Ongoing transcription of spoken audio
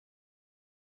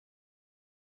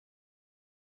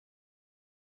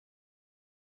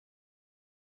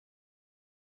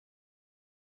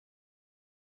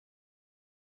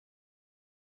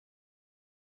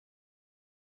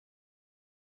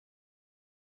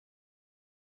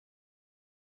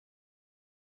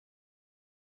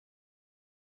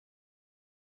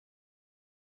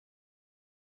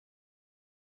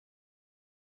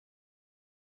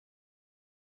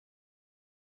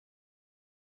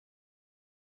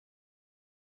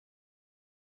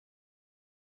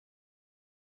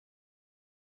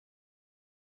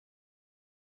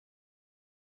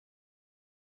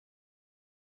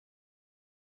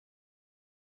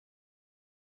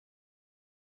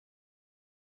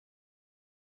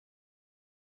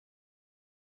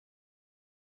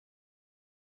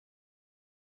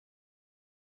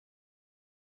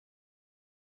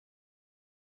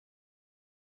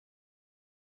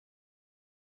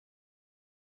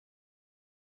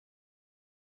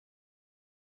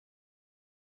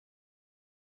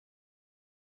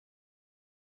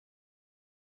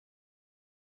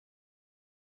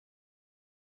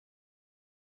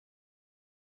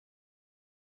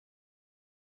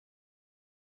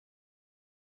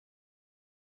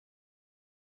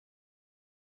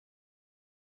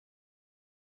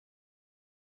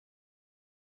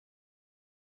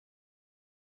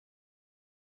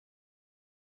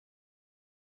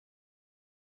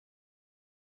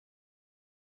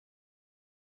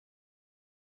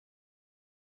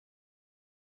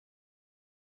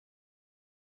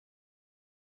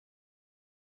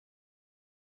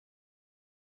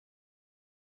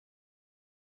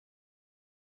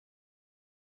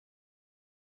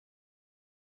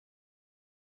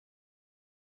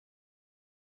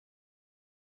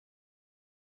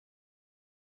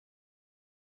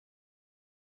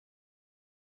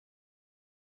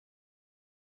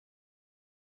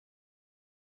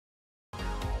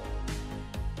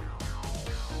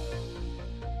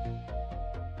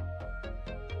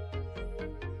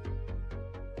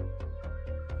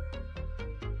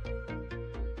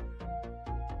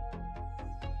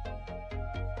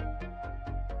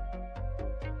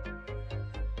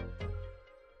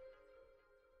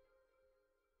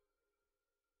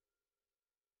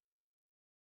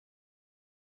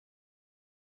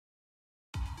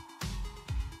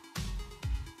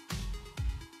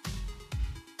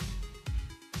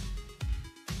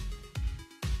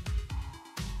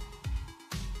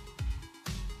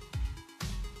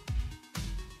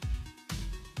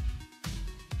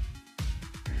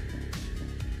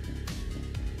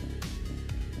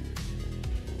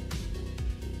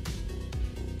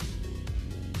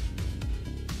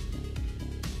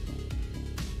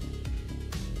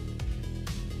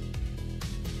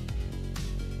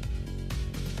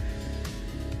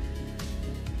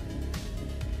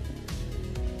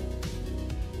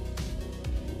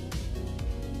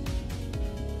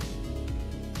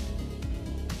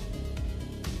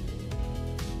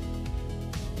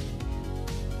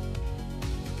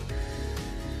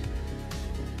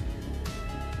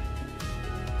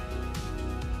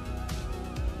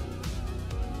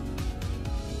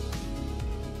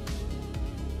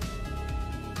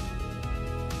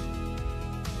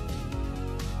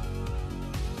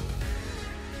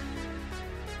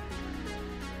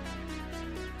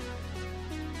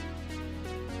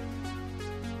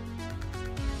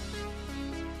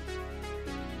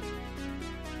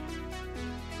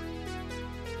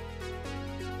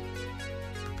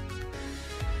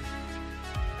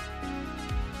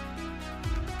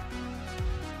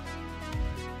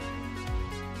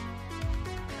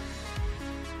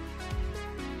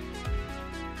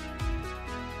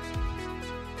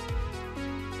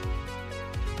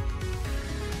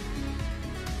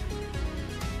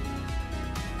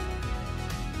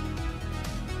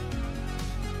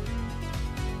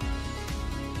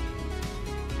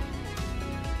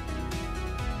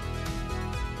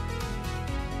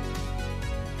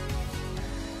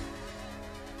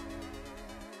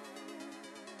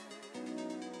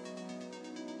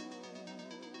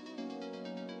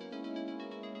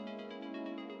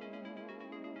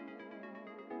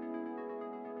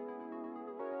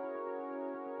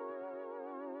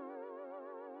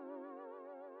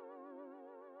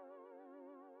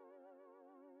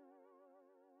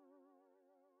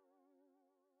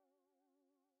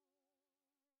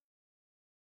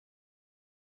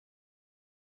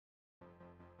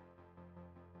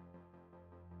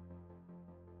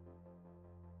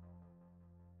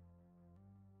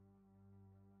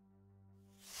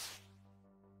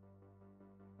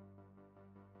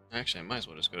Actually, I might as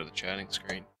well just go to the chatting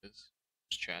screen. Just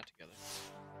chat together.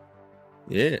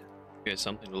 Yeah. Get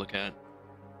something to look at.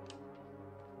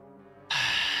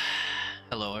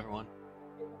 Hello, everyone.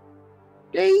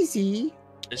 Daisy.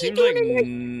 It seems like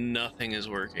nothing is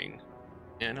working.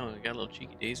 Yeah, I know. I got a little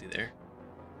cheeky Daisy there.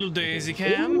 Little Daisy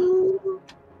Cam.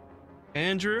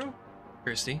 Andrew.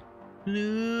 Christy.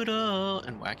 Noodle.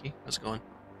 And Wacky. How's it going?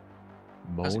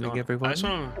 How's it Morning, going? everyone. I just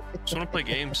want to play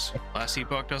games. Last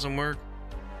Epoch doesn't work.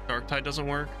 Dark Tide doesn't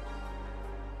work.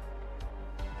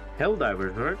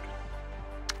 Helldivers work.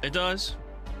 It does.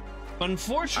 But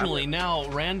unfortunately, now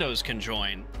randos can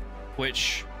join,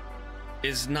 which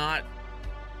is not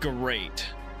great.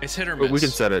 It's hit or miss. But we can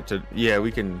set it to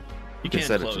we can. You can can't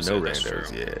set it to close no it, that's randos.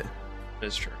 true. Yeah.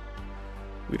 That's true.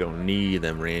 We don't need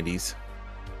them Randys.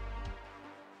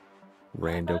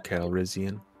 Rando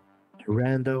Calrissian.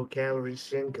 Rando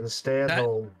Calrissian can stay at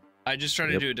home. I just tried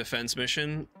to do a defense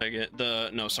mission. I get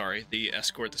the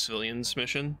escort the civilians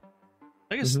mission.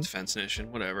 I guess defense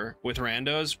mission, whatever. With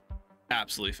randos,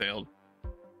 absolutely failed.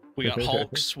 We got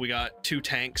Hulks, we got 2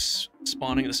 tanks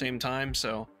spawning at the same time,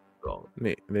 so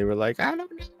They were like, I don't know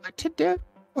what to do.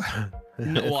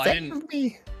 no, well,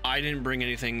 I didn't bring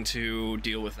anything to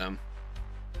deal with them.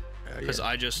 Because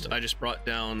I just brought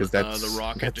down the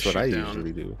rocket to shoot down. That's what I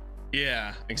usually do.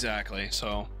 Yeah, exactly.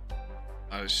 So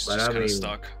I was just kind of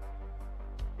stuck.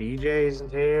 DJ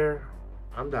isn't here.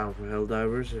 I'm down for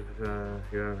Helldivers if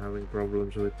you're having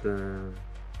problems with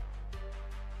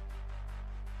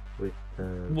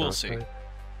we'll see.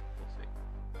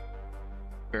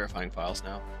 Verifying files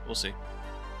now. We'll see.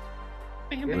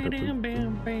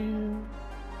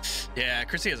 Yeah,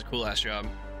 Chrissy has a cool ass job.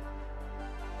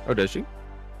 Oh, does she?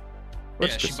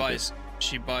 Yeah,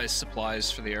 she buys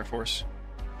supplies for the Air Force.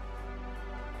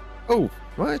 Oh,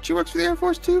 what? She works for the Air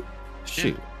Force too?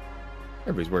 Shoot. Yeah.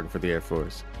 Everybody's working for the Air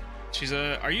Force. She's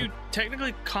are you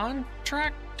technically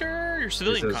contractor? You're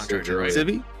civilian contractor, right?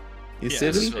 Civvy? You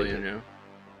civilian, yeah.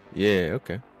 Yeah,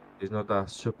 okay. He's not a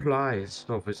supplies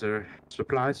officer.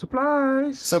 Supplies.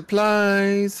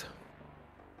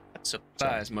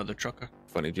 Supplies, mother trucker.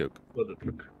 funny joke. Mother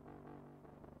trucker.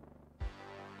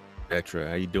 Petra,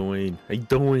 how you doing? Let's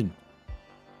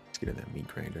get in that meat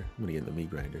grinder. I'm gonna get in the meat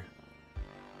grinder.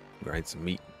 Grind some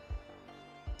meat.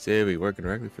 Civvy working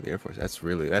directly for the Air Force.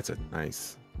 That's a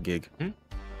nice gig.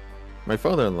 My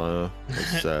father-in-law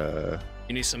was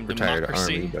you need some retired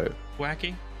democracy, Army, but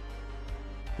Wacky.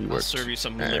 I'll serve you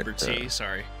some liberty.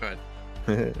 Sorry, go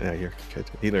ahead. Yeah, you're good.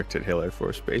 He worked at Hill Air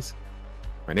Force Base.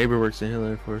 My neighbor works at Hill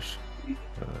Air Force.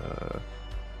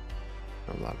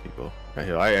 A lot of people at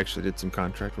Hill. I actually did some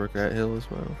contract work at Hill as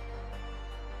well.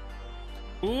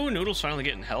 Ooh, Noodle's finally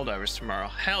getting Helldivers tomorrow.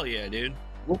 Hell yeah, dude.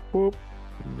 Whoop, whoop.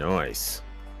 Nice.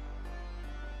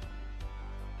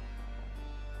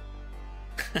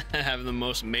 Having the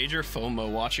most major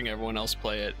FOMO watching everyone else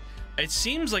play it. It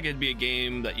seems like it'd be a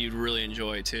game that you'd really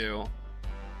enjoy too.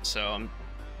 So I'm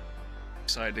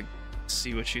excited to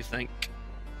see what you think.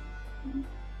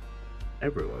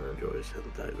 Everyone enjoys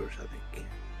Helldivers, I think.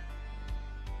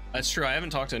 That's true. I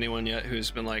haven't talked to anyone yet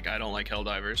who's been like, I don't like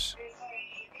Helldivers.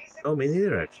 Oh, me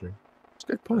neither, actually. That's a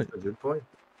good point. That's a good point.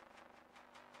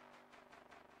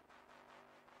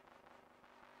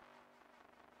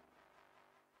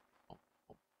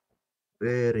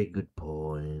 Very good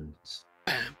points.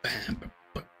 Bam, bam,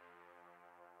 bam,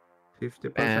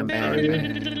 50%. Bam, bam,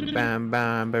 barin. Bam,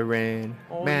 bam,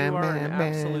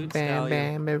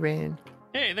 bam, barin.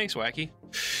 Hey, thanks, Wacky.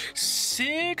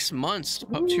 6 months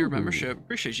up to your membership.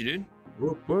 Appreciate you, dude.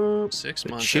 Whoop, whoop. 6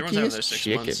 months. Everyone's having their 6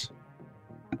 chicken. months.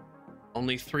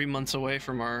 Only 3 months away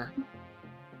from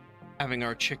having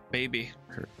our chick baby.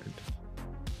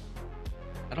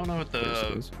 I don't know what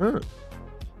the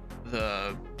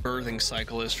birthing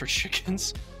cycle is for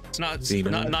chickens. It's not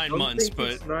 9 months,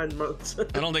 but 9 months.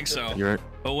 I don't think so.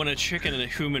 But when a chicken and a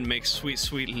human make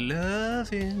sweet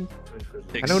loving,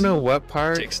 I don't know what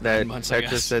part takes that 9 months, I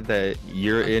Petra guess. said that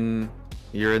you're in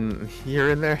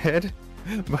their head,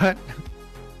 but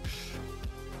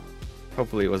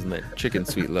hopefully it wasn't that chicken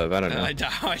sweet love. I don't know. I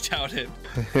doubt it.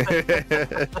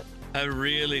 I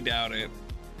really doubt it.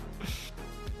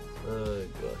 Oh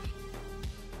gosh.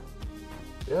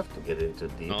 You have to get into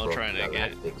deep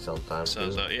galactic sometimes.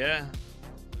 So yeah.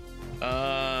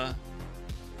 Yeah,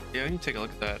 we can take a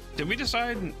look at that. Did we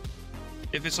decide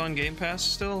if it's on Game Pass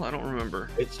still? I don't remember.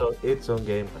 It's on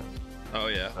Game Pass. Oh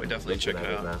yeah, we definitely check it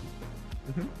out.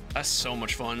 That's so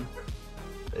much fun.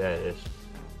 Yeah, it is.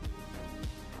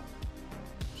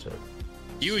 So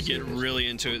you would get really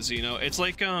into it, Xeno. It's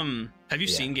like have you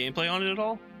seen gameplay on it at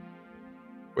all?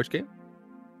 Which game?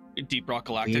 Deep Rock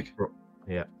Galactic.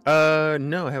 Yeah.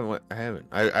 No, I haven't.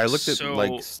 I looked at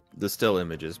like So- the still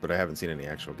images, but I haven't seen any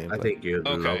actual gameplay. I think you'd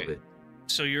love Okay. it.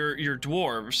 So you're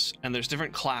dwarves, and there's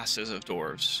different classes of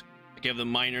dwarves. Like you have the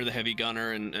miner, the heavy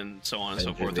gunner, and so on and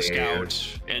so forth. The Engineer.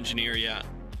 scout, engineer, yeah.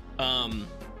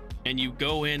 And you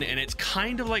go in, and it's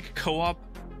kind of like co-op.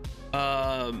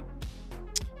 I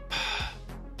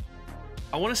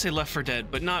want to say Left 4 Dead,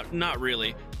 but not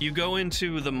really. You go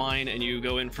into the mine and you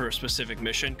go in for a specific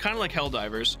mission, kind of like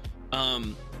Helldivers.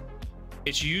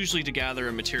 It's usually to gather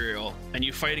a material, and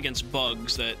you fight against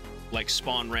bugs that like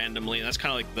spawn randomly. And that's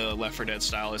kind of like the Left 4 Dead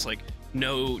style. It's like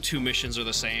no two missions are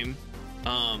the same.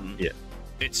 Yeah.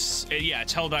 It's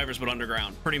Helldivers but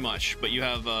underground, pretty much. But you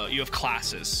have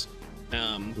classes.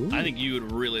 I think you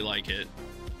would really like it.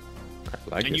 I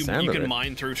like And the you sound of can it.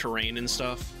 mine through terrain and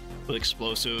stuff with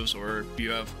explosives, or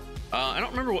you have I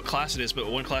don't remember what class it is, but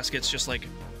one class gets just like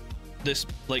this,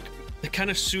 like the kind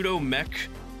of pseudo mech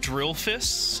drill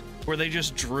fists where they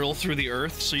just drill through the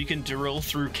earth, so you can drill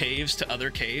through caves to other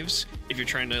caves if you're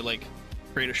trying to like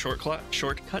create a shortcut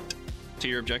to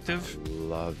your objective.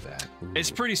 Love that. Ooh.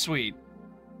 It's pretty sweet.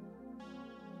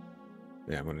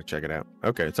 Yeah, I'm gonna check it out.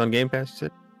 Okay, it's on Game Pass. You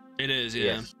said? It is, yeah.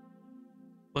 Yes.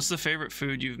 What's the favorite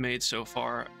food you've made so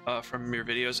far from your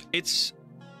videos? It's,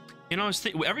 you know,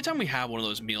 every time we have one of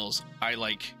those meals, I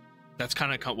like, that's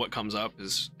kind of what comes up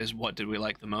is what did we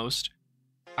like the most?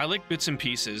 I like bits and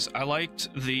pieces. I liked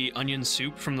the onion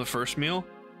soup from the first meal.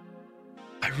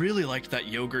 I really liked that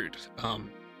yogurt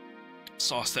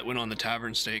sauce that went on the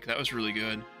tavern steak. That was really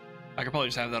good. I could probably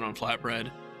just have that on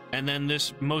flatbread. And then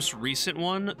this most recent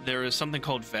one, there is something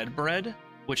called Ved Bread,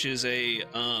 which is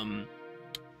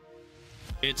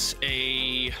it's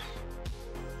a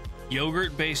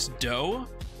yogurt-based dough.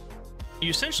 You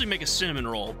essentially make a cinnamon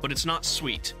roll, but it's not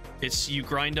sweet. You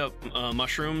grind up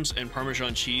mushrooms and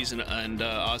Parmesan cheese and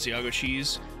Asiago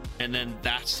cheese, and then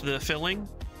that's the filling.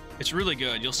 It's really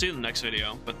good. You'll see it in the next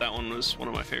video, but that one was one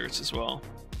of my favorites as well.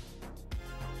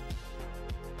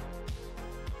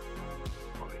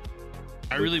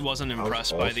 I really wasn't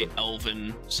impressed by the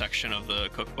elven section of the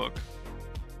cookbook.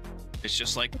 It's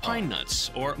just like pine nuts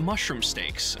or mushroom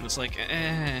steaks, and it's like,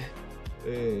 Yeah,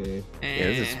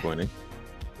 it's disappointing.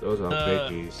 Those are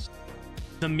biggies.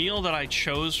 The meal that I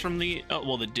chose from the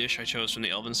the dish I chose from the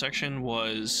elven section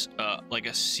was like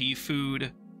a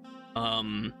seafood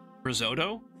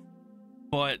risotto,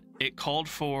 but it called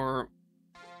for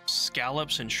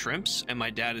scallops and shrimps, and my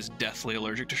dad is deathly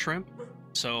allergic to shrimp.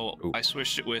 So Ooh. I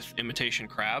switched it with imitation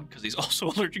crab because he's also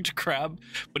allergic to crab,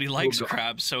 but he likes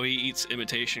crab, so he eats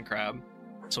imitation crab.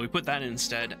 So we put that in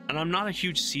instead. And I'm not a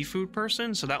huge seafood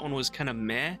person, so that one was kind of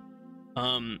meh.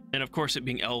 And of course, it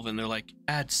being elven, they're like,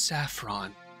 add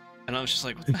saffron. And I was just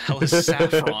like, what the hell is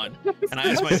saffron? And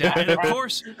I asked my dad,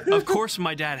 and of course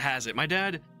my dad has it. My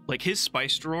dad, like, his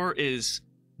spice drawer is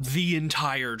the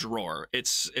entire drawer.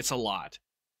 It's a lot.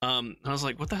 And I was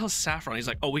like, what the hell is saffron? He's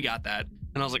like, oh, we got that.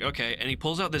 And I was like, okay. And he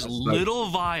pulls out this little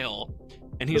vial,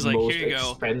 and he's like, here you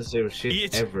go. Expensive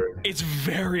shit ever. It's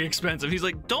very expensive. He's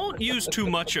like, don't use too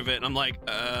much of it. And I'm like,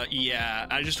 yeah.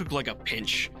 I just took like a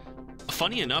pinch.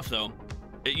 Funny enough, though,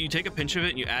 you take a pinch of it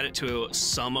and you add it to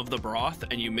some of the broth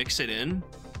and you mix it in,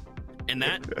 and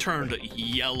that turned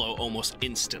yellow almost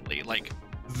instantly, like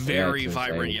very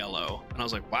vibrant yellow. And I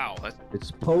was like, wow,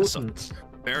 it's potent.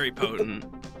 Very potent.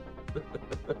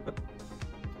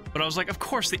 But I was like, of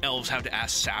course the elves have to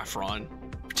ask saffron.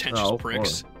 Pretentious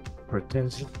pricks.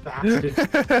 Pretentious bastards.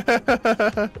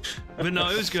 But no,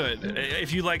 it was good.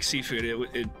 If you like seafood,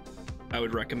 I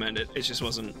would recommend it. It just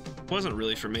wasn't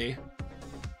really for me.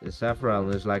 The saffron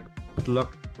is like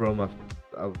plucked from a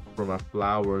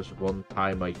flowers one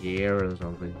time a year or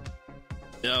something.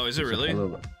 No, is it really?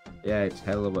 It's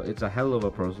a hell of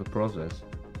a process.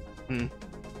 Hmm.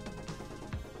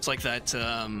 It's like that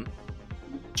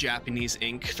Japanese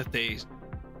ink that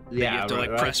you have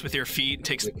to press with your feet. It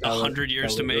takes 100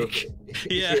 years to make.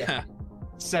 Yeah.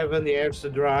 7 years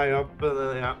to dry up, and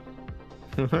then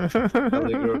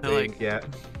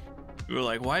We were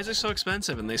like, why is it so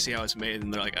expensive? And they see how it's made,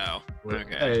 and they're like, oh,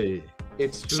 okay. Hey,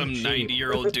 it's too some cheap.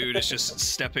 90-year-old dude is just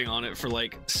stepping on it for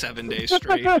like 7 days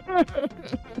straight.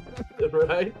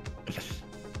 Right?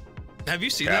 Have you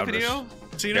seen that video?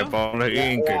 Step on the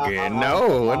ink again.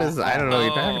 No, what is? I don't know what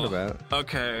you're talking about.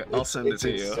 Okay, I'll send it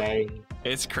to you. Insane.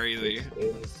 It's crazy.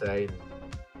 It's insane.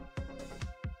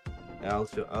 I'll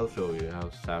show you how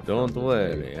saffron. Don't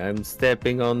worry, I'm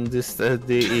stepping on this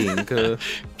the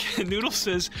ink. Noodle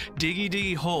says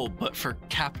diggy hole, but for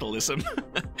capitalism.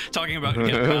 Talking about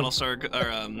Battlestar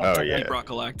or Deep Rock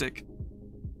Galactic.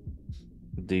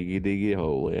 Diggy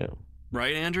hole, yeah.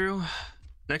 Right, Andrew?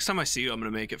 Next time I see you, I'm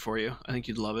gonna make it for you. I think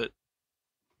you'd love it.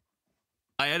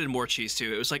 I added more cheese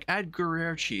too. It was like add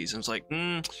Gruyere cheese. And I was like,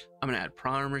 I'm gonna add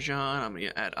Parmesan. I'm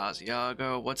gonna add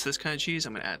Asiago. What's this kind of cheese?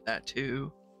 I'm gonna add that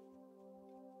too.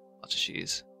 Lots of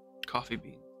cheese. Coffee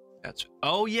bean.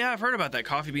 Oh yeah, I've heard about that.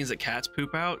 Coffee beans that cats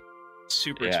poop out.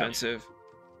 Super expensive.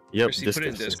 Yep. Chrissy, put it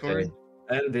in Discord.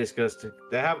 And disgusting.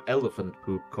 They have elephant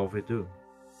poop coffee too.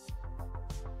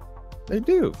 They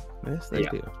do. Yes, they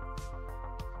do.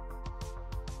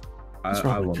 What's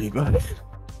wrong with you, buddy?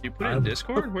 You put it in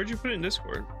Discord? Where'd you put it in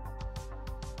Discord?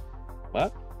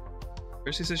 What?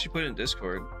 Chrissy says she put it in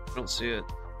Discord. I don't see it.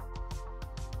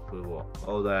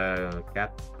 Oh, the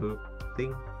cat poop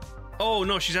thing? Oh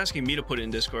no, she's asking me to put it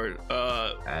in Discord.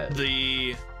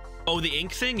 The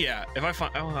ink thing? Yeah. If I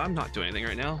find, I'm not doing anything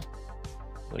right now.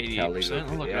 88%.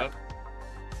 I'll look it up.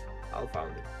 I'll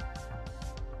find it.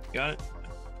 Got it.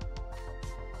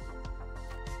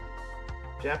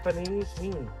 Japanese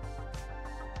ink.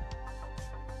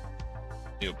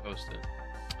 You post it.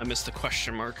 I missed the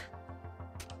question mark.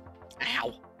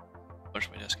 Ow! Push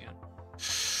my desk again.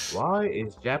 Why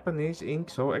is Japanese ink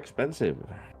so expensive?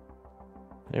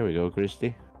 There we go,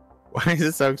 Christy. Why is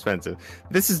it so expensive?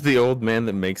 This is the old man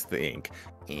that makes the ink.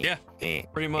 Yeah,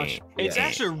 pretty much. It's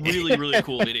actually a really, really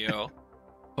cool video,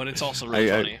 but it's also really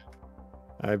funny.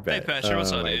 I bet. Hey, Patrick,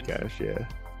 what's up, dude? Oh my gosh, yeah.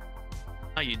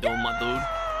 How you doing, my dude?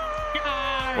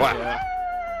 Wow.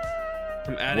 Yeah.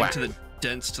 I'm adding to the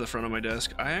dents to the front of my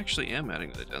desk. I actually am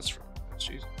adding to the dents from.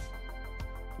 Jeez.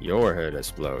 Your head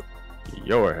explode.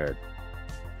 Your head.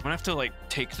 I'm gonna have to like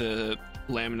take the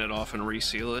laminate off and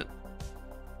reseal it.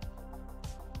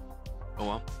 Oh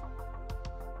well.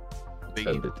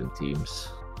 Send it in Teams.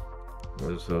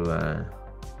 Also,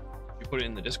 you put it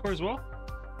in the Discord as well?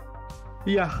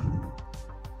 Yeah.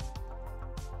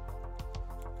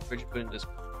 Where'd you put it in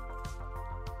Discord?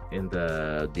 In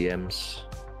the DMs.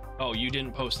 Oh, you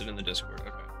didn't post it in the Discord.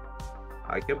 Okay.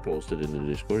 I can post it in the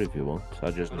Discord if you want. I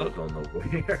just don't know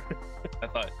where. I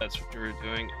thought that's what you were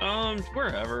doing.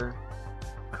 Wherever.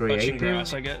 Creative. Touching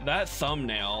grass, I get that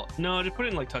thumbnail. No, just put it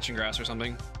in like touching grass or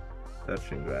something.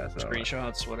 Touching grass.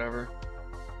 Screenshots, whatever.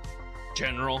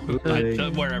 General,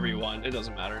 wherever you want. It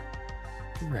doesn't matter.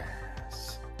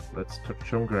 Grass. Let's touch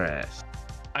some grass.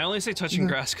 I only say touching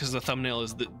grass because the thumbnail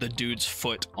is the dude's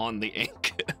foot on the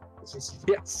ink.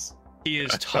 Yes. He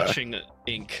is touching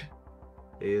ink.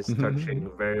 He is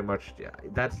touching very much. Yeah,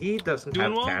 that he doesn't Doing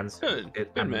have well? cancer. Good.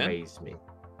 It Good, man. amazes me.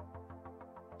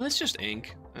 Well, it's just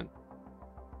ink.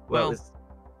 Well,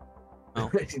 Oh.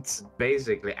 it's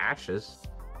basically ashes.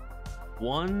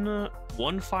 One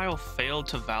file failed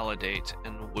to validate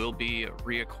and will be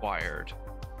reacquired.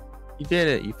 You did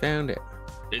it. You found it.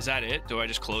 Is that it? Do I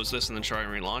just close this and then try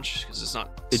and relaunch? Because it's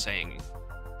not saying.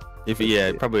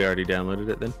 It probably already downloaded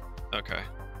it then. Okay.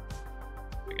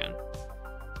 Again.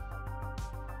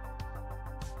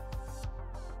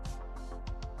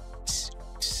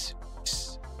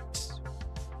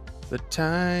 The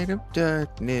tide of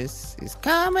darkness is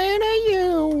coming at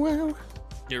you.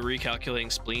 You're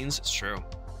recalculating spleens? It's true.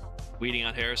 Weeding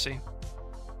out heresy.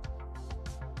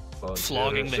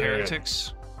 Flogging the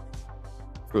heretics.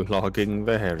 Flogging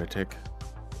the heretic.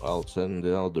 I'll send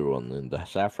the other one in the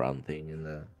saffron thing in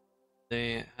the.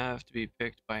 They have to be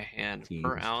picked by hand. Teams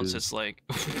Per ounce, too. it's like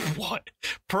what?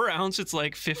 Per ounce, it's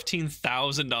like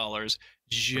 $15,000.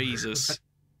 Jesus.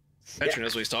 Petro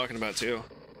knows what he's talking about too.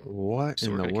 What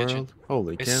in the Sorka world? kitchen.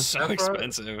 Holy It's cow. so Saffron?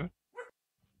 expensive.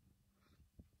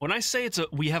 When I say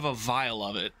we have a vial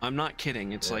of it, I'm not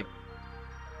kidding. It's like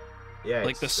Yeah, the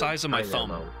it's size of my tiny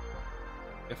thumb, amount.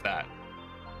 if that.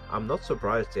 I'm not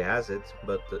surprised he has it,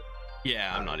 but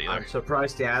Yeah, I'm not either. I'm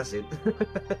surprised he has it.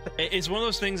 It's one of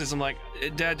those things. Is I'm like,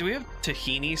 Dad, do we have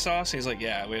tahini sauce? And he's like,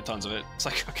 Yeah, we have tons of it. It's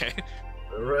like, okay.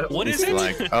 What is He's it?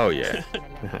 like, oh yeah,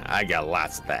 I got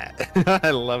lots of that. I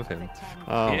love him.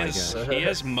 Oh my god. He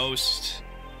has most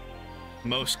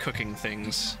cooking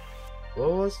things.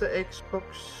 What was the Xbox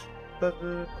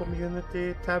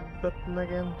community tab button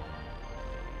again?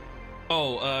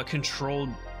 Oh, Control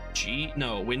G?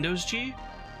 No, Windows G?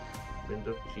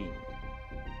 Windows G.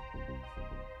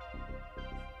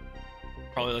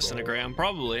 Probably listen to Graham.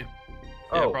 Probably.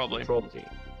 Oh, Yeah, probably. Control G.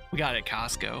 We got it at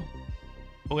Costco.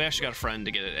 Well, we actually got a friend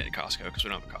to get it at Costco because we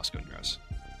don't have a Costco in us.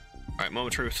 All right,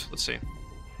 moment of truth. Let's see.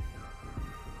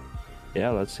 Yeah,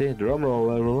 let's see. Drum roll,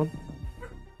 everyone.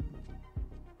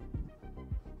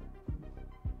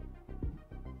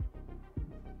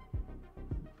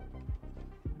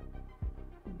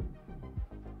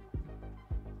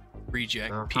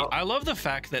 Reject. How- I love the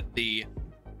fact that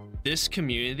this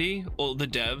community, well, the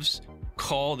devs,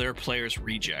 call their players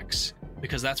rejects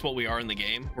because that's what we are in the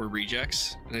game. We're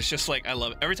rejects, and it's just like I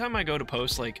love every time I go to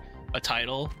post like a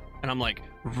title and I'm like,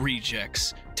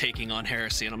 rejects taking on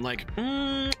heresy, and I'm like,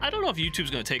 I don't know if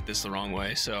YouTube's gonna take this the wrong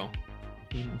way, so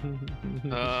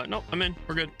nope, I'm in.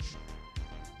 We're good.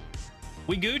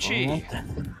 We Gucci.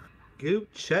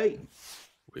 Gucci.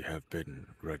 We have been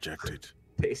rejected.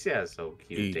 They sound so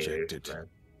cute. Ejected.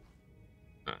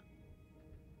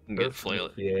 Get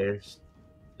flaily. Yes.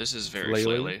 This is very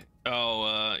Flaily? flaily.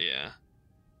 Oh, yeah.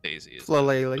 Daisy is.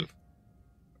 Flaily.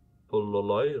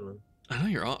 I know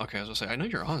you're on. Okay, I was gonna say, I know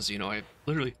you're on, Zeno. I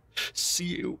literally see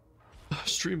you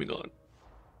streaming on.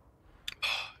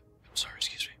 I'm sorry,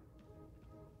 excuse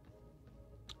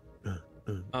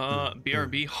me.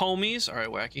 BRB homies. All right,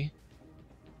 Wacky.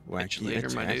 Catch you later,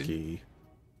 my dude.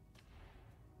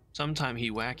 Sometime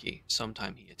he wacky,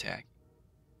 sometime he attack.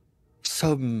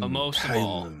 But most of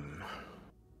all,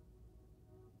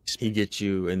 he gets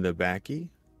you in the backy.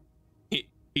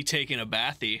 He taking a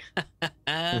bathy.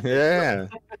 Yeah.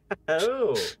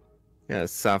 Oh. Yeah,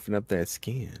 soften up that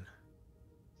skin.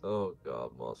 Oh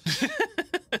God, Moss.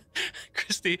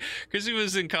 Christy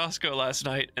was in Costco last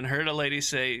night and heard a lady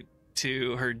say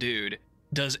to her dude,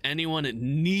 "Does anyone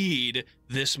need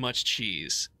this much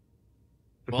cheese?"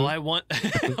 Well, I want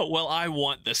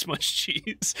this much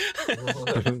cheese.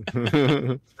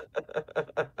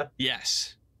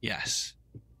 Yes.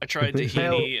 I tried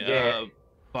tahini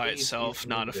by itself,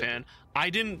 not a fan. I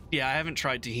haven't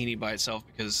tried tahini by itself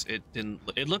because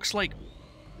it looks like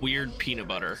weird peanut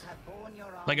butter.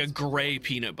 Like a gray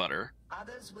peanut butter. I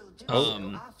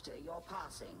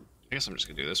guess I'm just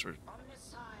gonna do this or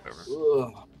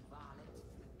whatever.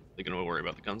 They're gonna worry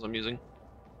about the guns I'm using.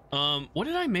 What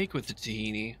did I make with the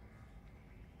tahini?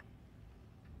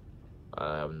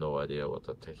 I have no idea what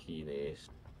the tahini is.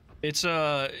 It's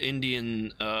a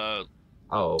Indian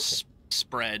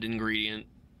spread ingredient.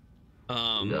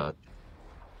 God.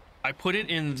 I put it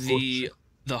in the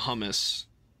hummus.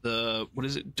 The what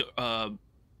is it?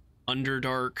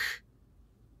 Underdark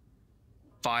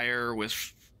fire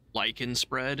with lichen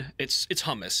spread. It's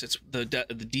hummus. It's the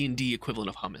D&D equivalent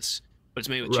of hummus, but it's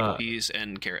made with chickpeas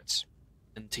and carrots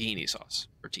and tahini sauce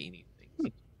or tahini thing.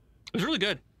 It was really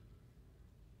good.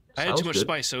 I had too much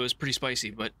spice, so it was pretty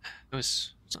spicy, but it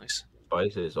was nice.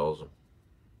 Spicy is awesome.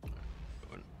 Go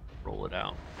and roll it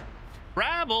out.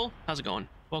 Rabble, how's it going?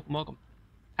 Welcome.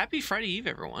 Happy Friday Eve,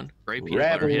 everyone. Great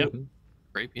peanut butter. Yep.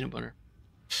 Great peanut butter.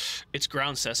 It's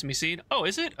ground sesame seed. Oh,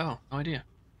 is it? Oh, no idea.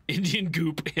 Indian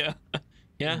goop. Yeah.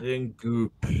 Yeah. Indian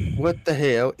goop. What the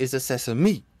hell is a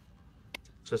sesame?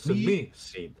 Sesame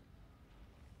seed.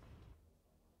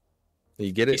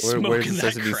 You get it? Where does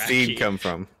the sesame seed come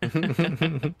from?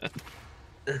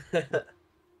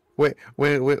 Wait,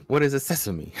 what is a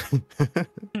sesame?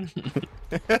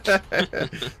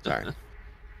 Sorry.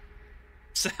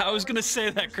 So I was gonna say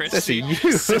that, Chris. Sesame.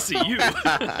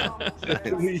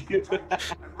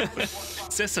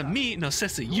 Sesame, no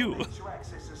sesame.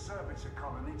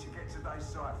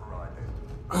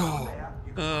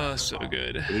 Oh, so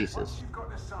good. Jesus.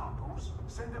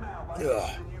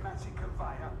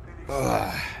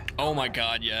 Oh my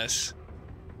God, yes.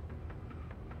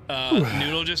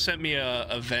 Noodle just sent me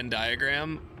a Venn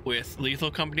diagram with Lethal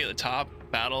Company at the top,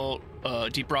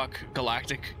 Deep Rock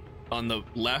Galactic on the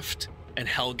left, and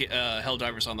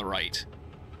Helldivers on the right.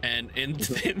 And in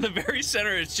the very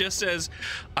center, it just says,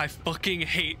 "I fucking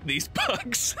hate these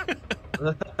bugs."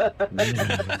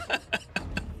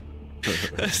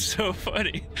 That's so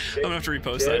funny. I'm gonna have to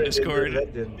repost that in Discord.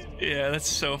 Yeah, that's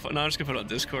so fun. No, I'm just gonna put it on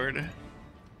Discord.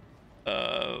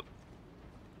 Can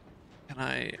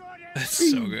I?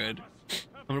 That's so good.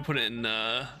 I'm gonna put it in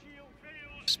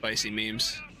spicy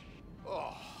memes.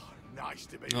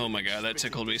 Oh my God, that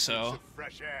tickled me so.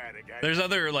 There's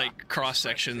other like cross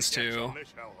sections too.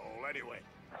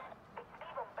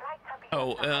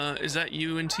 Oh, is that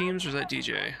you in Teams or is that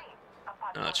DJ?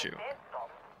 No, that's you.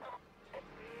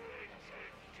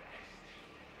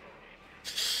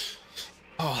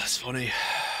 Oh, that's funny.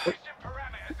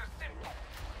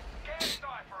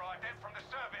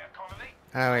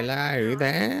 Oh, hello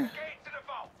there.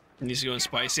 It needs to go in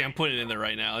spicy. I'm putting it in there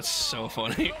right now. It's so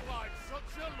funny.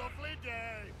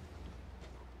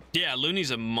 Yeah,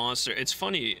 Looney's a monster. It's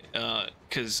funny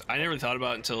because I never thought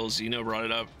about it until Zeno brought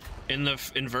it up. In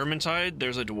Vermintide,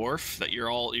 there's a dwarf that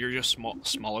you're just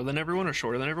smaller than everyone or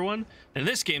shorter than everyone. And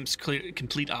this game's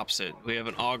complete opposite. We have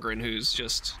an Ogren who's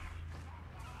just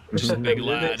a big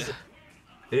lad.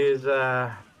 He's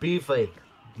beefy.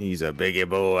 He's a biggie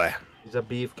boy. He's a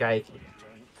beefcake.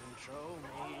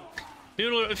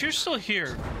 Noodle, if you're still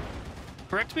here,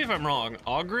 correct me if I'm wrong.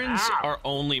 Ogrens are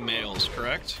only males,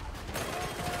 correct?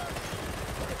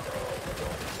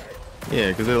 Yeah,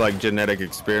 because they're like genetic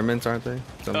experiments, aren't they?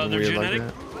 Something they're weird genetic.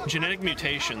 like that. genetic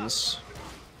mutations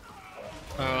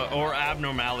or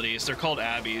abnormalities. They're called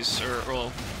abbies, or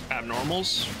well,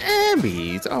 abnormals.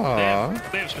 Abbies, aww.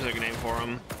 They have a specific name for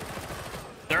them.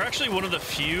 They're actually one of the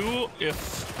few,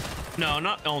 no,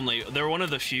 not only. They're one of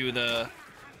the few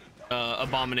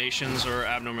abominations or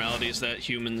abnormalities that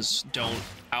humans don't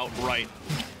outright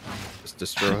Just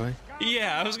destroy.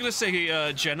 Yeah, I was gonna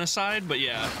say genocide, but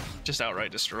yeah, just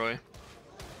outright destroy.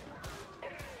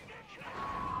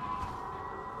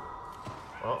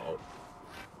 Uh-oh.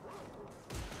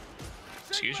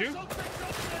 Excuse you?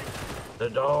 The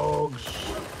dogs.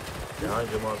 Behind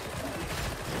you, Mark.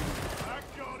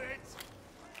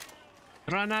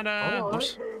 Granada. Oh,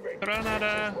 Oops.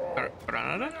 Granada.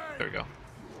 Granada. There we go.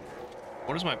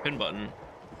 What is my pin button?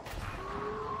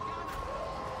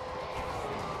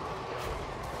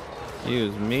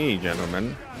 Use me,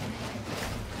 gentlemen.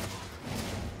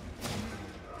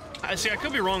 I see. I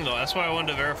could be wrong though. That's why I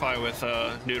wanted to verify with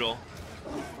Noodle.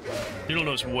 Noodle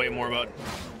knows way more about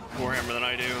Warhammer than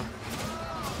I do.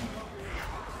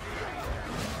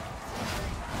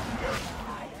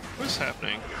 What's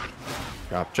happening?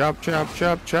 Chop, chop, chop,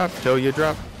 chop, chop, till you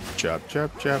drop. Chop,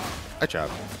 chop, chop. I chop.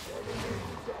 I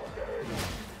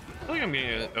feel like I'm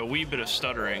getting a wee bit of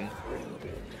stuttering.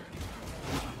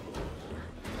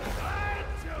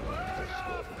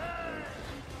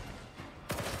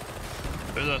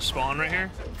 There's a spawn right here.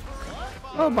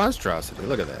 Oh, monstrosity!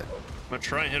 Look at that. I'm gonna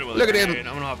try and hit it with Look a at him. grenade.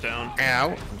 I'm gonna hop down. Ow!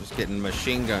 I'm just getting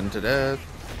machine gunned to death.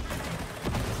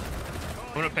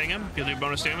 I'm gonna ping him. He'll do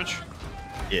bonus damage.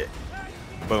 Yeah.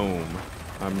 Boom.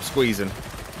 I'm squeezing.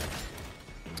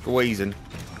 Squeezing.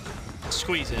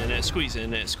 Squeezing it,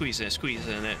 squeezing it, squeezing it,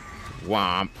 squeezing it.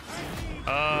 Womp.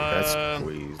 That's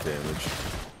squeeze damage.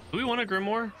 Do we want a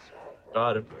Grimoire?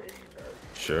 Got him.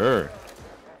 Sure.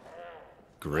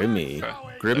 Grimmy. Okay.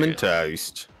 Grim and Okay.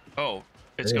 toast. Oh,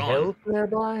 it's Any gone. help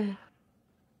nearby?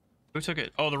 Who took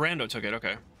it? Oh, the rando took it.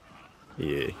 Okay.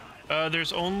 Yeah.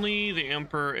 There's only the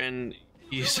Emperor and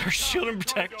he's our shield and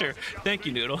protector. Thank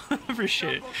you, Noodle.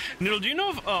 Appreciate it. Noodle, do you know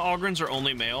if Ogrins are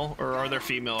only male or are there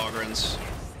female Ogrins?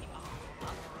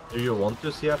 Do you want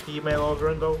to see a female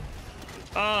Ogren though?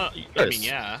 I Yes. mean,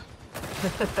 yeah.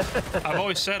 I've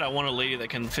always said I want a lady that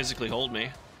can physically hold me.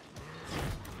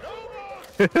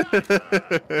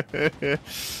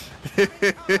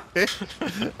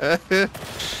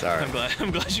 Sorry.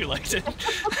 I'm glad you liked it.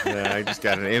 Yeah, I just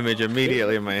got an image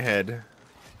immediately in my head.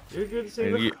 You're good to see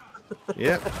And them. you,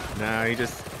 yep. Now I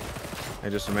just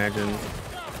imagine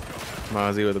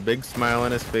Mozzie with a big smile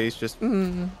on his face, just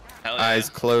Hell yeah. eyes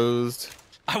closed.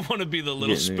 I want to be the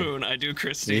little Getting me. spoon. I do,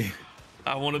 Christy. Yeah.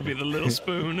 I want to be the little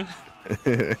spoon.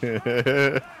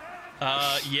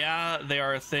 Yeah, they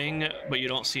are a thing, but you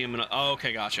don't see them in a... Oh,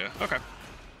 okay, gotcha. Okay.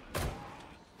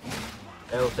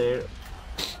 Out there.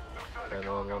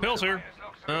 Bill's here.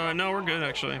 No, we're good,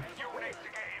 actually.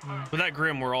 With that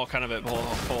Grim, we're all kind of at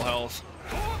full health.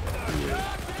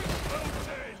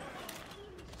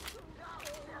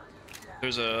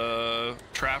 There's a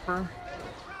Trapper.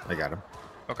 I got him.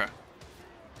 Okay.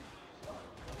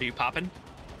 Are you popping?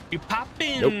 You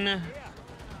popping? Nope.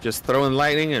 Just throwing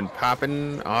lightning and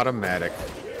popping automatic.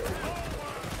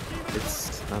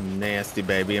 I'm nasty,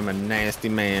 baby. I'm a nasty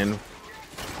man.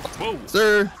 Whoa.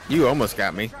 Sir, you almost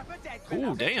got me.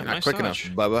 Ooh, damn, Not nice quick touch.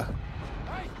 enough, Bubba.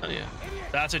 Oh, yeah.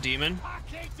 That's a demon.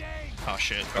 Oh,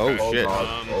 shit. Oh, Okay. shit.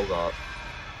 God. Oh god.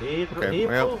 He Okay,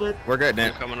 pulled well, it. we're getting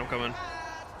it. I'm coming, I'm coming.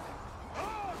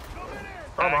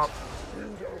 Come on.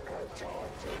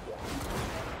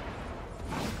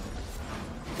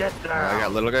 Get down. I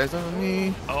got little guys on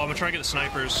me. Oh, I'm gonna try to get the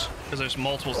snipers, because there's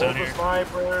multiples All down the here.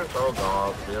 snipers. Oh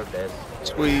god, we're dead.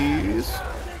 Squeeze.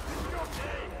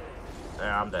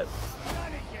 Yeah, I'm dead.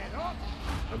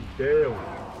 I'm dead.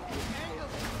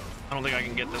 I don't think I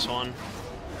can get this one.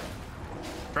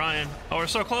 Trying. Oh, we're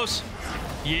so close.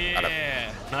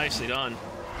 Yeah, nicely done.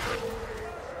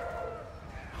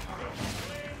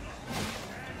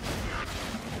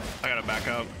 I gotta back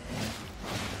up.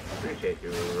 Appreciate you,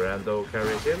 Rando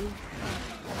Carrington.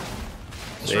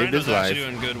 Saved his Rando's actually life.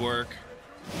 doing good work.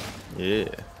 Yeah.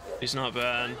 He's not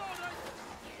bad.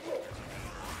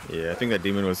 Yeah, I think that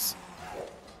demon was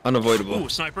unavoidable. Ooh,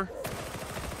 sniper.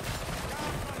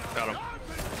 Got him.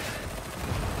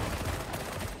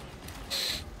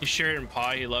 He shared it in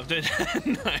pie. He loved it.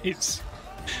 Nice.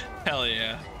 Hell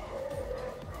yeah.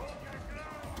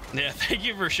 Yeah, thank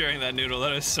you for sharing that, Noodle.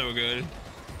 That is so good.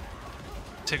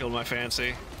 Tickled my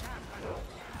fancy.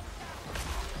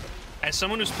 As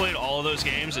someone who's played all of those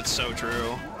games, it's so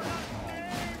true.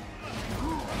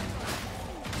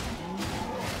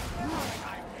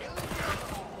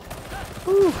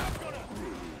 Whew.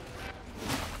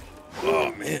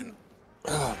 Oh man.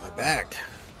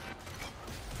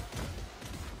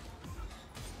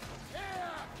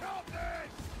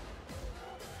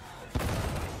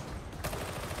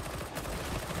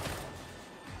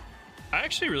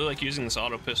 actually really like using this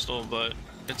auto pistol, but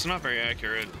it's not very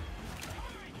accurate.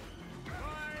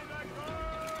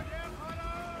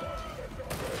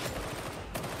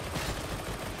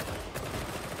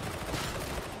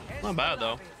 Not bad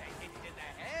though.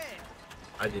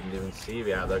 I didn't even see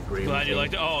we had that green. Glad you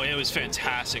liked it. Oh, it was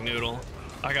fantastic, Noodle.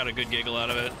 I got a good giggle out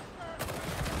of it.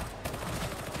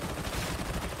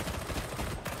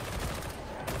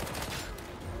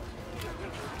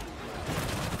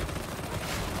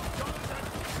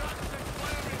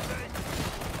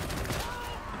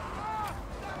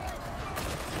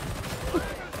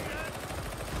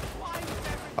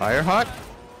 Fire hot?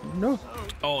 No.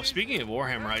 Oh, speaking of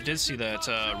Warhammer, I did see that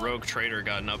Rogue Trader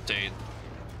got an update.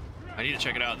 I need to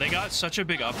check it out. They got such a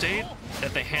big update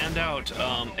that they hand out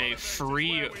a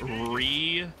free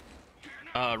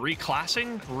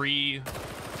reclassing.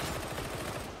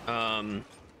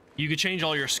 You could change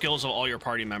all your skills of all your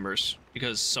party members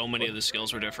because so many of the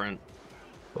skills were different.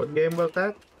 What game was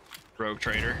that? Rogue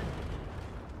Trader.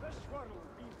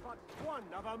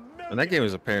 And that game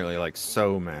is apparently like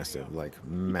so massive, like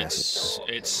massive.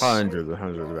 It's hundreds and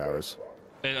hundreds of hours.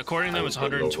 according to them, it's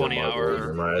 120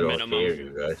 hour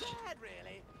minimum.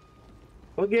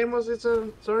 What game was it?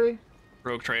 Sorry.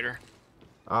 Rogue Trader.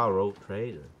 Ah, Rogue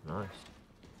Trader. Nice.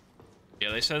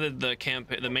 Yeah, they said that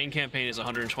the main campaign is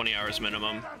 120 hours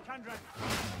minimum.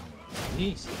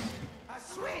 Jesus.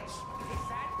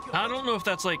 I don't know if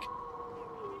that's like.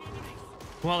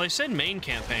 Well, they said main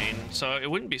campaign, so it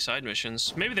wouldn't be side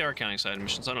missions. Maybe they are counting side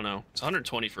missions. I don't know. It's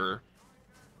 120 for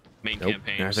main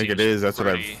campaign. Yeah, I think it is. That's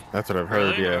pretty... what I've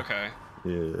heard. Really? Yeah. Okay.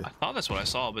 Yeah. I thought that's what I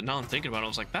saw, but now I'm thinking about it. I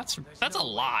was like, that's a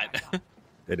lot.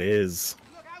 It is.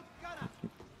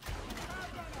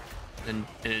 An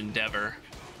endeavor.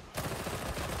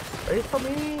 Wait for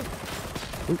me.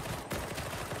 Oop.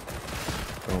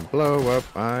 Don't blow up.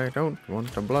 I don't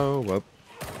want to blow up.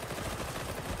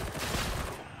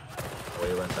 Oh,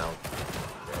 he went down.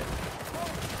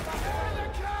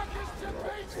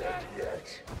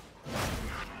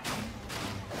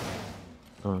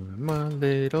 I'm a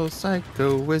little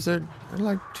psycho wizard. I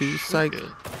like to psych.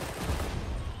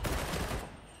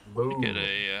 Boom. Get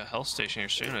a health station here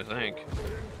soon, I think.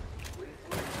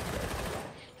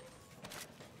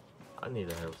 I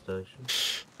need a health station.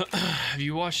 Have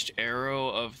you watched Arrow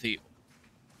of the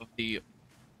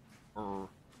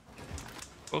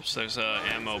Oops, there's a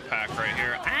ammo pack right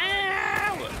here.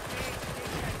 Ow!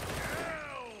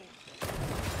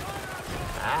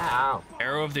 Ow.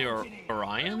 Arrow of the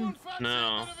Orion?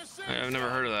 No, I've never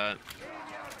heard of that.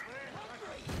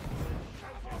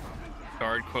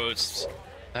 Guard quotes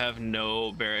have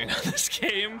no bearing on this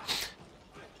game.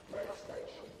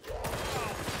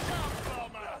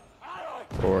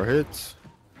 4 hits.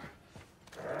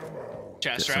 Chat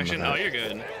Get some of distraction? that. Oh, you're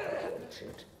good.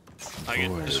 I get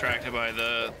Boy. distracted by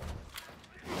the...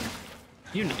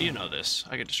 You know this.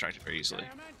 I get distracted very easily.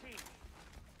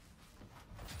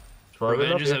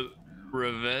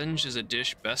 Revenge is a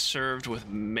dish best served with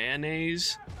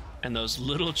mayonnaise and those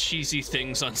little cheesy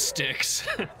things on sticks.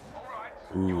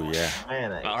 Ooh, yeah.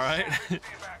 Mayonnaise. All right.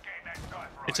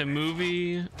 It's a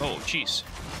movie. Oh, jeez.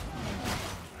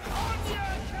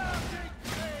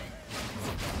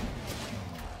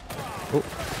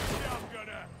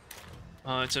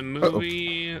 Oh, It's a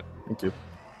movie. thank you.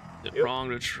 Is it wrong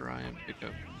to try and pick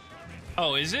up?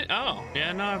 Oh, is it? Oh,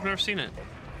 yeah. No, I've never seen it.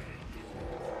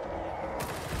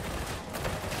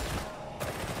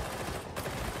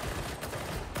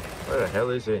 Where the hell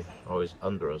is he? Oh, he's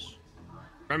under us.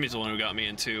 Remy's the one who got me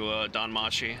into Don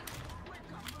Machi.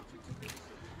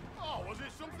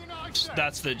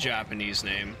 That's the Japanese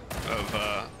name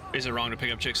of is it wrong to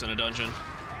pick up chicks in a dungeon?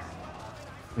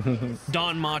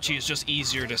 Don Machi is just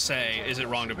easier to say. Is it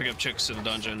wrong to pick up chicks in a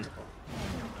dungeon?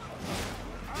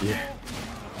 Yeah.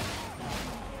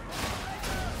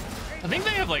 I think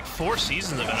they have like 4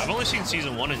 seasons of it. I've only seen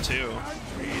season 1 and 2.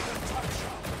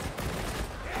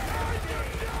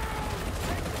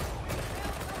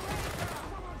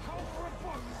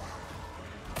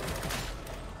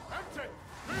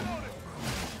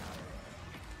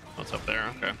 What's up there?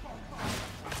 Okay.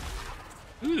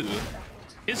 Ooh,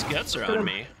 his guts are on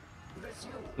me.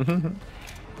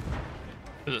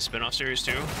 There's a spin-off series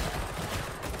too.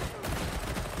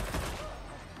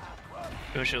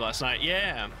 Finished it last night.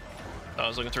 Yeah, I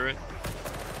was looking through it.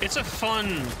 It's a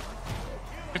fun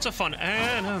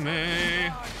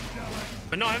anime.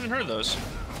 But no, I haven't heard of those.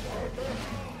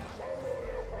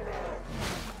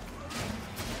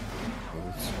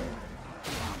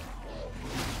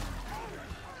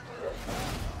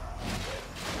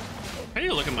 I need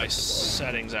to look at my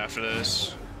settings after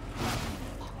this.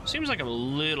 Seems like I'm a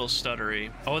little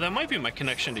stuttery. Oh, that might be my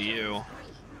connection to you.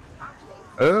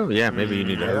 Oh yeah, maybe you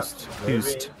need a Yeah, host. maybe.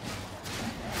 Host.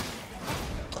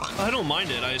 I don't mind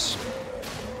it. I was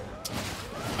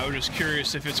just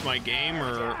curious if it's my game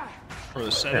or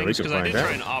the settings, can because I did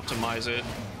find try out. and optimize it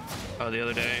the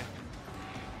other day.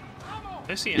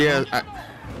 Did I see Yeah,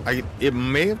 ammo? it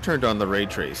may have turned on the ray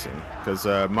tracing because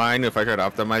mine, if I try to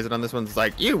optimize it on this one, it's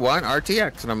like you want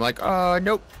RTX, and I'm like,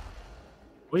 nope.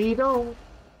 We don't.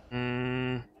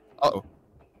 Oh,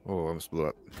 almost blew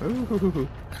up. Ooh.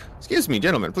 Excuse me,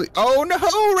 gentlemen, please. Oh no,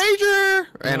 Rager!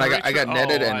 And No, I got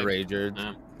netted and I- ragered.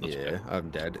 that's Yeah, okay. I'm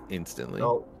dead instantly.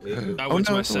 Oh, me too. I Oh, went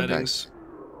to no, my someone died. settings.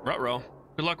 Ruh-roh.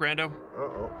 Good luck, Rando.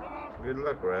 Uh-oh. Good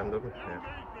luck, random.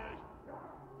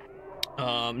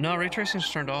 Yeah. No, ray tracing's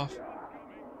turned off.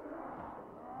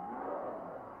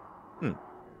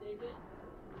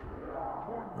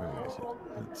 Where is it?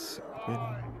 Let's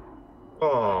video.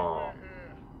 Oh,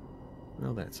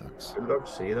 Well, that sucks. good luck,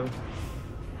 see them.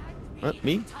 What,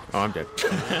 me? Oh, I'm dead.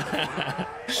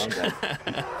 I'm dead.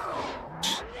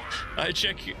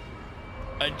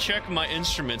 I'd check my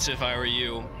instruments if I were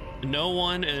you. No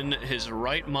one in his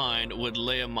right mind would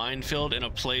lay a minefield in a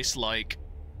place like ...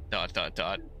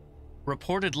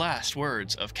 Reported last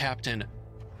words of Captain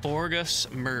Forgus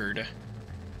Murd.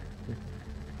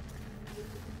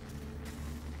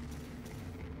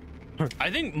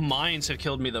 I think mines have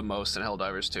killed me the most in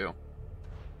Helldivers 2.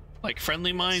 Like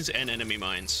friendly mines and enemy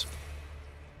mines.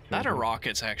 That or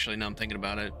rockets, actually, now I'm thinking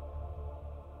about it.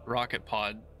 Rocket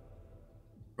pod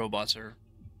robots are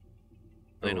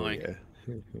really annoying.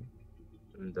 Yeah.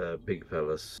 And the big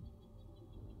fellas.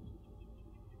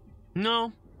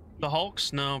 No. The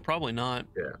Hulks? No, probably not.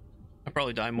 Yeah. I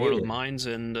probably die more to Yeah. mines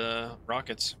and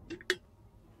rockets.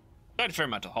 Died a fair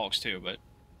amount to Hulks too, but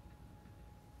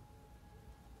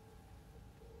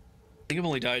I think I've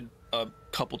only died a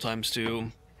couple times to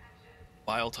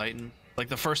Bile Titan. Like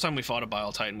the first time we fought a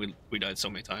Bile Titan, we died so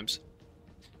many times.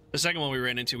 The second one we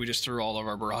ran into, we just threw all of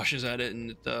our barrages at it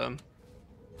and it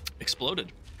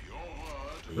exploded.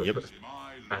 Yep.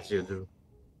 As you do.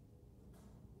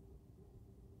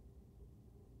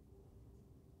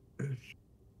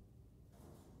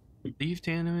 Leave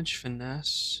damage,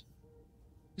 finesse.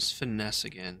 What's finesse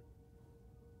again?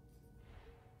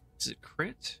 Is it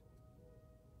crit?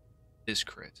 It is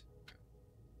crit.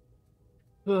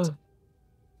 Uh,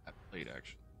 I played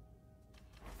actually.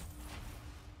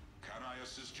 Can I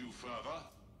assist you further?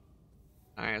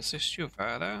 I assist you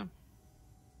further.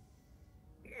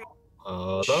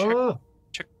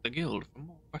 Check the guild for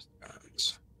more quest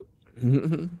cards.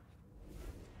 I'm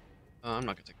not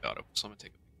gonna take the auto, so I'm gonna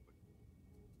take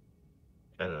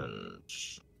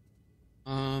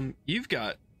and you've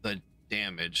got the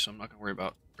damage, so I'm not gonna worry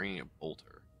about bringing a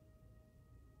bolter.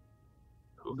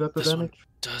 who got the This one damage?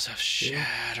 does have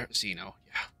shatter. Xeno,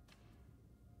 yeah.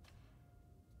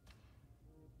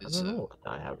 I It's don't a know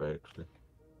what I have actually.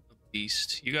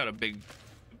 beast. You got a big,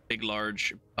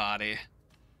 large body.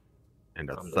 And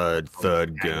a I'm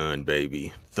thud gun,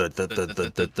 baby. Thud. I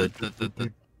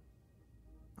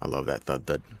love that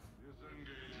thud.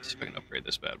 See if I can upgrade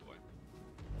this bad boy.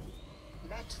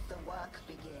 Let the work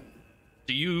begin.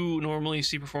 Do you normally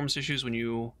see performance issues when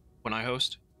I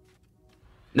host?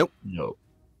 Nope. No.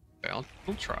 Okay,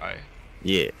 we'll try.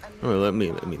 Yeah. Well, let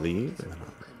me leave. And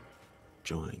I'll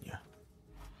join you.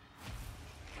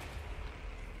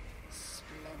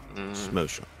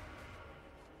 Motion.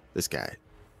 This guy.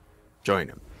 Join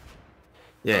him.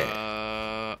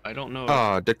 Yeah. I don't know.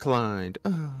 Oh, declined.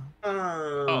 Oh.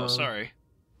 Oh, sorry.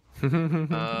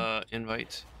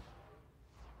 Invite.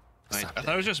 I thought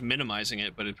I was just minimizing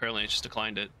it, but apparently it just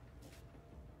declined it.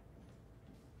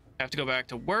 I have to go back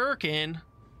to working.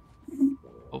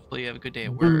 Hopefully you have a good day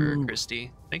at work,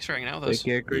 Christy. Thanks for hanging out with us. Take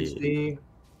care, Christy.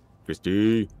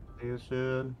 Christy. See you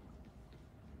soon.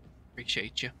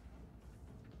 Appreciate you.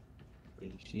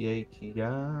 Appreciate you,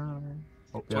 guys.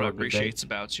 Hope That's what I appreciate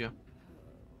about you.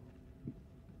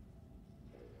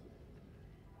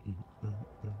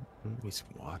 Give me some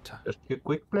water. Just a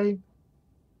quick play.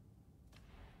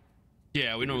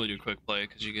 Yeah, we normally do quick play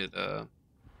because you get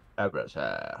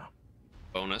Abrasa.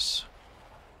 bonus.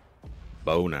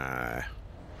 Boni.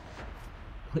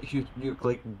 You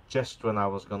clicked just when I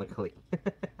was gonna click.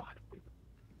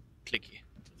 Clicky.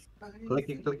 click.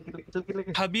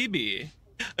 Habibi,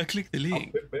 click the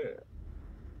link.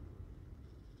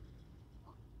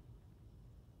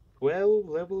 12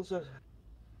 levels are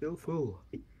still full.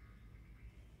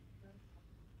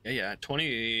 Yeah,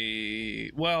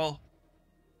 20. Well,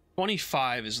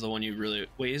 25 is the one you really.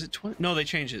 Wait, is it 20? No, they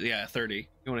changed it. Yeah, 30.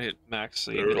 You want to hit max so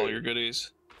you get all your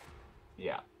goodies.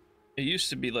 Yeah. It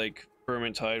used to be like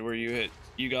Vermintide where you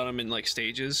got them in like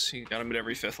stages. You got them at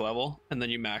every 5th level, and then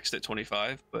you maxed at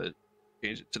 25, but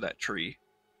changed it to that tree,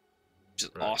 which is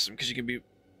awesome because you can be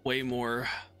way more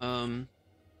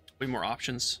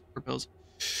options for builds.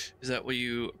 Is that what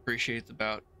you appreciate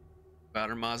about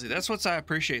her, Mozzie? That's what I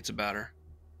appreciate about her,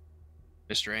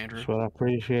 Mr. Andrew. That's what I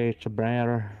appreciate about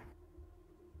her.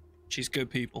 She's good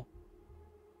people.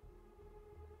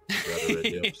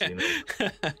 Yeah.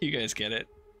 You guys get it.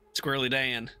 Squirrely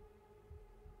Dan.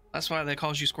 That's why they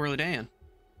call you Squirrely Dan.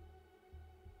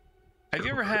 Have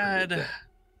you ever had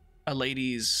a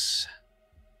lady's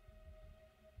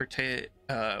what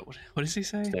does he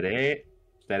say?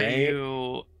 Pay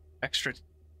you extra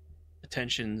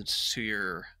attention to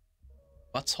your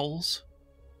buttholes?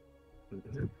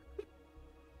 That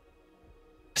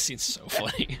seems so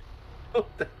funny. What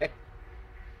the heck?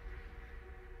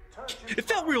 It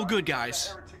felt real good,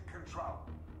 guys.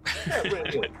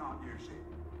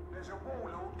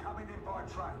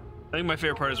 I think my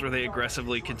favorite part is where they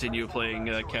aggressively continue playing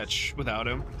catch without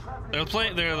him.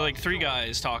 They're like 3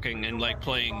 guys talking and like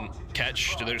playing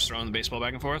catch. They're just throwing the baseball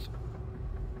back and forth.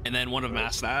 And then one of them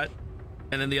asks that.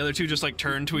 And then the other 2 just like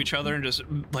turn to each other and just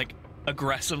like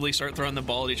aggressively start throwing the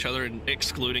ball at each other and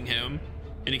excluding him.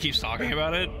 And he keeps talking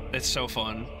about it. It's so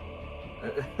fun.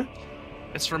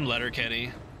 It's from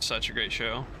Letterkenny. Such a great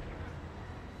show.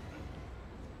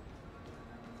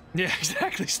 Yeah,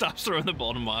 exactly. Stops throwing the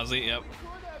ball to Mozzie. Yep.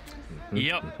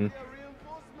 Yep.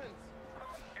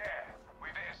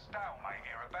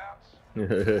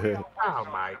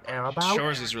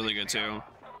 Shoresy's really good too.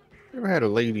 Never had a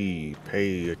lady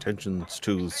pay attention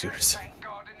to seriously.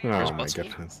 Oh my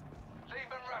goodness.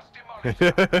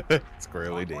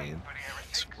 Squirrely Dan.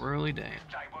 Squirrely Dan.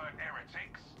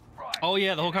 Oh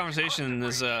yeah, the whole conversation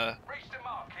is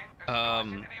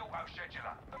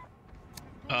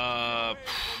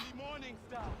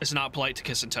it's not polite to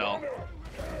kiss and tell.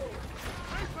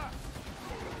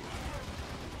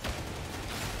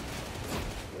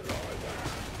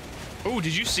 Oh,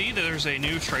 did you see that there's a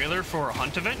new trailer for a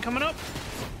hunt event coming up?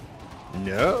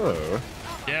 No.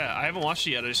 Yeah, I haven't watched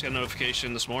it yet. I just got a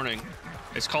notification this morning.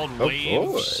 It's called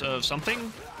Waves of something.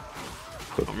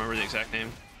 I don't remember the exact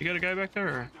name. You got a guy back there?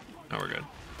 Or? No, we're good.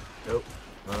 Nope.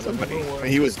 Somebody.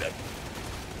 He was dead.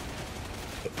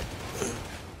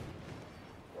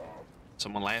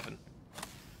 Someone laughing.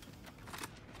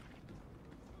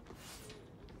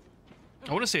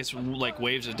 I want to say it's like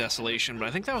Waves of Desolation, but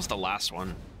I think that was the last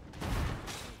one.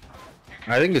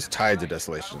 I think it's Tides of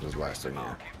Desolation was the last one,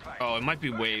 yeah. Oh, it might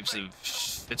be Waves of...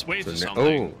 It's Waves of So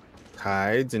something. oh,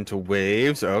 Tides into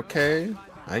Waves. Okay,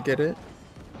 I get it.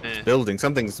 It's building.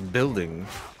 Something's building.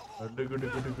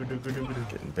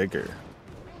 Getting bigger.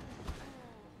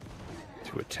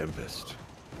 To a tempest.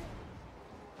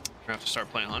 We're gonna have to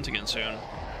start playing Hunt again soon.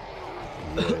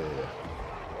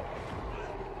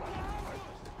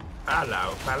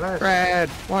 Hello, fellas. Crad,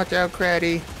 watch out,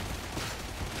 Craddy.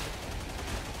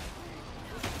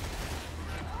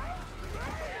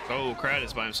 Oh, Crad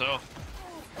is by himself.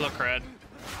 Look, Crad.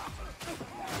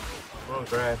 Come on,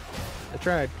 Brad. I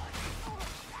tried.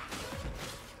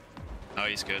 Oh,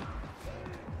 he's good.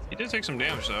 He did take some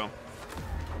damage, though.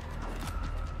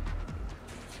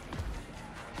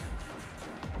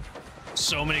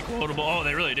 So many quotable. Oh,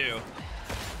 they really do.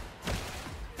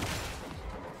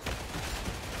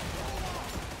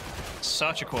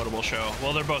 Such a quotable show.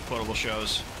 Well, they're both quotable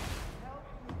shows.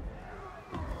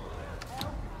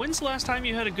 When's the last time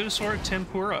you had a good sword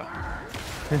tempura?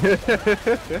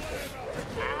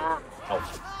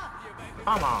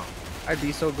 Come on. I'd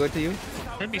be so good to you.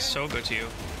 That'd be so good to you.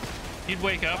 You'd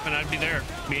wake up and I'd be there,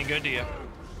 being good to you.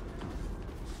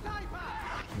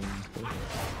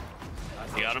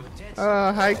 You got him?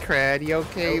 Hi, Crad. You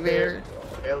okay there?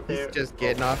 Help He's there. just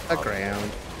getting off the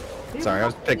ground. Sorry, I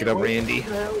was picking up Randy.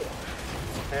 Help.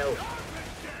 Help.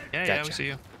 Yeah, yeah, we Gotcha. see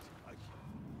you.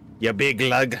 You big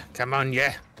lug. Come on,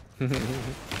 yeah.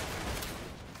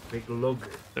 Big lug.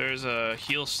 There's a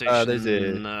heal station. There's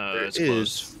a... it's there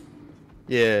closed. is.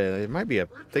 Yeah, it might be a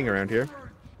thing around here.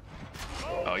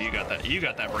 Oh, you got that. You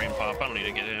got that brain pop. I don't need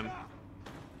to get him.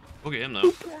 We'll get him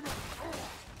though.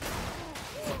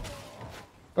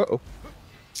 Uh-oh.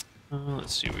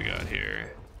 Let's see what we got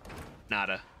here.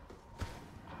 Nada.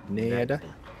 Nada.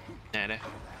 Nada.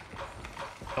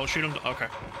 Don't shoot him. Okay.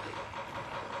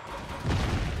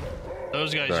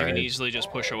 Those guys you can Right. easily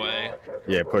just push away.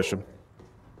 Yeah, push him.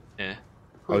 Yeah.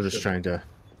 I was just trying to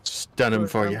stun him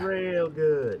for you. Real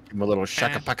good. Give him a little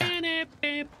shaka paka. That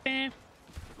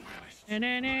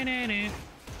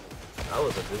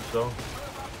was a good song.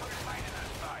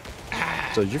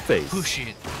 So your face. Push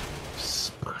it.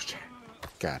 Push it.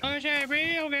 Got him. Push it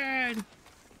real good.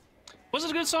 Was it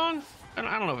a good song? I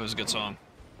don't know if it was a good song.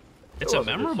 It's a was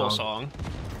a good memorable song.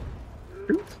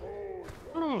 song.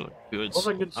 Oh, good. It was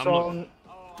a good song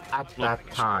at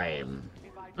that time.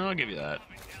 I'll give you that.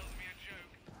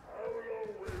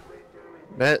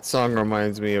 That song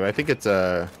reminds me of, I think it's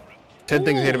 10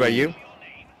 Things I Hate About You.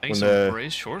 Thanks When for the-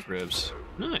 braised short ribs.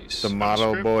 Nice. The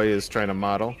model boy is trying to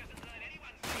model.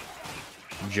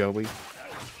 Joey.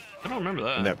 I don't remember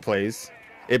that. And that plays.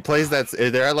 It plays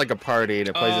they're at like a party and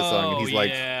it plays a song and he's like,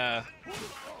 yeah.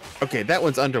 okay, that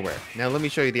one's underwear. Now let me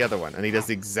show you the other one. And he does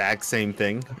the exact same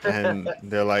thing. And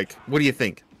they're like, what do you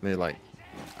think? And they're like,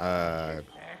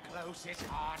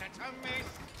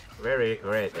 Very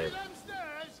creative.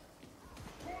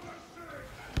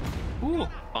 Ooh,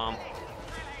 bomb.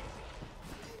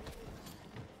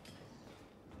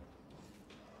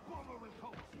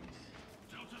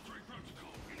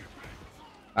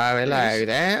 oh, hello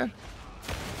there.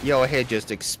 Your head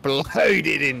just exploded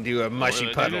into a mushy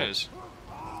What puddle. it is?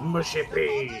 Mushy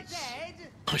peas.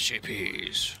 Mushy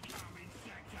peas.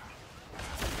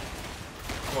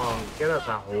 Come on, get us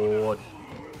a horde.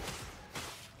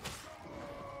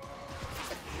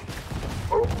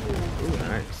 Ooh,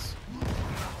 nice.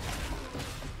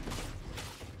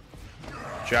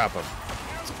 Chop him.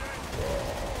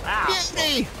 Ah!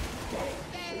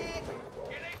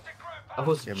 I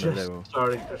was Give him a just little.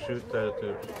 starting to shoot the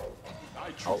two.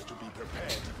 I choose to be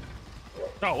prepared.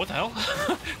 Oh, what the hell?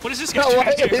 What is this guy No, doing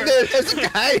wait, here? there's a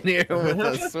guy in here with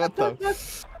us. What the?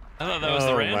 I thought that was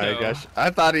the Oh rando. my gosh. I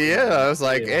thought I was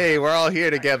like, hey, we're all here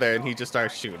together. And he just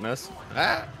starts shooting us.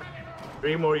 Ah.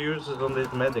 3 more uses on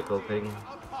this medical thing.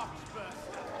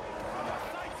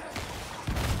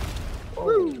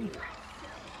 Woo.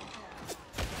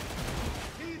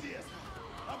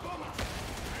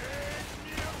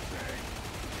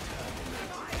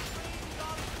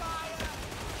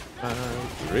 My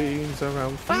dreams are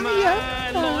on fire.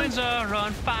 My loins are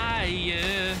on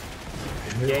fire.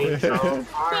 Games on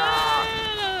fire.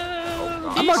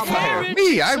 I'm on fire.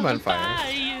 Me, I'm on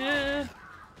fire.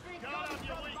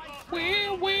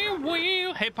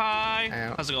 Hey, Pie.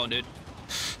 Ow. How's it going, dude?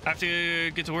 I have to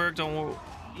get to work. Don't want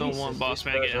Jesus, boss these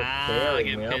man guys getting are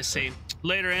tearing me up. pissy.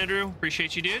 Later, Andrew.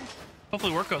 Appreciate you, dude.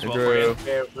 Hopefully work goes well Andrew. for you.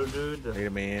 Careful, dude. Wait a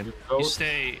man. You Go.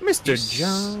 stay, Mr.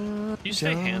 John. You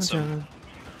stay John, handsome. John.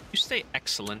 You stay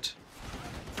excellent.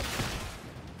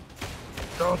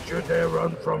 Don't you dare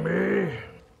run from me.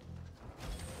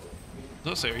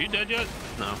 Let's say, are you dead yet?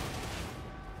 No.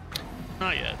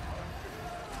 Not yet.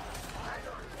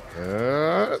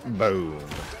 Boom.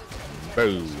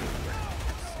 Boom.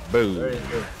 Boom. Very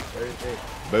good. Very good.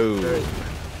 Boom. Very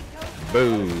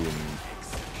Boom.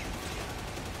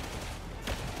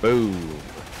 Boom.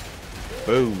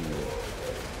 Boom.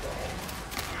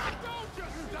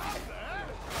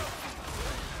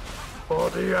 For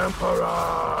the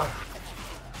Emperor.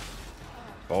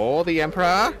 For the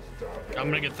Emperor. I'm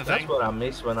gonna get the That's thing. what I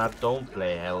miss when I don't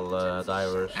play Hell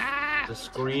Divers. The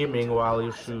screaming while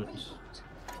you shoot.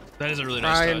 That is a really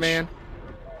nice Ryan, touch. man.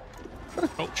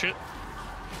 Oh, shit.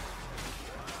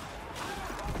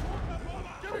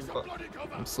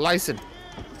 I'm slicing.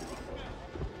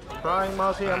 Trying,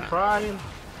 Mousy, I'm trying.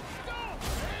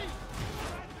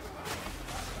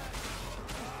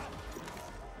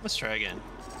 Let's try again.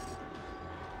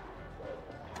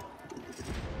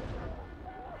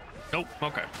 Nope.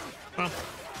 Okay. Well,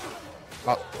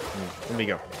 Oh, let me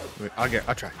go.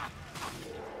 I'll try.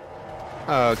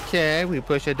 Okay, we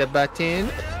push the button,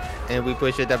 and we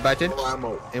push the button, No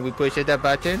ammo. and we push the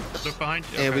button, look behind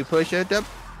you. and Okay. we push the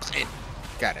button.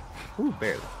 Got it. Ooh,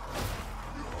 barely.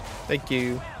 Thank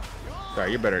you. Sorry,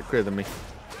 you're better at clear than me.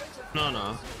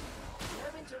 No.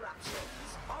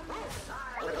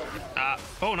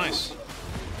 Oh, nice.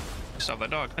 Stop that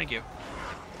dog. Thank you.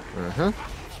 Uh-huh.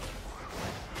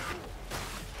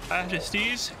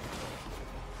 Majesties.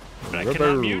 But I We're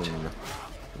cannot mute. boom.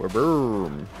 We're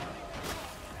boom.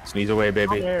 Sneeze away,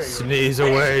 baby. How dare you. Sneeze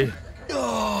away.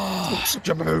 Oh, such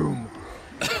a boom.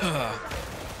 The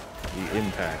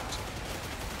impact.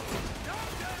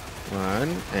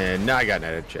 One, and now I got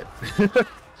an shit.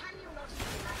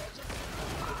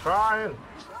 Trying.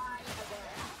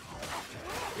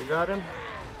 You got him?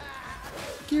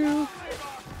 Thank you.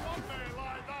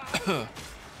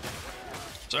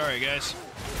 Sorry, guys.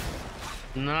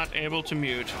 Not able to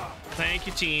mute. Thank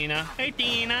you, Tina. Hey,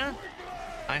 Tina.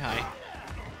 Hi.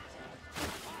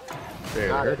 There,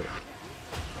 Got heard it.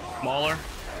 it. Mauler.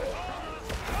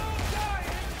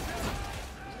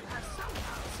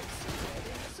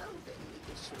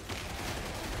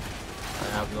 I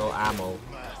have no ammo.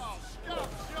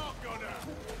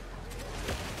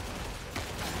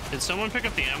 Did someone pick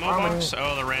up the ammo box?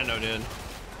 Oh, the rando did.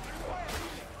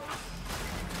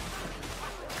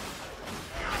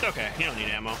 It's okay. You don't need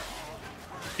ammo. You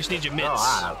just need your mitts.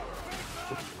 No,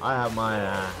 I have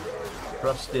my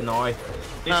trusty knife.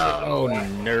 Oh,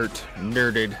 nerded.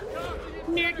 Nerd.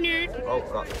 Oh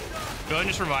god. Go ahead and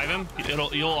just revive him.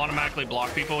 You'll automatically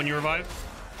block people when you revive.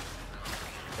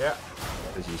 Yeah.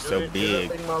 Because you're so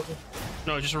big.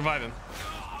 No, just revive him.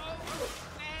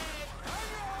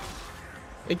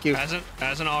 Thank you.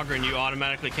 As an Ogren, you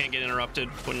automatically can't get interrupted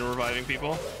when you're reviving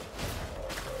people.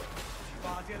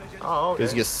 Oh, Because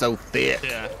okay. you're so thick.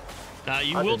 Yeah. Now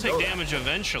you will take damage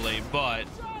eventually, but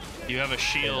you have a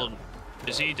shield.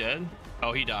 Is he dead?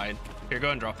 Oh, he died. Here, go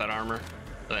ahead and drop that armor,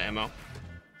 the ammo.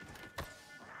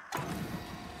 I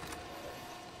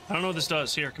don't know what this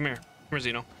does. Here, come here. Come here,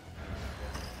 Zeno.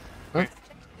 Huh?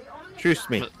 Truce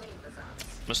me. I'm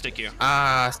gonna stick you.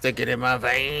 Ah, stick it in my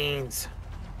veins.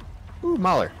 Ooh,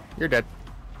 Mauler, you're dead.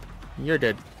 You're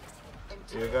dead.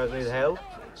 Do you guys need help?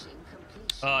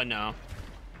 No.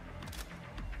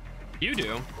 You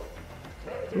do.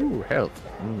 Ooh, health.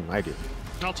 I do.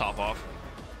 I'll top off.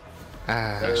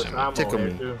 Ah, There's ammo tickle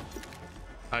here me. too.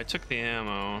 I took the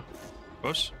ammo.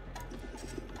 Whoops.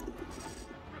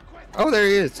 Oh, there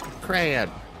he is. Crad.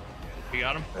 You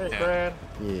got him? Hey, Yeah. Brad.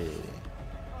 Yeah.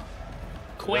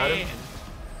 Quinn.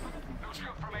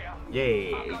 Yeah,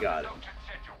 you got it.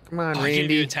 Come on, I'll give you a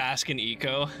Randy. task in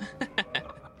eco.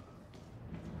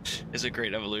 Is a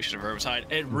great evolution of Herbicide.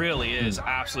 It really is.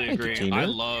 Absolutely Thank you, agree. Tina.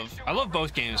 I love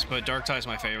both games, but Dark Tide's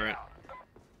my favorite.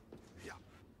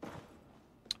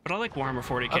 But I like Warhammer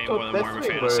 40k more than Warhammer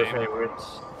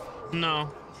Fantasy.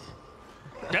 No.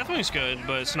 Deathwing's good,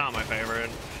 but it's not my favorite.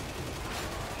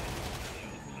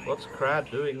 What's Crad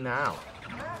doing now?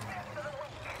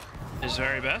 His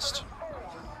very best?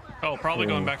 Oh, probably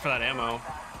going back for that ammo.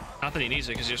 Not that he needs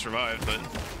it because he just survived, but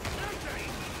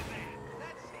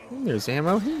There's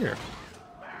ammo here.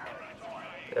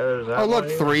 Yeah, there's Oh, ammo look,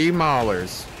 here. 3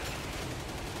 Maulers.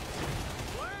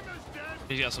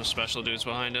 he's got some special dudes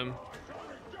behind him.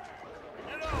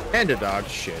 And a dog.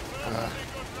 Shit. I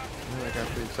got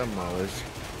some Maulers.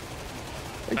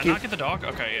 Did Thank I you. not get the dog?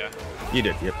 Okay, yeah. You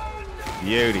did, yep.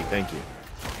 Beauty, thank you.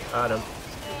 Adam.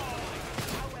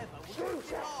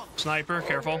 Sniper,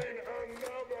 careful.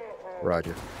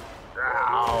 Roger.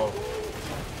 Ow.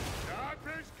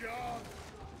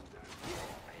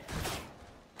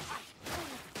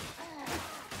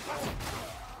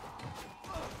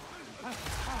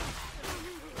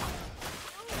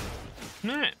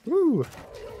 Alright. Woo.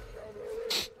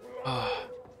 Oh,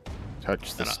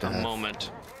 Touch the got a staff.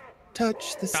 moment.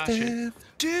 Touch the Touch it. staff.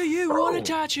 Do you want to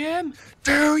touch him?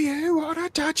 Do you want to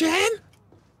touch him?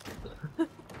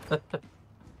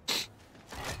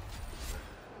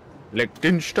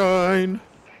 Liechtenstein.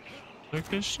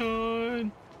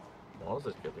 Liechtenstein. Why is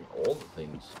it getting all the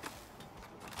things?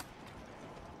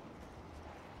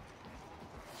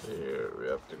 Here, we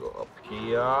have to go up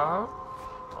here.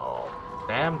 Oh,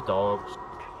 damn dogs.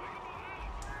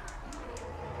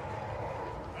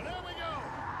 And there we go.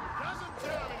 Doesn't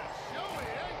tell me to show me,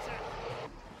 ain't it?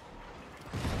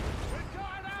 We've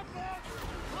got an ambush.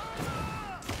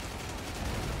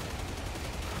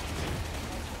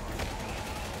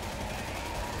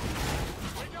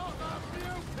 We got that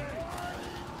beauty.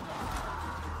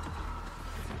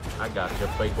 I got you,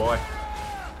 big boy.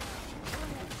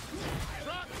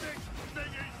 That big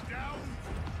thing is down.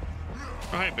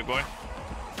 Oh, hey, big boy.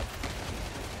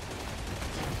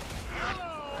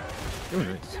 Ooh,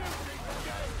 nice.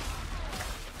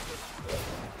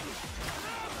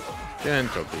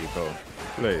 Gentle people,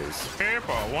 please.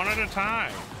 People, one at a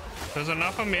time. There's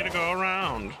enough of me to go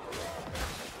around.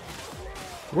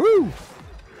 Woo!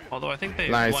 Although I think they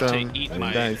Lie want some, to eat and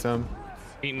die some.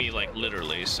 me like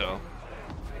literally, so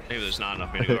maybe there's not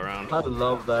enough of me to go around. I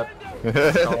love that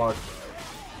dog.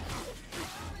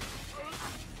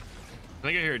 I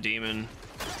think I hear a demon.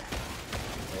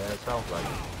 Yeah, it sounds like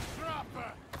it.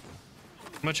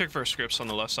 I'm gonna check for scripts on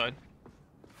the left side.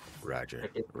 Roger,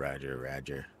 roger,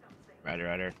 roger. Rider,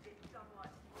 rider.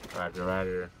 Roger,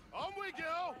 roger. On we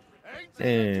go.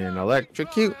 And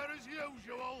electrocute, Fire as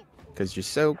usual. because you're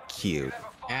so cute.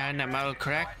 Animal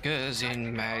crackers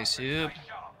in my soup.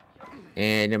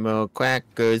 Animal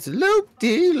crackers,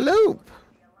 loop-de-loop.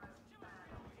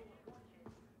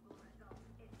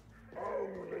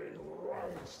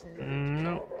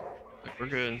 No, we're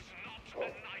good.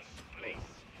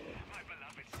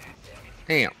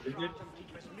 Damn. Truth and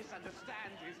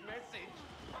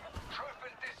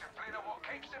discipline are what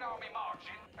keeps an army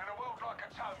marching, and a world like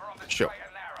a Tober on the Sure. straight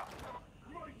and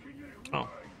narrow. Oh.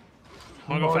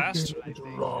 Wanna go fast?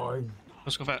 Right.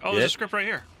 Let's go fast. Oh, there's Yeah. a script right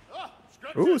here.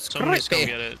 Ooh, Somebody's gonna scrappy.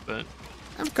 get it, but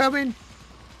I'm coming.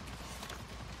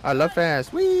 I love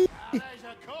fast. Whee! There's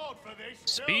a code for this.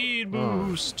 too. speed Oh.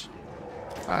 boost.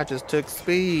 I just took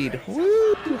speed.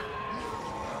 Woo!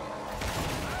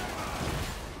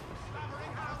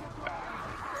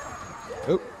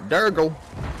 Oh, Durgle.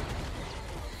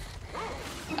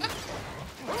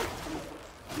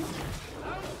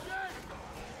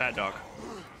 Bad dog.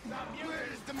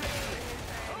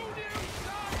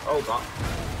 Oh god.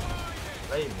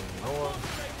 Leave me alone.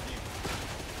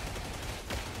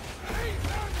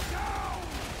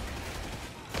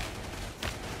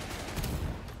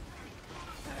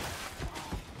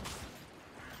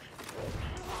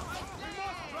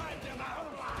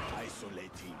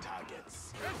 Isolating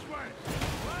targets.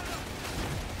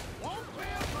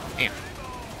 Damn.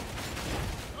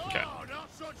 Okay. Oh, not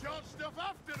such odd stuff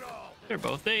after all. They're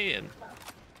both dead.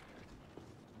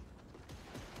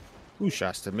 Who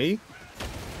shots to me?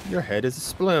 Your head is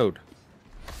explode.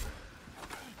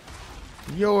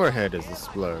 Your head is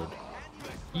explode.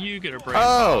 You get a brain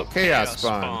Oh, pop. chaos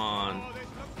spawn. spawn.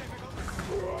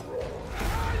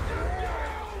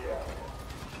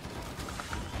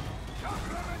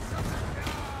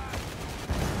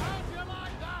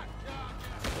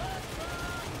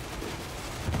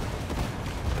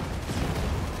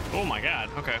 Oh my god.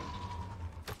 Okay.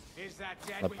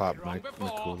 I popped my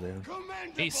cooldown.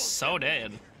 He's so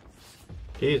dead.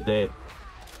 He's dead.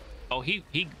 Oh, he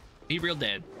real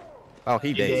dead. Oh, he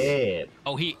He's dead. dead.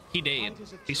 Oh, he dead.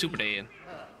 He's super dead.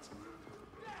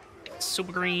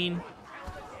 Super green.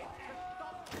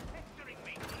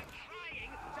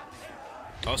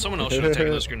 Oh, someone else should have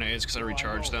taken those grenades because I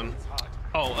recharged them.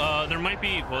 Oh, there might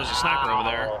be. Well, there's a sniper over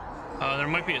there. There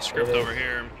might be a script over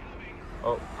here.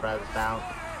 Oh, crowd's down.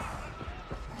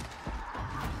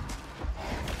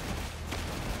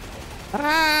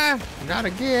 Ah, not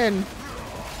again.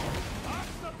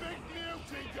 That's the big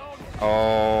beauty gone.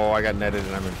 Oh, I got netted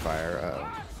and I'm in fire. That's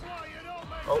why you don't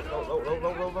make Oh, no, no,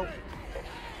 no, no, no, no.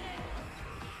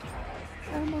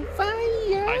 I'm on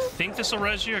fire. I think this will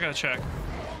res you. I gotta check.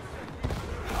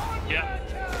 Yeah.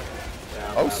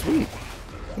 Oh, sweet.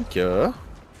 Thank you.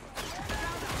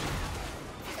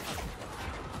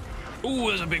 Ooh,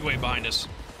 there's a big wave behind us.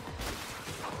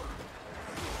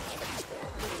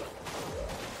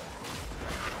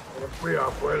 We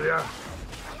up, will ya?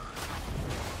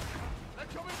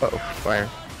 Uh-oh, fire.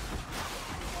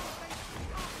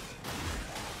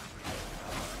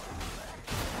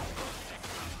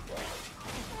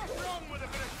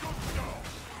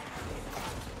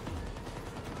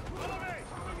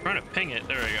 Trying to ping it.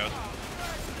 There we go.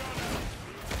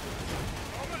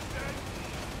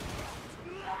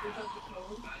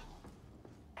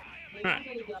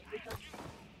 Alright.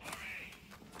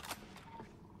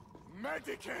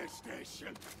 Medicare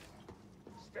station.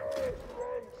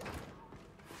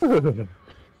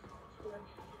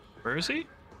 Where is he?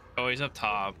 Oh, he's up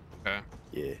top. Okay.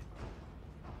 Yeah.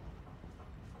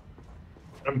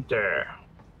 I'm there.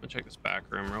 I'll check this back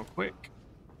room real quick.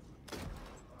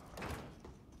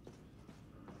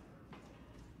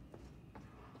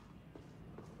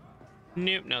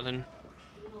 Nope, nothing.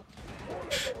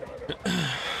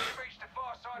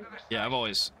 Yeah, I've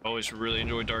always really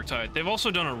enjoyed Dark Tide. They've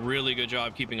also done a really good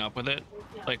job keeping up with it.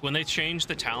 Like when they changed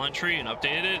the talent tree and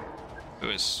updated it, it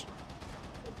was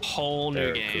a whole new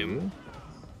Very game.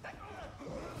 cool.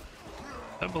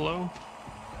 Is that below?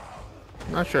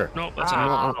 Not sure. Nope, that's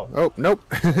Ah. it. Oh, nope.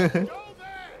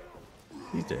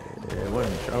 He's dead. One.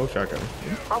 Oh, shotgun.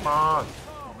 Come on.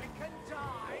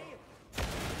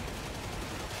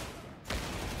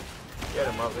 Get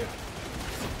him up here.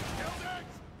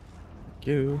 Thank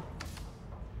you.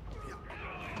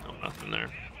 No, nothing there.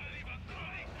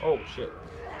 Oh, shit.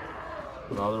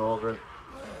 Another ogre.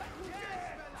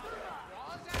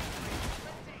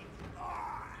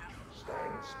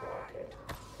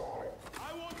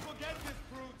 I won't forget this,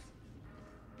 brute.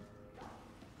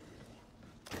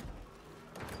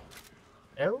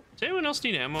 L? Does anyone else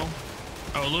need ammo?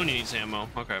 Oh, Looney needs ammo.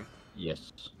 Okay.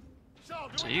 Yes.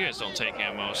 So you guys don't take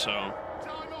ammo, so... Time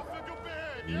off for good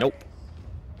behavior. Nope.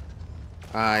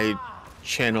 I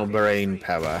channel brain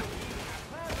power.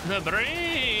 The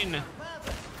brain!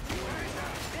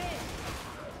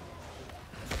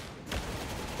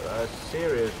 I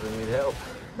seriously need help.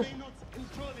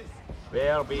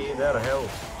 Where be their help?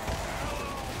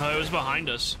 Oh, it was behind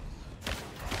us.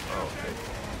 Oh,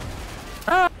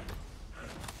 okay.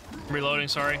 Reloading,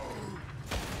 sorry.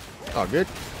 Oh, good.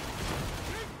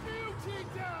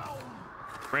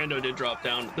 Rando did drop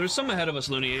down. There's some ahead of us,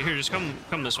 Looney. Here, just come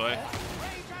this way.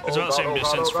 It's Oh, about the same God, oh, God,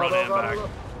 distance, oh, God, front oh, and God, back. oh, God.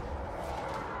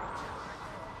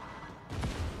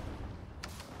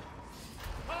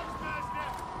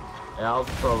 Yeah, I'll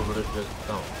probably just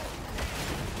don't.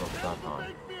 Not that high.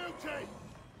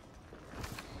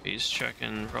 He's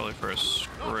checking probably for a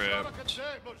script.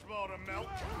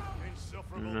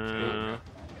 No,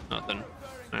 nothing.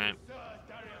 Alright.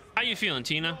 How you feeling,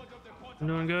 Tina? You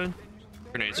doing good?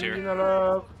 Grenades here.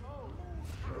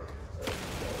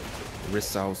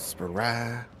 Rissos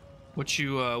Barai. What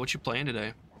you playing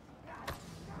today?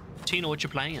 Tina, what you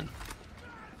playing?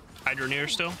 Hydroneer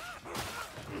still?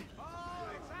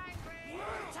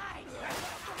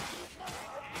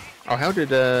 Oh, how did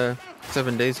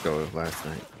 7 days go last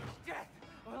night?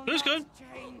 It was good.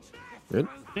 Good.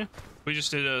 Yeah, we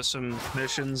just did some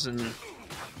missions and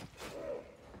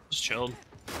just chilled.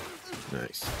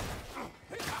 Nice.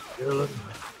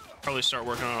 Probably start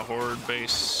working on a horde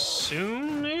base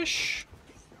soon-ish.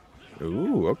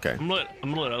 Ooh, okay. I'm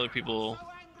gonna let other people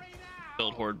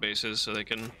build horde bases so they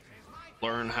can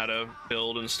learn how to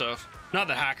build and stuff. Not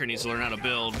the hacker needs to learn how to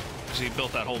build because he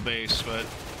built that whole base, but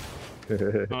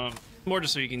more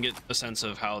just so you can get a sense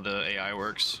of how the AI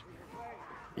works.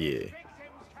 Yeah.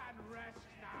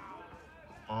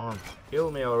 Kill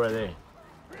me already.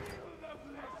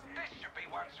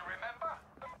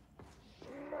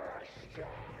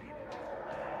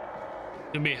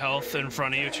 Gonna be health in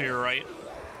front of you to your right.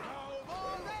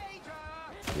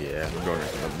 Yeah, I'm going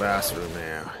into the bathroom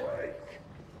now.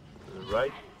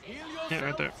 Right? Yeah,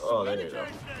 right there. Oh, there you go.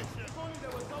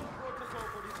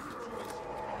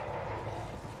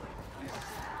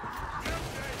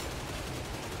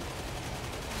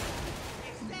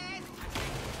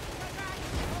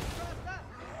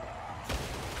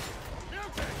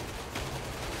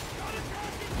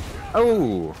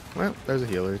 Oh, well, there's a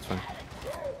healer. It's fine.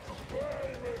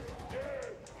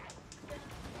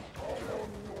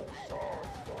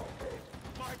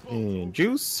 And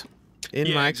juice in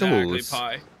Yeah, my exactly, Xamoos.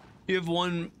 Pie. You have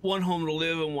one home to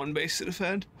live and one base to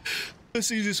defend. That's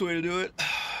the easiest way to do it.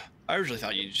 I originally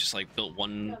thought you just like built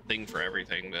one thing for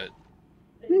everything, but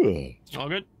all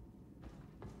good.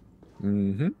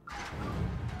 Mm-hmm.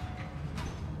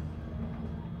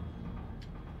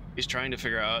 He's trying to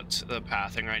figure out the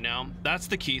pathing right now. That's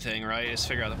the key thing, right? Is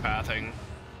figure out the pathing.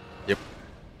 Yep.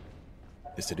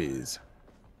 Yes, it is.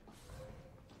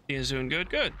 He's doing good.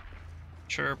 Good.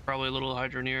 Sure, probably a little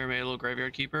Hydroneer, maybe a little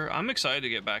Graveyard Keeper. I'm excited to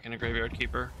get back into Graveyard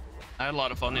Keeper. I had a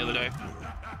lot of fun the other day.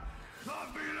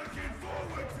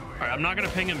 Alright, I'm not gonna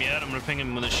ping him yet. I'm gonna ping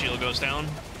him when the shield goes down.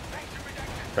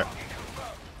 Okay.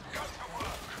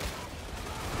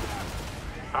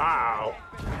 Ow!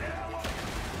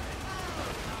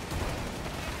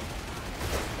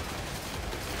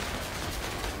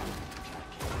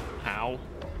 Ow.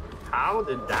 How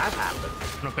did that happen?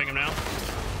 I'm gonna ping him now.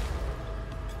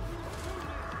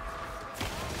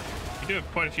 You do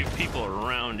have quite a few people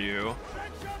around you.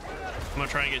 I'm gonna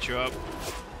try and get you up.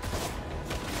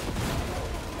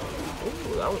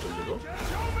 Ooh, that was illegal.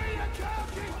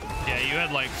 Yeah, you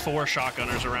had like 4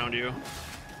 shotgunners around you.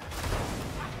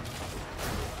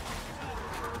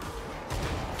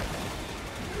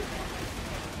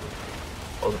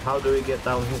 Well, how do we get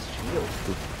down his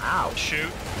shield? Ow!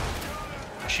 Shoot.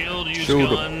 Shield, use Shoot him.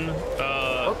 gun.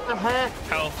 What the heck?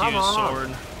 Health, Come use on.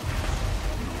 sword.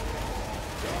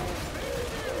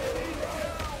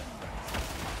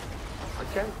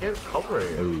 I can't get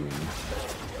coverage. Ooh.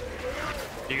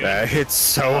 You got That hits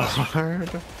so hard.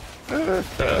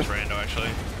 that's rando actually.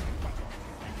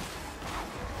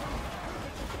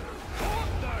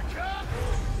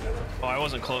 Oh, I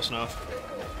wasn't close enough.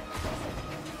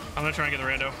 I'm gonna try and get the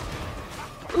rando.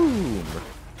 Boom.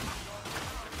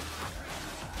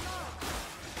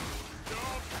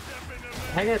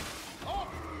 Hang it!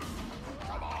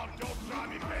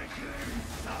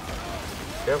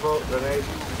 Careful, grenade.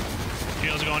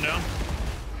 Shield's going down.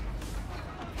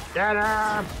 Get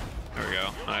him! There we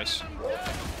go. Nice.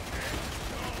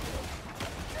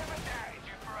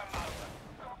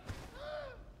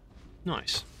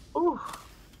 Nice. Ooh.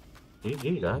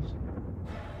 GG, guys.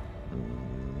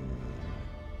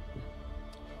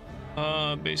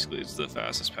 Basically, it's the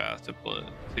fastest path to play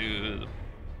to the,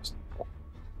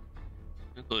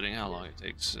 including how long it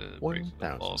takes to break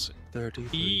the balls.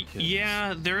 1,033 kills.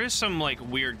 Yeah, there is some like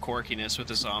weird quirkiness with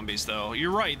the zombies, though.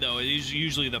 You're right, though. It is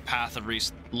usually the path of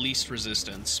least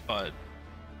resistance, but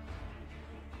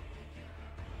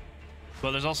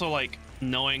there's also like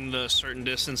knowing the certain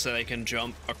distance that they can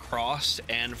jump across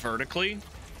and vertically,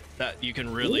 that you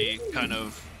can really kind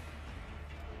of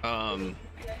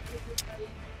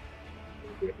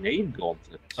Grenade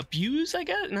gauntlet. abuse, I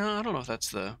guess. No, I don't know if that's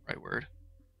the right word.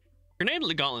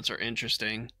 Grenade gauntlets are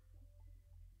interesting.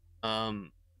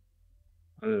 I've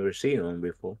never seen one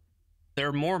before.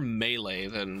 They're more melee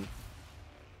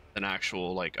an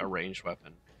actual like a ranged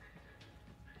weapon.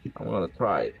 I'm gonna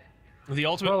try it. The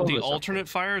Probably alternate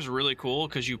fire is really cool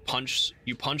because you punch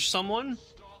someone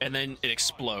and then it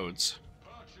explodes.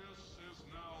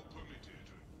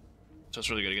 So it's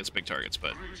really good against big targets,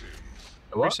 but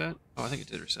What? reset? Oh, I think it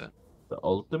did reset. The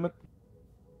ultimate?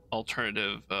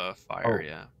 Alternative fire, Oh.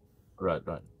 yeah. Right,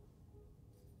 right.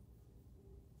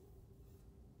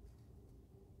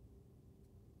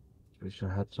 Wish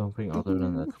I had something other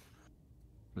than that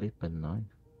flippin' knife.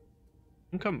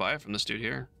 You can come buy it from this dude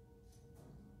here.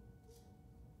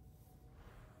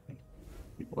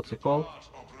 What's it called?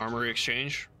 Armory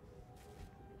Exchange.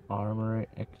 Armory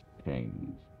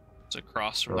Exchange. It's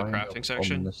across from the Shrine of crafting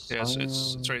section. Yes,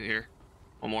 it's Omnissiah. right here.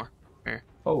 One more. Here.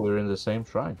 Oh, we're in the same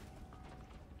shrine.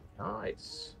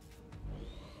 Nice.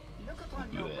 Look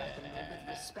upon your weaponry with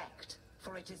respect,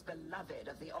 for it is beloved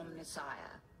of the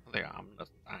Omnissiah.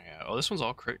 Oh, this one's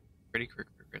all crits. Can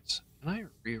I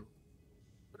re?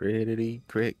 Crittity,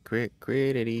 crit, crit,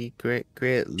 crittity, crit,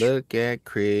 crit. Look at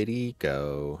Critty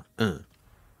go.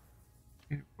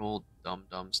 Roll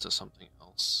dum-dums to something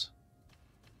else.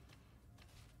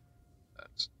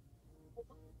 That's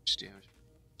damage.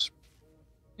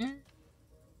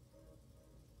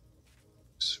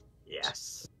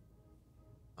 Yes.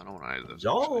 I don't want either of those.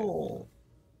 Yo.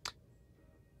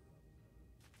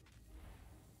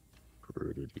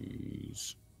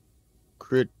 Critties.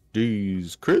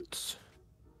 Critties. Crits?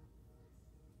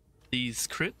 These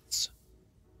crits.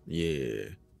 Yeah.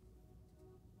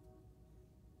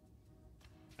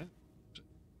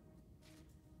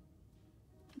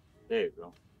 There you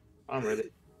go. I'm ready.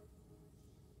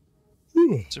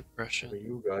 Suppression. For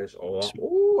you guys all.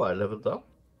 Oh, I leveled up.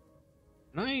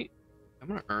 I'm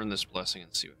gonna earn this blessing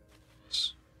and see what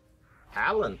happens.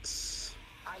 Talents.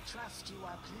 I trust you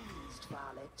are pleased,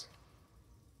 Varlet.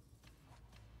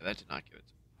 That did not give it.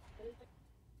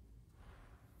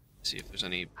 See if there's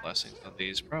any blessings on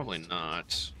these. Probably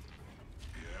not.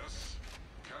 Yes.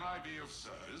 Can I be of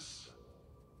service?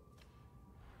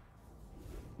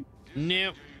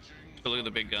 Nope. But look at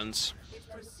the big guns. It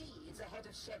proceeds ahead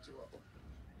of schedule.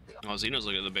 Oh, Xeno's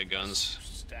looking at the big guns.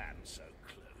 Stand so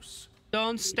close.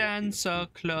 Don't stand so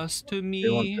close to They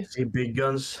want me. to see big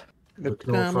guns. The Look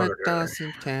no comet further.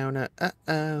 doesn't counter.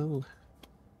 Uh-oh.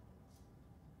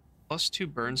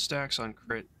 +2 burn stacks on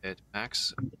crit hit.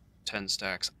 Max 10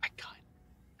 stacks. I kind of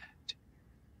that.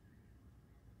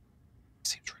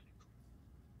 Seems really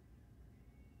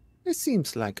cool. It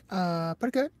seems like,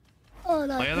 pretty good. Oh,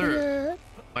 like pretty good.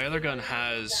 My other gun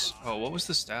has. Oh, what was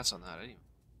the stats on that? I didn't even...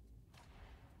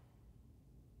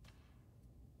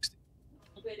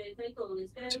 Pereza y todo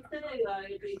este debió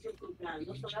haber dicho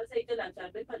comprando. Son las 6 de la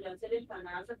tarde para yo hacer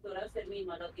empanadas a todas horas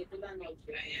termino a las 10 de la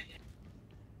noche.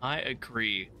 I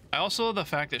agree. I also love the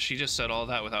fact that she just said all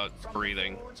that without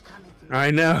breathing.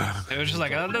 I know. It was just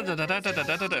like, and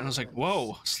I was like,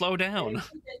 whoa, slow down.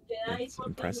 That's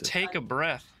impressive. Take a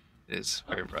breath. It is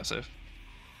very impressive.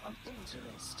 I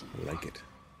like it.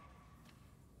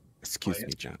 Excuse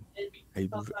me, John. I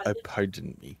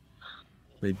pardon me.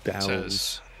 My bowels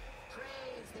Says,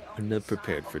 are not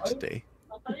prepared for today.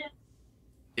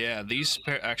 yeah, these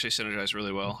actually synergize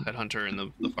really well. Headhunter and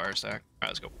the fire stack. Alright,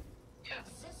 let's go.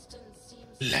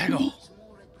 Lego.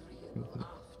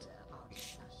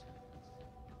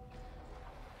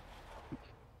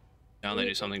 Down they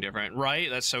do something different, right?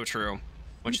 That's so true.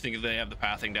 What you think if they have the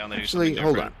pathing down? They do Actually, something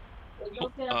hold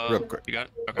different. on. Real quick. You got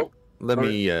it? Okay.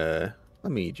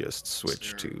 Let me just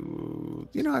switch to.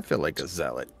 You know, I feel like a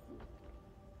zealot.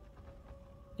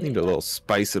 Need a little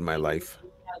spice in my life.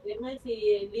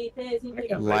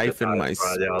 Life in my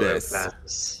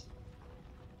space.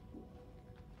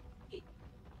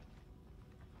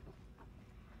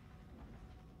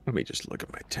 Let me just look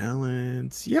at my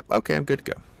talents. Yep, okay, I'm good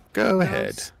to go. Go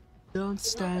ahead. Don't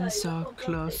stand so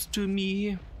close to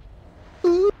me.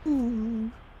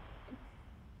 Ooh.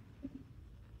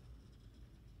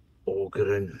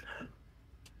 Ogren.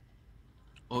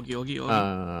 Oogie, oogie, oogie.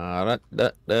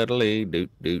 Doodly doot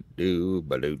doot doo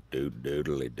ba doot doot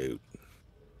doodly doot.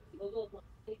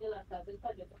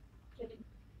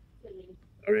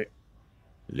 Alright.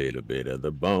 Little bit of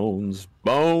the bones,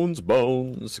 bones,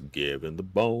 bones, giving the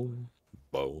bone,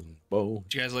 bone, bone.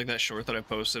 Did you guys like that short that I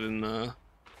posted in the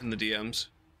DMs?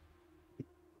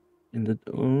 In the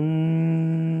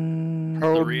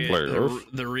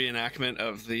The reenactment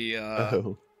of the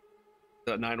Oh.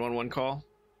 the 911 call.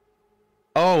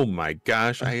 Oh my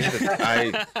gosh!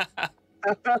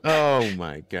 Oh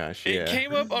my gosh! It Yeah.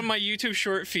 came up on my YouTube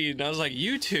short feed, and I was like,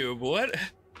 "YouTube, what?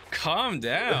 Calm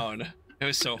down." It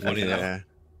was so funny though. Yeah.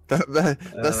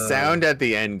 The sound at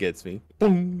the end gets me.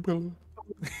 Boom boom.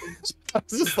 I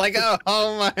was just like,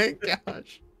 oh my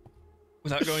gosh.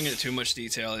 Without going into too much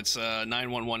detail, it's a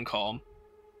 911 call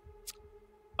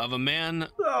of a man.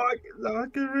 Oh, I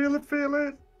can really feel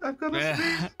it. I've got to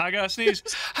sneeze. I gotta sneeze.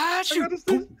 I gotta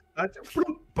sneeze.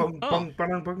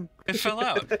 It fell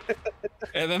out.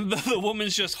 And then the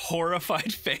woman's just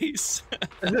horrified face.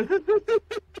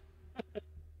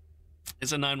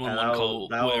 It's a 911 call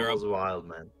where was wild,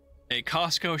 man. a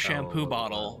Costco shampoo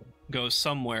bottle goes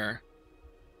somewhere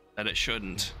that it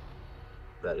shouldn't.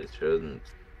 That it shouldn't.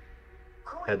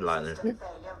 Headliner.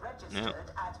 Yeah.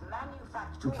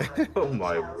 Oh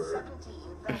my word.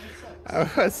 I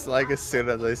was like, as soon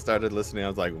as I started listening, I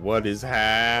was like, what is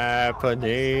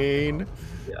happening?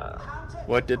 Yeah.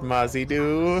 What did Mozzie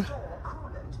do?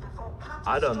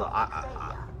 I don't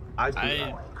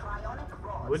know.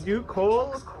 Would you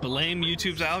call Blame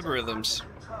YouTube's algorithms.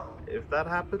 if that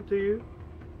happened to you?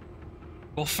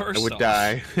 Well, first I would off,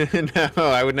 die. No,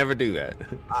 I would never do that.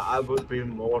 I would be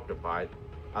mortified.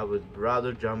 I would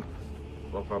rather jump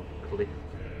off a cliff.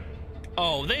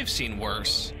 Oh, they've seen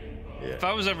worse. Yeah. If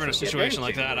I was ever in a situation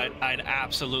like that, I'd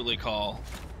absolutely call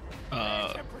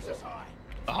the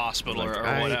hospital or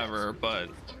whatever, but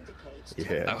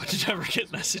Yeah. I would never get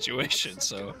in that situation,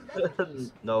 so...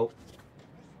 No.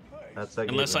 That's a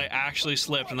Unless I given. actually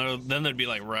slipped, and then they'd be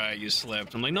like, right, you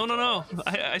slipped. I'm like, no,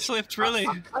 I slipped, really.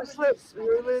 I slipped.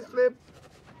 Really slipped.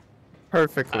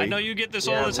 Perfectly. I know you get this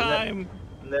Yeah, all the time.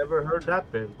 Never heard that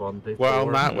one before. While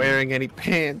not wearing any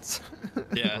pants.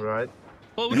 Yeah. Right.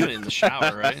 Well, we're doing it in the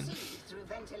shower, right?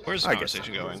 Where's the I guess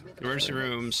conversation so. going? Emergency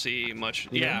room, see much...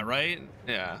 Yeah. Yeah, right?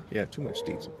 Yeah. Yeah, too much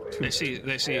deeds. They see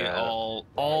Yeah.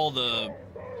 all the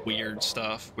weird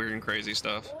stuff, weird and crazy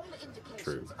stuff.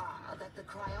 True.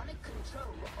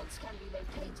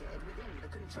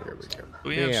 There we go. Do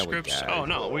we have Yeah, scripts? got Oh it.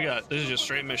 no, this is just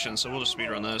straight mission, so we'll just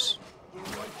speedrun this.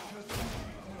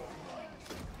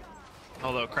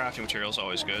 Although crafting material is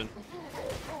always good.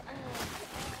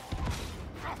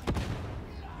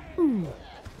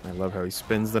 I love how he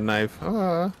spins the knife.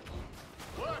 Ah.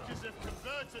 Workers have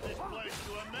converted this place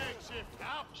to a makeshift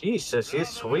house. Jesus, he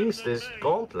swings this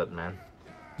gauntlet, man.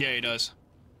 Yeah, he does.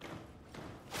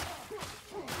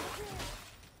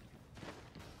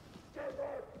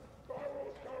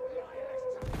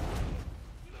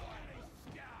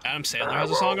 Adam Sandler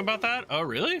has a song about that? Oh,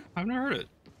 really? I've never heard it.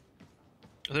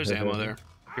 Oh, there's ammo there.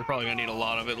 You're probably gonna need a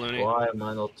lot of it, Looney. Why am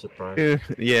I not surprised?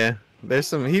 Yeah, there's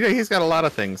some. He's got a lot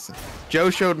of things. Joe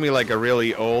showed me like a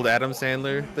really old Adam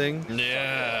Sandler thing,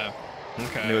 Yeah. and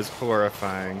Okay. it was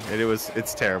horrifying.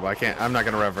 It's terrible. I'm not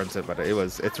gonna reference it, but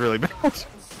it's really bad. Oh,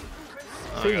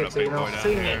 I Sing got it, a big Zeno, boy down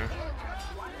sing it. here.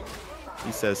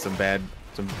 He says some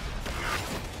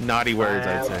naughty words,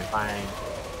 I'd say. Fine.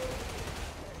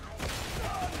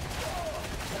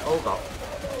 Oh god.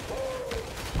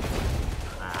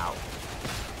 Ow.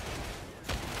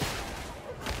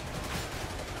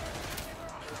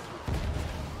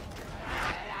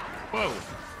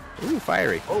 Whoa. Ooh,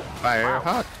 fiery. Oh, Fire wow.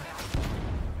 hot.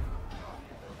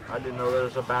 I didn't know there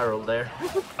was a barrel there.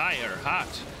 Fire hot.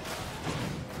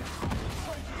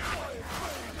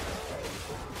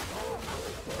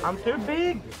 I'm too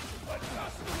big.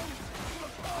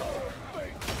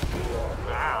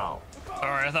 Wow.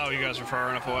 Alright, I thought you guys were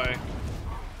far enough away.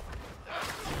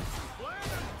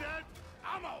 Dead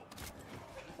ammo.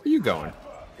 Where you going?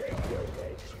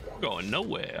 Going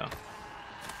nowhere.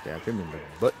 Stab him in the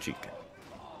butt cheek.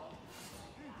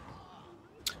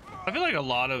 I feel like a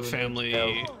lot of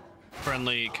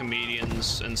family-friendly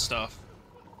comedians and stuff,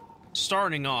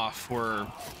 starting off, were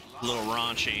a little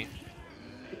raunchy.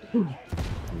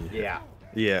 Yeah.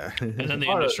 Yeah. And then the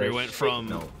Part of industry their went shit, from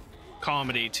though.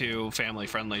 comedy to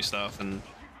family-friendly stuff, and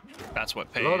that's what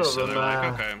A lot pays. of So them they're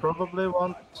like, okay. probably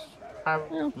won't have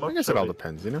Yeah, I much guess it of all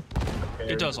depends, you know.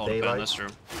 It does all depend, that's true.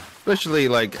 Especially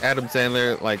like Adam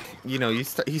Sandler, like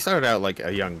he started out like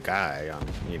a young guy on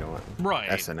Right.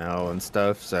 SNL and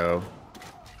stuff. So,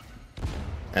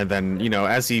 and then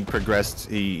as he progressed,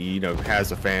 he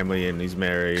has a family and he's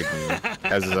married and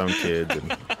has his own kids.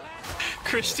 And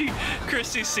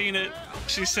Christy's seen it.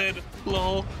 She said,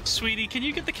 "Lol, sweetie, can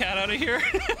you get the cat out of here?"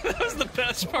 That was the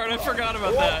best part. I forgot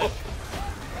about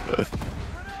that.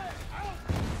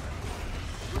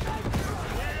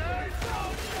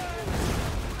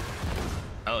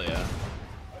 Hell yeah.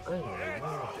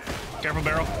 Careful,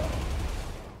 barrel.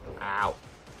 Ow.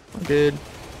 Good.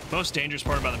 Most dangerous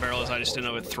part about the barrel is I just didn't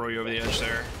know it would throw you over the edge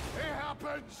there. It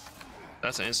happens.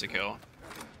 That's an insta kill.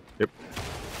 Yep.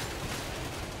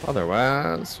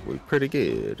 Otherwise, we're pretty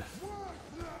good.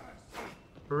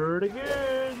 Pretty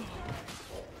good.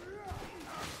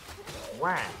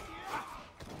 Wow.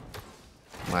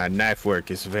 My knife work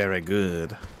is very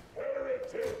good.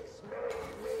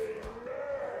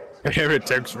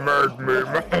 Heretics murder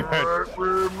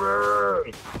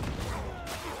me.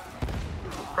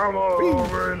 Come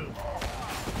on!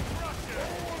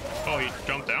 Oh, he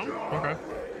jumped down? Okay.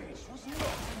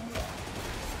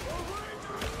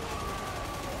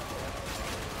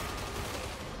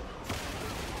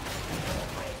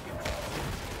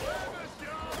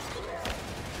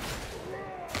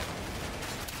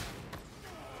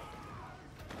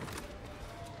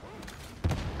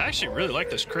 I actually really like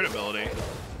this crit ability.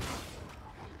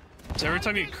 So every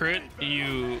time you crit,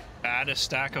 you add a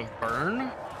stack of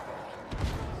burn.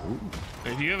 Ooh.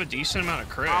 If you have a decent amount of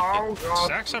crit, it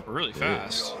stacks up really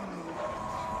fast.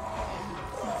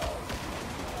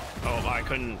 Oh, I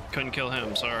couldn't kill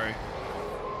him. Sorry.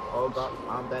 Oh god,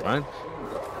 I'm dead. Fine.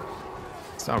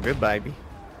 It's all good, baby.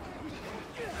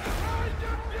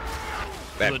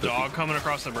 There's a dog coming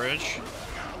across the bridge.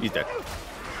 He's dead.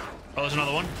 Oh, there's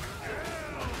another one.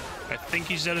 I think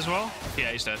he's dead as well.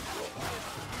 Yeah, he's dead.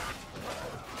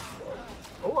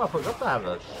 Oh, I forgot to have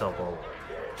a shovel.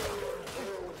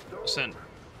 Sent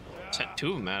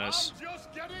two of them at us.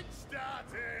 Just getting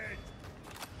started.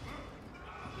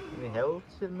 Any health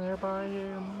in there by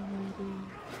here?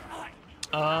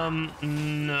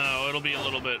 No, it'll be a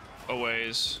little bit a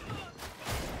ways.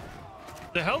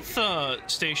 The health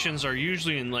stations are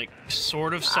usually in like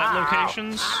sort of set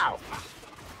locations. Ow.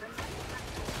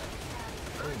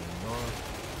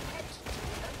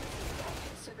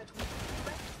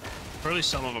 Or at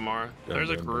least some of them are. There's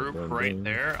a group right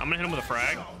there. I'm gonna hit him with a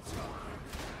frag.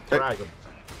 Frag him.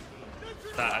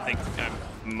 That I think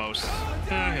I'm most.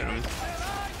 I hit him.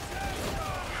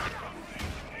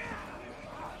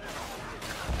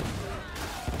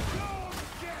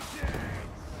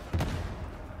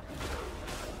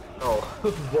 Oh,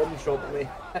 one shot me.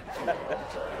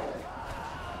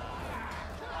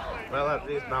 Well, at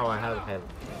least now I have health.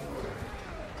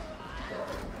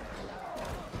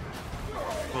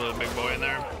 Put a big boy in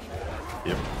there.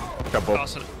 Yep. Couple.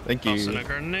 Thank you. Tossing a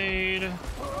grenade.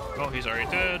 Oh, he's already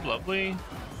dead. Lovely.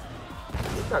 I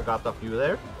think I got a few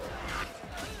there.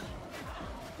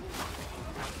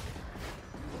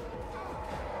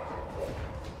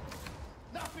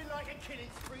 Nothing like a killing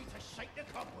spree to shake the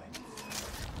cobwebs.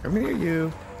 Come here,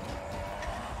 you.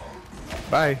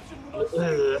 Bye. You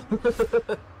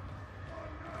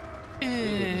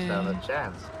didn't stand a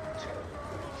chance.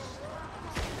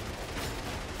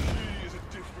 She is a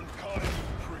different kind of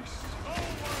priest.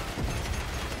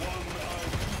 One I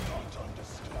do not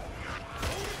understand.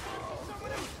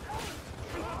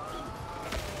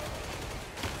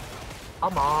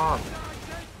 Come on.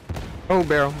 Oh,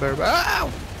 barrel.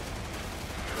 Ow!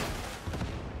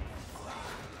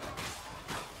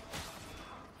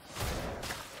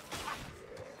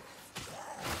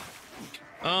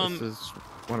 This is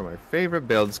one of my favorite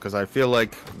builds because I feel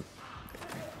like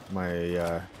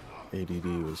my ADD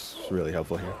was really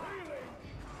helpful here.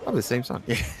 Oh, the same song.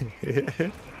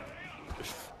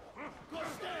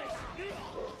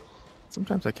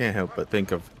 Sometimes I can't help but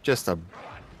think of just a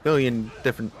billion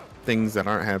different things that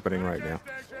aren't happening right now.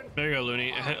 There you go,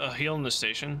 Looney. A heal in the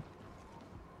station.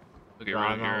 We'll get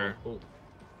rid of your...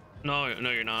 No,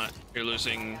 you're not. You're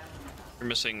losing... You're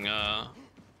missing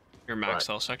your max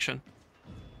health section.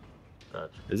 Gotcha.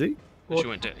 Is he? You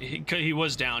went to, he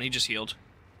was down. He just healed.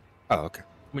 Oh, okay.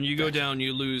 When you go down,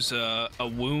 you lose a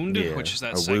wound, Yeah, which is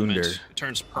that a segment. wounder. It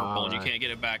turns purple, and you can't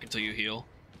get it back until you heal.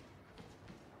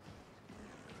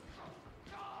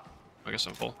 I guess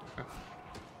I'm full. Okay.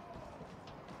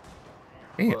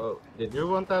 Damn. Did you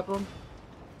want that one?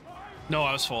 No,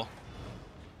 I was full.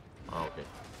 Oh, okay.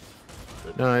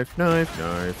 Knife,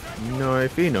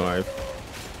 knifey knife.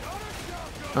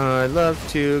 I love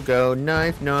to go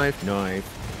knife.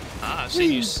 Ah, I've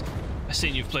seen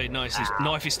you've played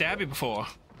knifey stabby before.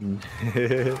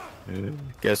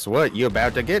 Guess what? You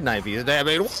about to get knifey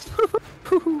stabby.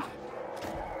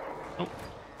 Oh,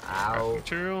 Ow.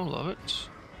 material, love it.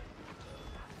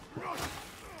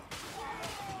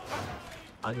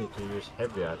 I need to use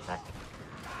heavy attack.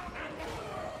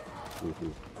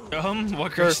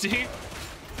 What, Christy?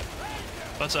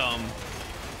 Let's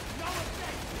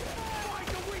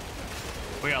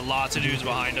we got lots of dudes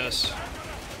behind us.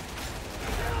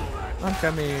 I'm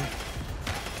coming.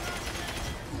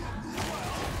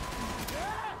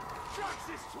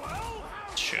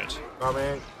 Shit.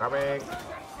 Coming.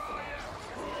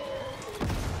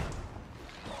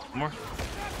 More.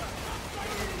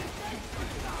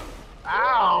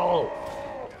 Ow!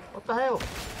 What the hell?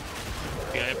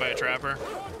 You got hit by a trapper.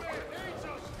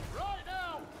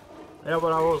 Yeah,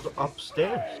 but I was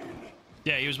upstairs.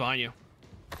 Yeah, he was behind you.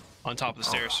 on top of the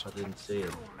stairs. I didn't see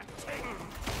it.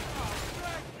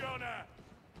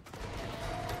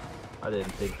 I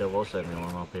didn't think there was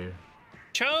anyone up here.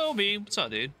 Chobi, what's up,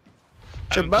 dude?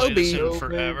 I haven't played this in Chobi.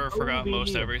 forever. Forgot Chobi.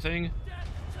 most everything.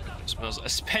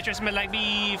 Smells. Petra smell like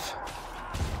beef.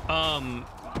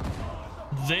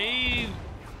 They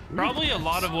probably a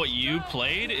lot of what you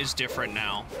played is different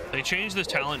now. They changed the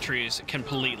talent trees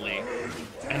completely,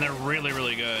 and they're really,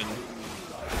 really good.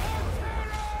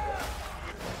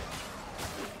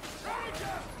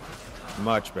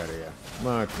 Much better, yeah.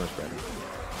 Much better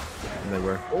than they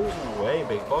were. Oh, hey,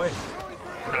 big boy.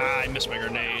 Ah, I missed my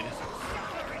grenade.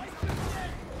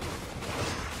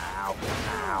 Ow,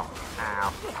 ow,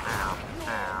 ow, ow,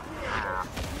 ow, ow.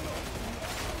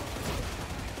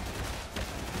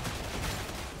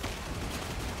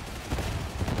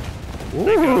 Thank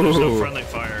God there's no friendly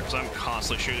fire, because I'm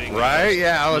constantly shooting. Right?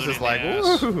 Yeah, I was Loot just in like, the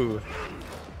ass. woo.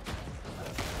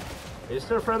 Is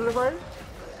there a friendly fire?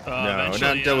 No, not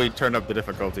Eventually, until we turned up the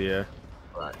difficulty, yeah.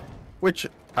 Right. Which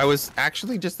I was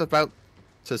actually just about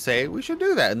to say we should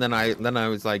do that, and then I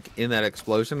was like in that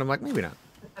explosion. I'm like, maybe not.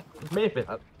 Maybe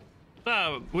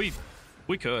not. We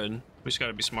could. We just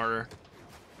gotta be smarter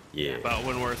Yeah. about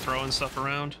when we're throwing stuff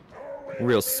around.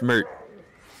 Real smirt.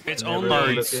 It's Never only.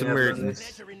 really Hard smirting.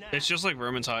 It's just like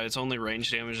Vermintide. It's only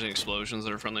range damage and explosions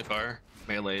that are friendly fire.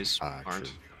 Melees Ah, aren't.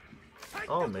 true.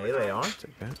 Oh, melee aren't.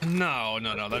 Take that. No,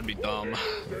 that'd be dumb.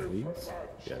 Please.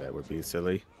 Yeah, that would be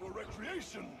silly. For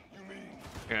recreation, you mean?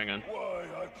 Hang on. Why,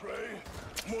 I pray.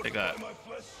 Take that. Mortify my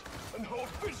flesh and hold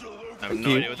vigil over I have Thank no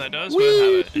you. idea what that does, but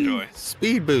have it. Enjoy.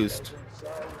 Speed boost.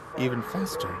 Even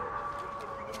faster.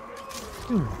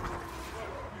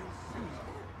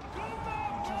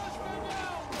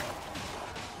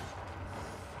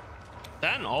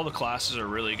 That and all the classes are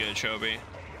really good, Chobi.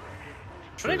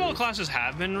 I think all the classes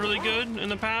have been really good in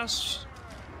the past,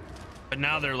 but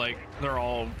now they're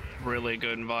all really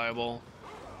good and viable.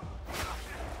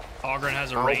 Ogren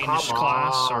has a Oh, ranged come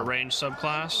class or on. ranged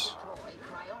subclass,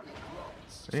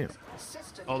 Damn.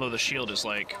 although the shield is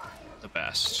like the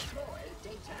best.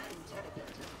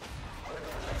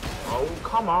 Oh,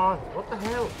 come on. What the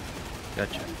hell?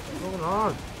 Gotcha. What's going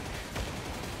on?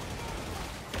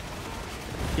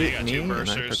 You Hit got me, two and I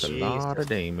bursters. took a lot of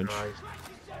damage. Christ.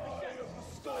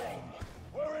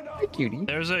 Hey, cutie.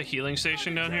 There's a healing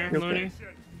station down here, You okay? Looney.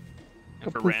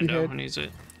 A For poofy rando head. who needs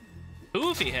it.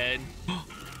 Poofy head.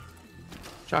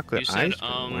 Chocolate You said ice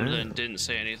cream. Wow. then didn't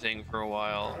say anything for a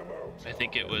while. I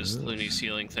think it was Looney's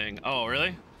healing thing. Oh,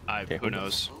 really? Okay, Who hold on.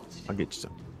 knows? I'll get you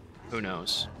some. Who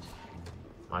knows?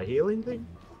 My healing thing?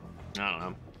 I don't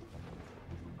know.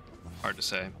 Hard to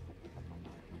say.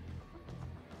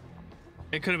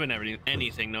 It could have been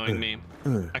anything, knowing me.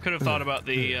 I could have thought about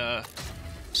the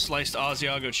sliced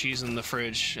Asiago cheese in the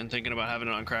fridge and thinking about having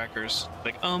it on crackers.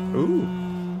 Like,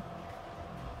 Ooh.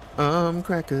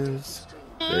 Crackers.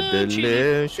 They're cheesy.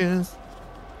 delicious.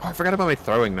 Oh, I forgot about my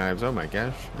throwing knives. Oh my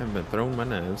gosh. I haven't been throwing my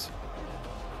knives.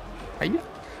 Hiya.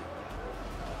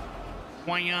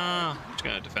 Wah-ya. I'm just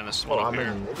gonna defend this Well, one up I'm here.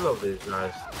 in the middle of these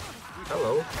guys.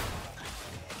 Hello.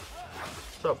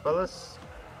 What's up, fellas?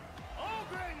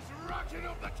 Ogren's rocking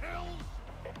up the kills.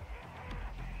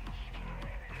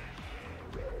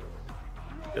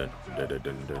 Dun, dun, dun,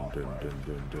 dun, dun, dun,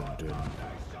 dun, dun, dun.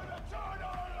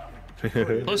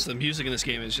 Plus, the music in this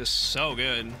game is just so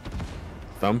good.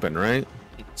 Thumping, right?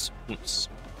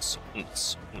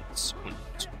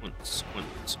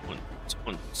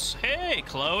 Hey,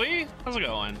 Chloe. How's it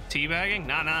going? Teabagging?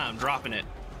 Nah, I'm dropping it.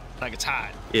 Like it's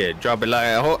hot. Yeah, drop it like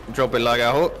a hot. Drop it like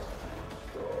a hot.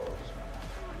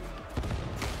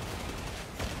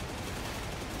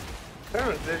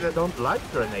 Apparently they don't like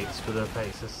grenades to their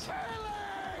faces.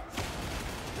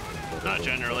 Not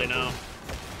generally, no.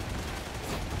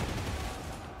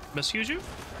 Excuse you?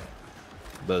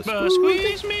 But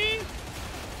Squeeze me?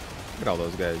 Look at all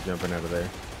those guys jumping out of there.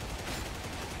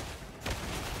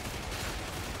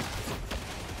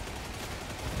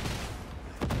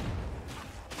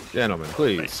 Gentlemen,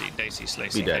 please. Dicey, Be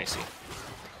slicey, dead. dicey.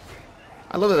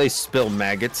 I love that they spill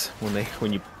maggots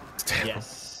when you stab them.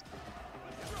 Yes.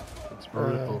 It's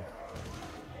brutal.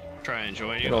 Try and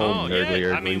enjoy it. Good old Oh, nerdly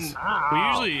yeah. I mean, earthlies. we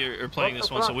Ow. usually are playing What this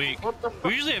the once a fuck? week. What the fuck?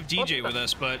 We usually have What DJ the with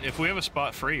us, but if we have a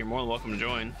spot free, you're more than welcome to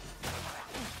join.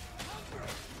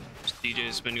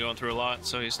 DJ's been going through a lot,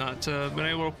 so he's not been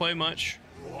able to play much.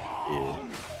 Yeah.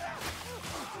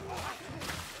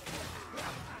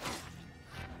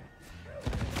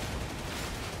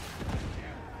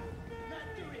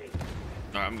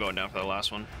 Alright, I'm going down for the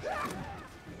last one.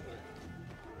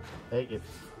 Take it.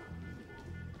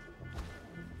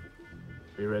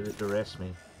 Be ready to rest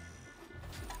me.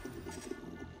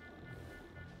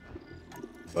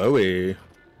 Chloe,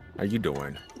 how you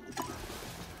doing?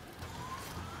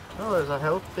 Oh, there's a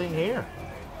health thing here.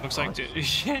 Looks like,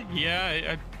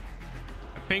 yeah, I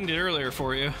pinged it earlier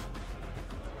for you.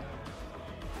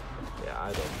 Yeah,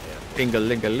 I don't care.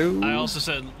 Ding-a-ling-a-loo. I also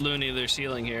said, Looney, there's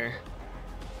healing here.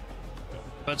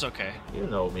 But it's okay. You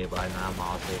know me by now,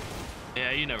 Marty.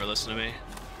 Yeah, you never listen to me.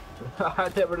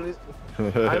 I never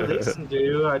listen. I listen to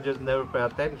you, I just never pay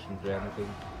attention to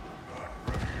anything.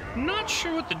 Not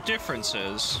sure what the difference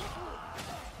is.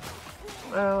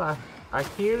 Well, I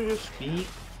hear you speak,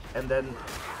 and then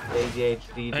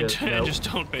ADHD just I no. just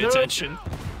don't pay No. attention. Oh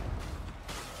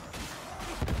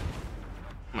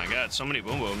my god, so many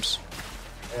boom booms.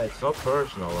 Yeah, it's not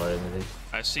personal or anything.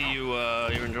 I see you,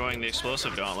 you're enjoying the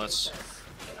explosive gauntlets.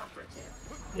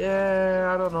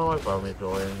 Yeah, I don't know if I'm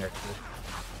enjoying actually.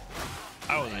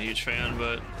 I wasn't a huge fan,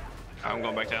 but I'm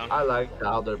going back down. I like the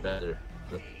other better,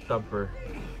 the thumper.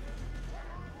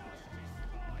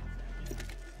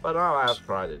 But now I've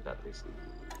tried it at least.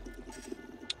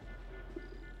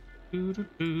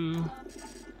 Doo-doo-doo.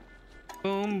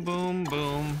 Boom, boom,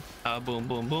 boom. Boom,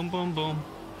 boom, boom, boom, boom.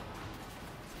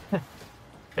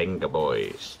 Finger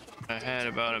boys. I had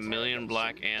about 1 million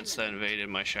black ants that invaded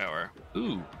my shower.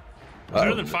 Ooh.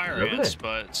 Better than fire lovely. ants,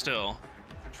 but still.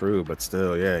 True, but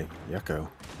still, yeah, yucko.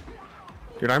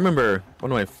 Dude, I remember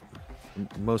one of my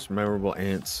most memorable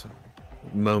ants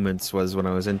moments was when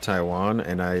I was in Taiwan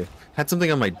and I had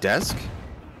something on my desk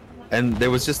and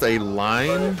there was just a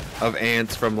line of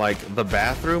ants from like the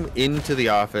bathroom into the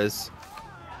office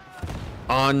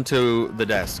onto the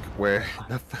desk where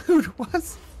the food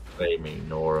was. Blaming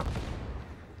Nora.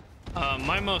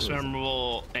 My most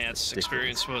memorable ants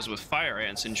experience was with fire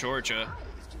ants in Georgia.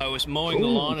 I was mowing the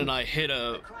lawn and I hit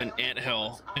an ant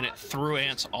hill and it threw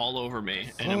ants all over me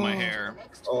and in my hair.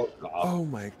 Oh god. Oh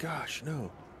my gosh,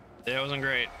 no. Yeah, it wasn't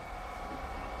great.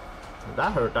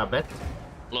 That hurt, I bet.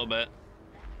 A little bit.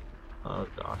 Oh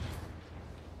gosh.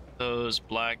 Those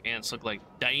black ants look like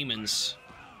diamonds.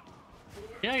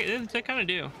 Yeah, they kind of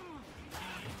do.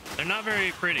 They're not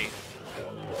very pretty.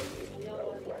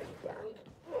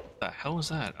 What the hell was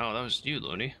that? Oh, that was you,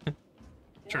 Looney.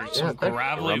 Heard some Yeah,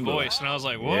 gravelly Rumble. voice, and I was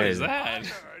like, "What Yeah. is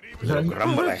that?"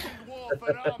 Grumbly.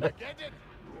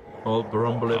 Oh,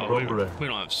 brumbly, Oh, brumbly. we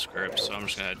don't have scripts, so I'm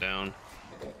just gonna head down.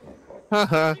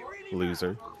 Haha.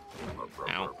 Loser.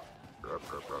 Ow.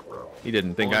 He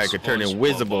didn't think I Always- could turn always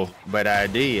invisible, wobble. but I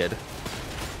did.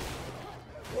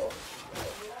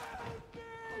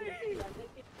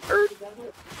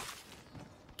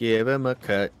 Give him a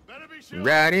cut.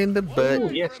 Right in the butt. Oh,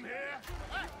 yes.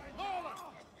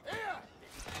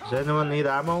 Does anyone need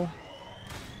ammo?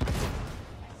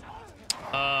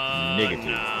 Negative.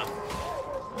 Nah.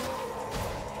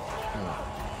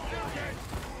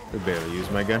 I barely use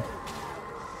my gun.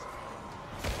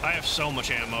 I have so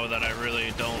much ammo that I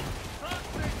really don't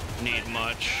need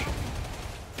much.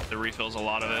 The refills a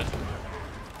lot of it.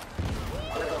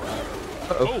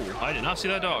 Uh-oh. Oh, I did not see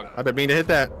that dog. I didn't mean to hit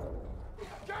that.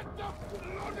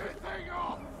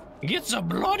 Get the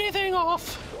bloody thing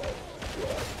off!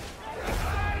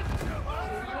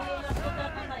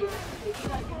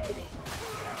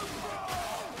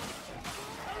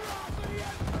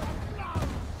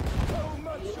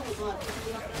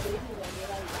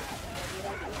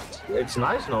 It's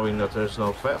nice knowing that there's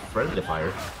no friendly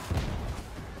fire.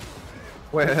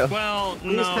 Well, Well,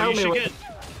 Please no, tell you me should what- get.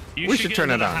 You we should should get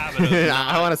turn into it the on. habit of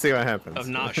I want to see what happens. of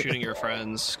not shooting your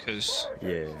friends, because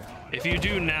Yeah. if you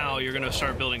do now, you're gonna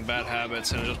start building bad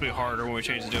habits, and it'll just be harder when we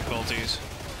change the difficulties.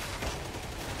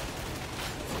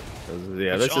 'Cause,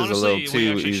 yeah, Which this is a honestly, little we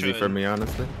too actually easy should. for me,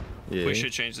 honestly. Yeah. We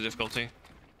should change the difficulty.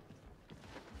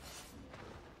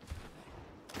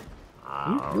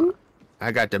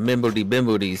 I got the mimbledy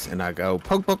bimbledies, and I go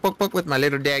poke, poke, poke, poke with my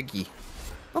little daggy.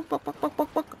 Poke, poke, poke, poke,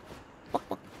 poke, poke. Poke,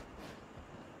 poke.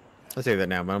 I say that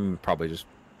now, but I'm probably just,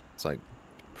 it's like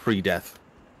pre-death.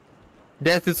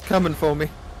 Death is coming for me.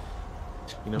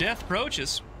 You know? Death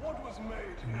approaches. What was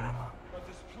made here that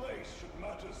this place should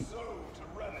matter so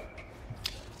to Relic?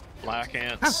 Black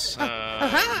ants.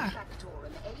 Factorum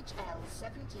HL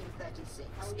 1736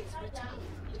 is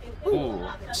retained. Ooh,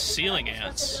 ceiling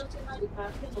ants.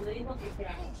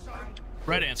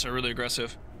 Red ants are really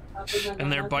aggressive,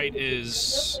 and their bite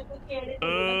is.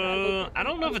 I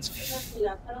don't know if it's.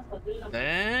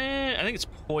 I think it's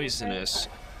poisonous,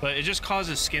 but it just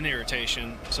causes skin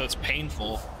irritation, so it's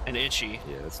painful and itchy.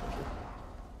 Yeah, that's not good.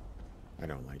 I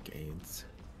don't like ants.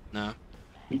 No.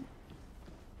 They're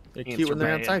Ants cute are when they're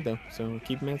bad. outside, though, so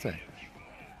keep them outside.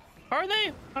 Are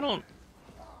they? I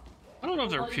don't know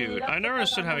if they're cute. I never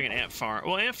understood having an ant farm.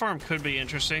 Well, ant farm could be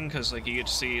interesting because like you get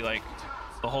to see like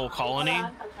the whole colony.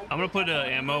 I'm gonna put an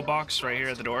ammo box right here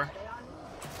at the door.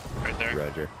 Right there.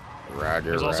 Roger. Roger.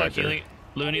 There's also a Roger. healing.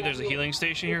 Looney, there's a healing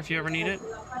station here if you ever need it.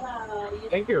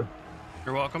 Thank you.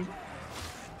 You're welcome.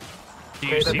 Do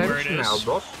you Pay see where it attention now, is?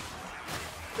 boss.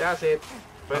 That's it.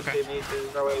 20 Okay.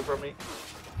 meters away from me.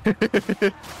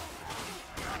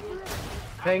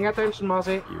 Paying attention,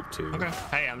 Mossy. You too. Okay.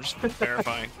 Hey, I'm just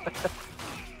verifying.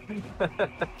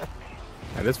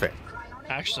 That is fair.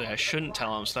 Actually, I shouldn't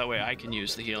tell him so that way I can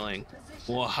use the healing.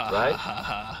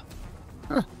 Wahahaha.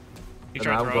 Right? You And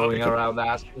try to I'm throw going it? around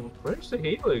asking, where's the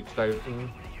healing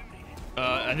station?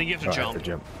 I think you have to Oh, I jump. have to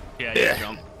jump. Yeah, you have to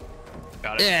jump.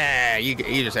 Got it. Yeah, you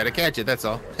just had to catch it. That's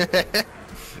all. I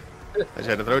just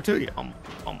had to throw it to you.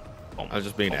 I was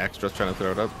just being extra, trying to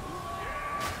throw it up.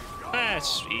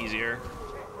 That's easier.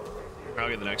 I'll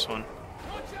get the next one.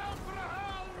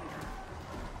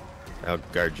 I'll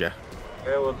guard ya.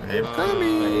 Yeah, well, I'm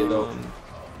coming.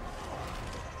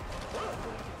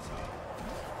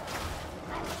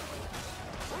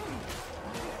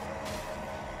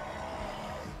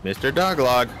 Mr.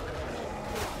 Doglog.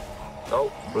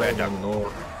 Oh, blame him,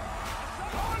 no.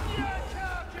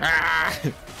 Ah!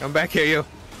 Come back here, you.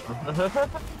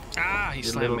 Ah, he You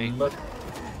slammed me. little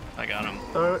I got him.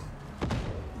 nut.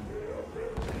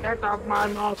 Get off my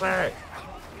Mossy!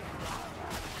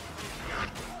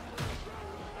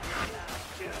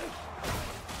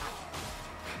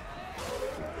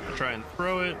 I'll try and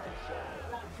throw it.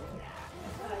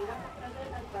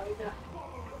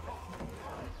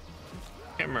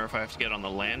 Can't remember if I have to get on the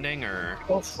landing or...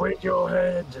 Off with your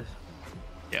head!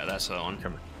 Yeah, that's the one.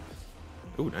 Come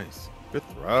on. Ooh, nice. Good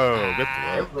throw. Good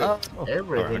throw.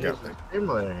 Everything Alright, I is got it.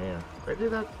 similar here. Where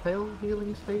did that tail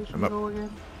healing station I'm up. go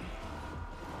again?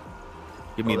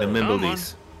 Give me the Come on.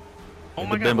 Mimbledies. Oh The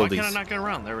my god, why can't I Bimbledies. not get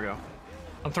around? There we go.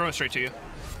 I'm throwing it straight to you.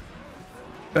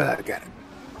 I got it.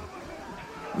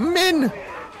 Men!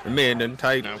 Men and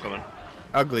tight, No, I'm coming.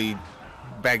 ugly,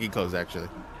 baggy clothes, actually.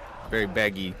 Very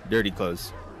baggy, dirty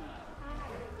clothes.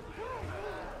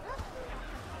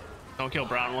 Don't kill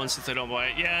brown ones since they don't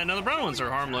bite. Yeah, no, the brown ones are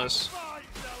harmless.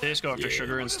 They just go after Yeah.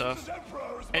 sugar and stuff.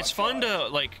 It's fun to,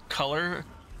 like, color,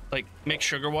 like, make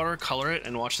sugar water, color it,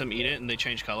 and watch them eat it, and they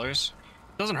change colors.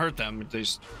 It doesn't hurt them.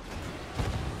 It's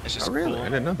just Oh, really? cool. I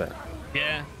didn't know that.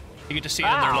 Yeah, you get to see it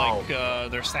in Ow. their,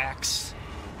 like, their sacks.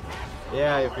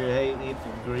 Yeah, if you hate eat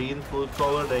green food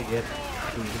color, they get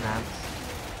green hands.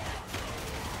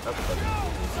 That's funny.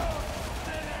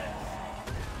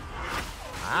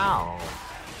 Ow!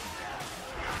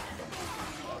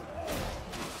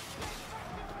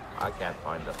 I can't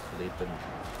find the flippin'.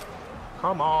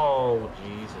 Come on!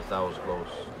 Jesus, that was close.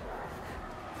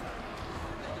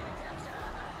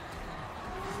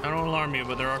 I don't alarm you,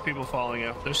 but there are people following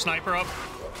you. There's sniper up.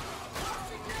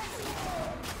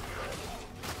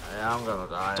 Yeah, I'm gonna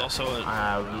die. It's also a- I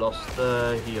have lost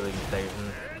the healing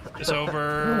station. It's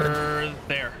over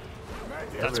there.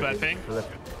 That's a bad Everything ping?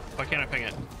 flipped. Why can't I ping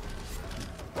it?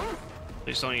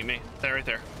 Please don't eat me. There, right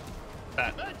there.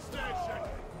 That.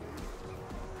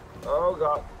 Oh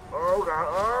god. Oh god.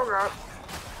 Oh god.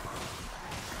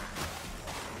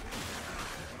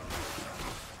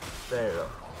 There you go.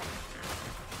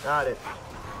 Got it.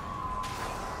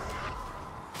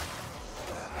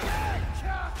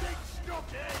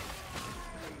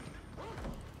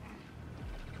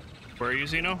 Where are you,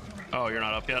 Zeno? Oh, you're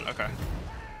not up yet? Okay.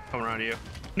 Coming around to you.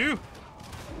 No!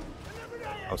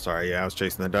 Oh, sorry. Yeah, I was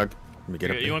chasing the dog. Let me get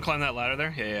up You there. want to climb that ladder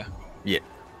there? Yeah, Yeah.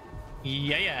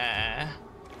 yeah.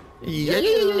 Yeah,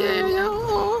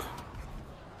 yeah.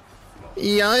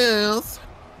 Yeah. Yes.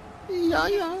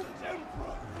 Yeah.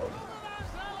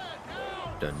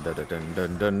 Dun dun dun dun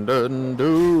dun dun dun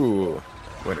do.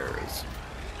 Winners.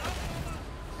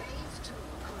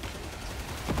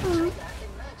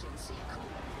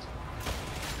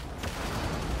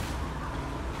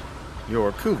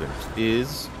 Your coolant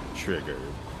is triggered.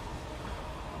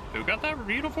 Who got that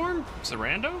uniform? Is it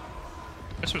Rando?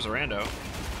 This was a Rando.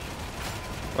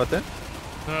 What then?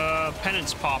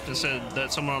 Penance popped and said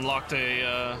that someone unlocked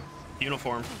a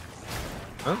uniform.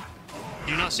 Huh?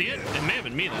 Do you not see it? It may have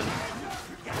been me then.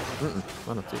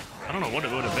 I don't see. I don't know what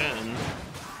it would have been.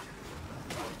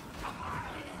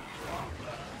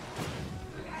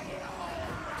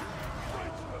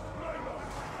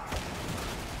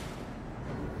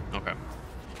 Okay.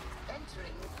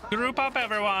 Group up,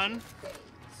 everyone.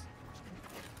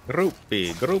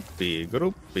 Groupie.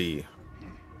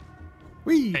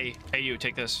 Wee. Hey, you,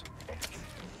 take this.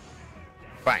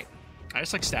 Fine. I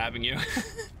just like stabbing you.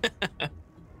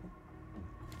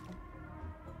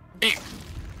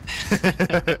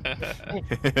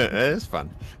 It's fun.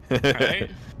 Alright.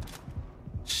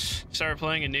 Just started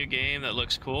playing a new game that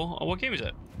looks cool. Oh, what game is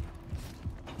it?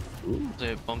 It's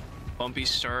a bumpy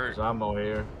start There's ammo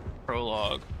here.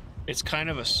 prologue. It's kind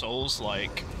of a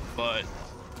Souls-like, but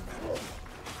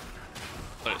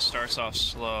it starts off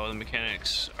slow. The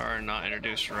mechanics are not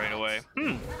introduced right away.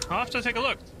 I'll have to take a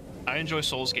look. I enjoy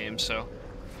Souls games, so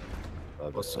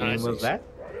What Nice. was that?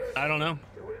 I don't know.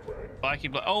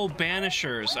 Oh,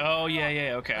 Banishers. Oh,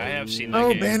 yeah. Okay, I have seen that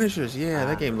Oh, game. Banishers. Yeah,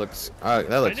 that game looks.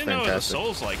 That I looks didn't know it was a fantastic.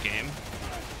 Souls-like game.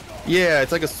 Yeah,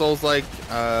 it's like a Souls-like.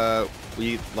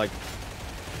 We like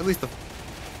at least the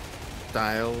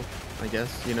style, I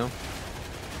guess, you know.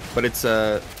 But it's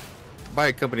by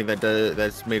a company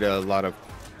that's made a lot of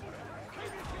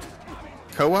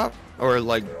co-op or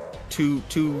like two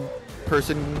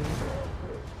person.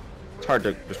 It's hard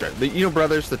to describe.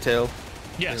 Brothers, The Tale.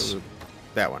 Yes.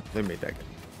 That one. They made that game,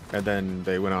 and then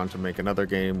they went on to make another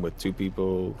game with two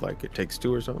people, like It Takes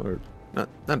Two or something, or not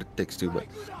It Takes Two, but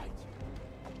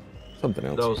something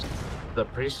else. The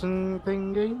prison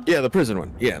thing game? Yeah, the prison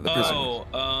one. Yeah, the prison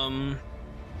one.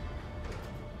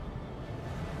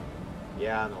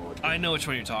 Yeah, I know. I know which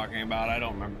one you're talking about. I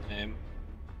don't remember the name.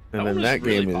 And That then one that was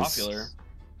really game popular.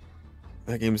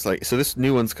 That game's like, so this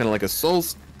new one's kind of like a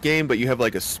Souls game, but you have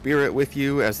like a spirit with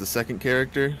you as the second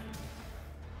character.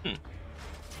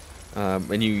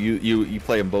 And you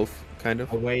play them both, kind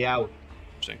of. A Way Out.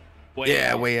 Way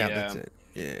out. Yeah. That's it.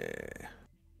 Yeah.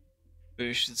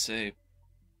 We should say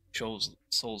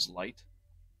Souls Light.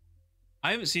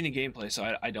 I haven't seen the gameplay, so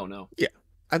I don't know. Yeah,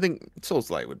 I think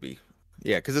Souls Light would be.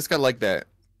 Yeah, because it's got like that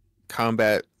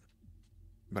combat,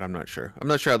 but I'm not sure. I'm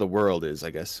not sure how the world is, I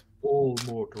guess. All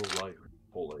mortal life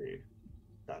holy.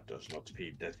 That does not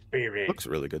feed the spirit. Looks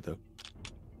really good though.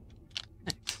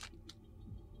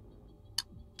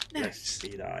 Let's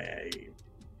see thy aim.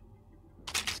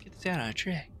 Let's get this out on a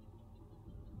track.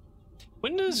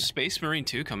 When does Space Marine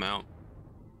 2 come out?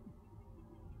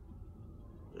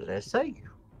 Let's say.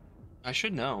 I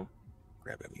should know.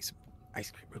 Grab me some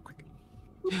ice cream real quick.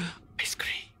 Ice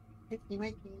cream.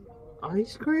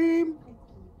 Ice cream?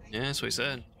 Yeah, that's what he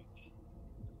said.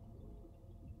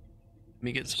 Let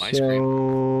me get some ice cream.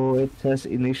 So it says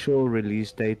initial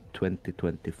release date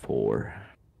 2024.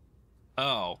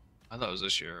 Oh, I thought it was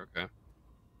this year. Okay.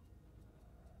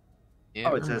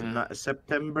 Yeah. Oh, it says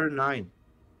September 9,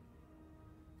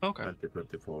 Okay.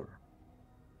 2024.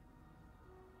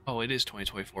 Oh, it is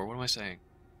 2024. What am I saying?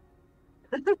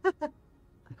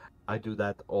 I do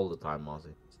that all the time,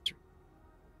 Ozzy.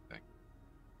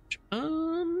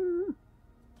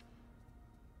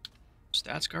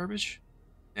 Stats garbage?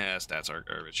 Yeah, stats are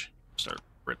garbage. Start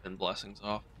ripping blessings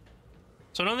off.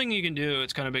 So another thing you can do,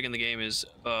 it's kind of big in the game, is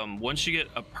once you get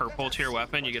a purple tier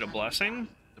weapon, you get a blessing.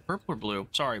 The purple or blue?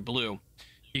 Sorry, blue.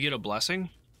 You get a blessing,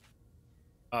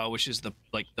 which is the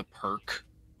perk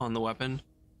on the weapon.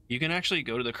 You can actually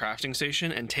go to the crafting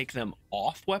station and take them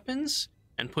off weapons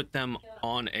and put them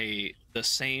on the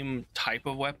same type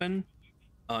of weapon.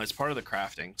 It's part of the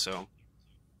crafting, so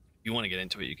if you want to get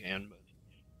into it, you can. But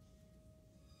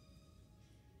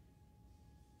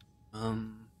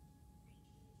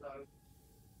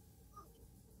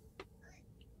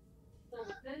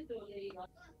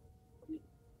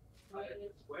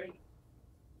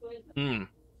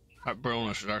that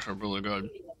bonus is actually really good.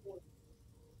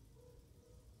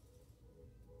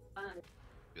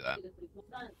 Do that.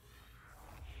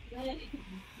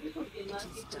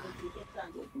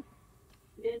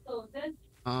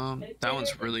 That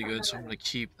one's really good, so I'm gonna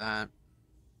keep that.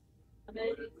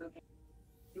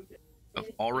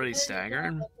 I've already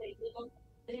staggered.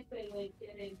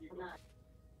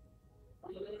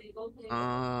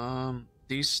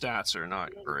 These stats are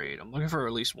not great. I'm looking for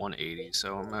at least 180,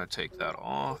 so I'm gonna take that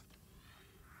off.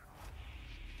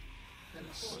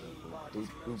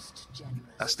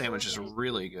 That damage is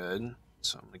really good,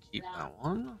 so I'm gonna keep that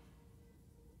one.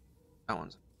 That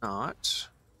one's not.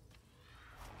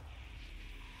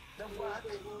 The work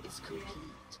is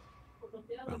complete.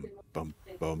 Bum bum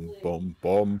bum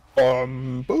bum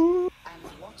bum boom. And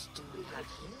what do we have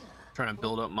here? Trying to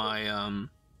build up my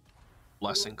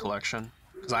blessing collection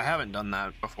because I haven't done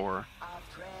that before. Our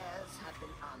prayers have been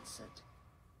answered.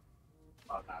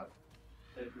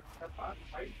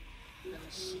 The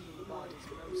machine god is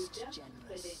most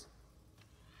generous.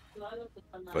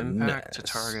 Impact to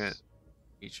Finesse. target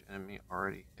each enemy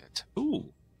already hit.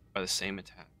 Ooh, by the same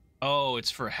attack. Oh,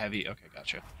 it's for heavy. Okay,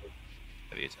 gotcha.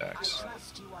 Heavy I attacks.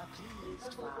 trust you are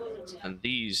pleased, Violet. And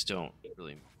these don't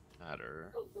really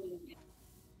matter.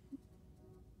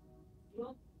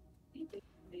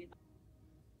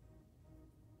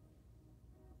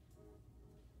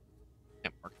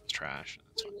 Can't mark it as trash.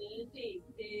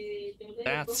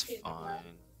 That's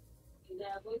fine.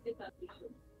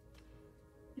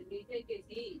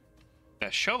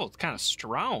 That shovel's kind of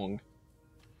strong.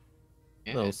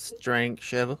 Yeah, Little strength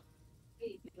shovel.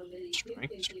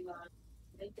 strength.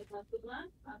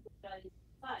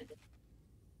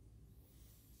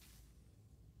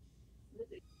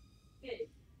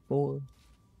 4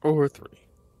 or 3.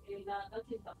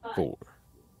 4.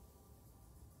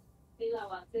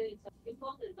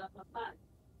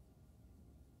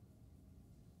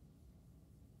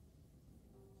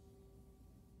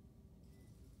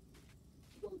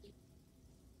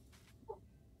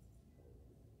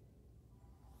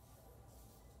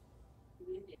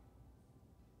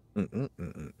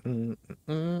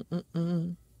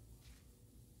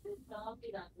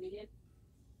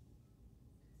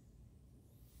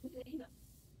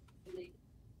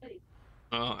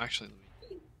 Oh, actually,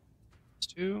 let's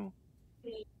do.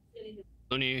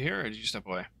 Looney, you here, or did you step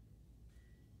away?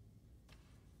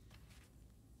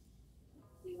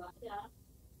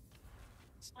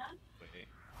 Wait.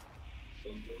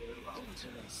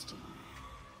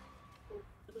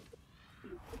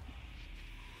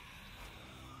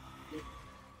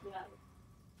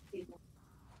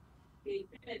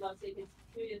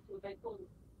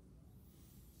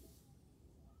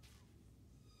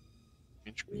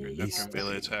 Interesting. After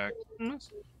melee attack. That's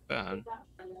bad.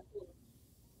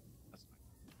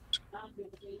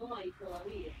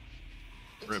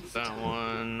 Rip that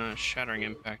one. Shattering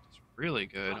impact is really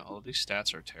good. All of these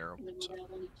stats are terrible. So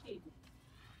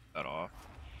that off.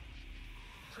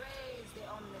 Praise the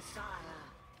Omnissiah.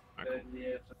 Alright,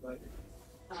 cool.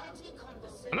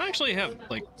 And I actually have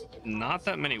like not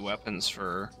that many weapons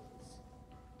for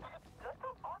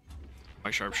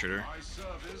my sharpshooter.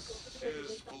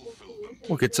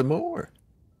 We'll get some more.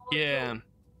 Yeah,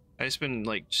 I just been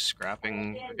like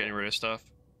scrapping, getting rid of stuff.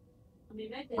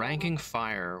 Ranking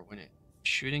fire when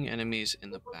shooting enemies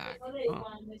in the back.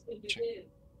 Oh.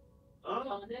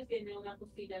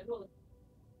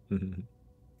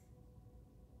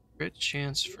 Crit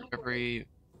chance for every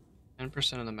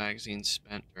 10% of the magazine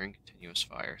spent during continuous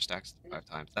fire. Stacks 5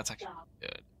 times. That's actually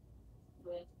good.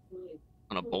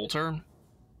 On a bolter?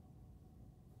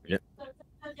 Yep.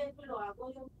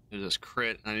 There's this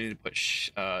crit. I need to put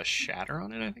shatter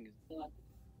on it, I think.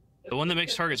 The one that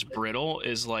makes targets brittle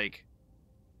is like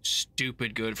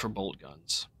stupid good for bolt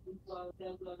guns.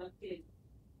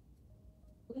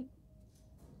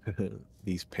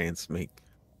 These pants they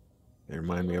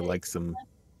remind me of like some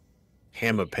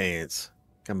hammer pants.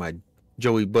 Got my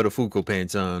Joey Buttafuoco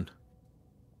pants on.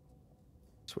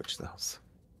 Switch those.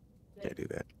 Can't do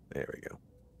that. There we go.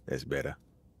 That's better.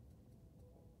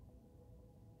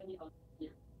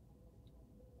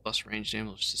 Plus range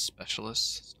damage to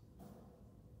specialists.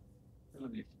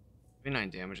 29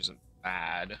 damage isn't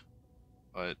bad,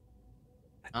 but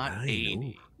not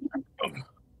 80.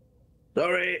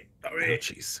 Sorry. Oh,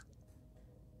 jeez.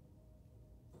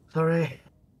 Sorry.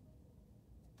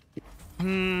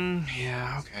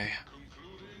 Yeah, okay.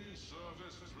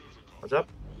 What's up?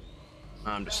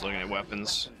 I'm just looking at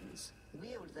weapons.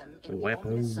 Wield them in the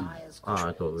Weapons. Omnissiah's Oh,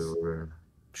 I thought we choice. were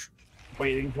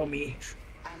waiting for me.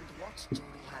 And what do we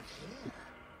have here?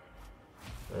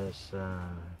 There's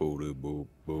Boop, boop,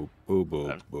 boop, boop,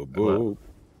 boop, boop, boop.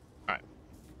 Alright.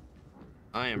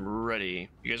 I am ready.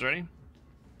 You guys ready?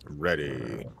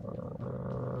 Ready.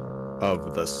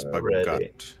 Of the ready.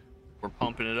 spaghetti. We're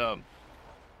pumping it up.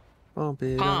 Pump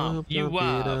it Pump up, you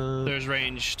pump it up. up. There's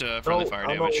ranged friendly fire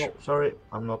damage. No, sorry,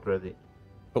 I'm not ready.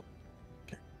 Oh,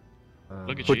 okay.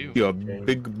 Look at Put you. your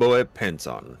big boy pants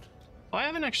on. Oh, I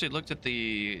haven't actually looked at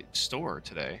the store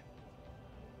today.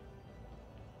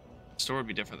 The store would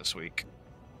be different this week.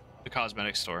 The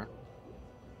cosmetic store.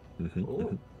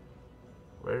 Ooh.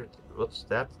 What's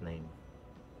that name?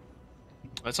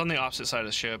 It's on the opposite side of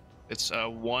the ship. It's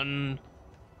one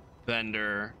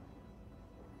vendor.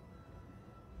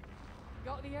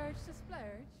 Got the urge to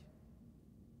splurge?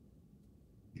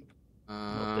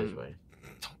 Not this way.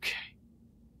 Okay.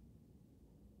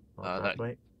 Not that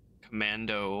way.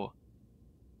 commando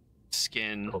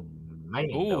skin.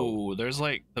 Commando. Ooh, there's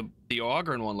like the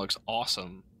Ogren one looks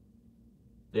awesome.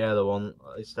 Yeah, the one.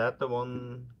 Is that the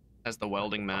one? Has the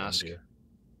welding mask.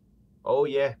 Oh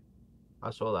yeah,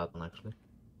 I saw that one actually.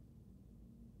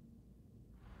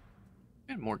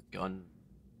 And more gun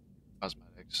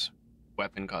cosmetics,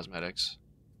 weapon cosmetics.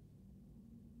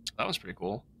 That was pretty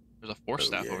cool. There's a force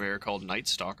staff over here called Night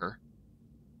Stalker.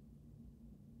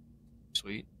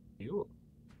 Sweet. You.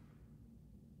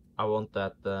 I want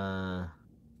that that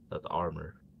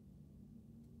armor,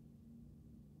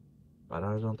 but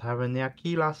I don't have any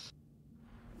Aquilas.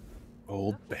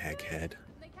 Old baghead.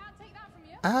 They can't take that from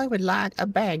you. I would like a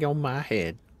bag on my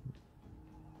head.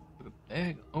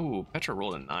 Oh, Petra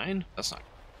rolled a 9. That's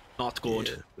not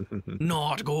good. Yeah.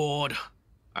 Not good. All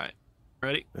right,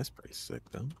 ready? That's pretty sick,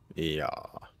 though. Yeah.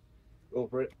 Go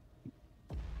for it.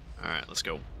 All right, let's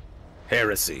go.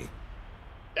 Heresy.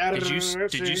 Did you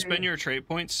spend your trait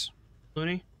points,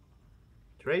 Looney?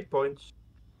 Trade points?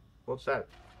 What's that?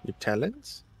 Your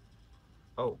talents?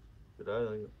 Oh, did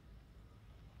I?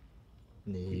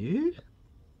 No.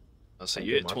 I'll say Thank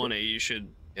you you, hit Marty. 20. You should,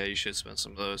 yeah, you should spend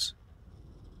some of those.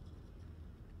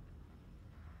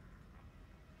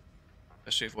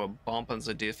 Especially if we're bumping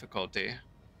the difficulty.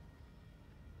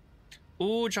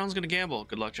 Ooh, John's gonna gamble.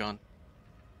 Good luck, John.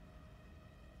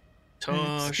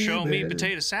 Show me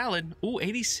potato salad. Ooh,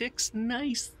 86.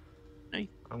 Nice. Nice.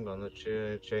 I'm gonna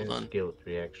change on. skill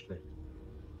tree actually.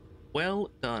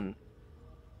 Well done.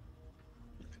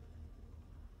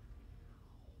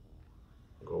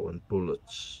 Going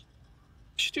bullets.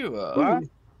 Should do What?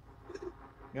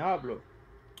 Diablo.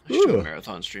 I should do a Ooh.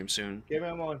 marathon stream soon. Give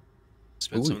him one.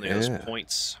 Spend Ooh, some of those yeah.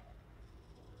 points.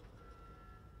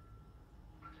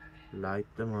 Light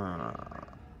them up.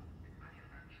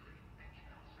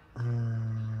 A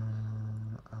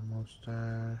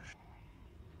mustache.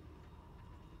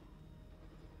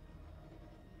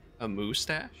 A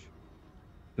moustache?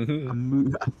 A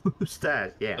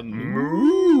mustache, yeah. A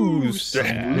Moustache.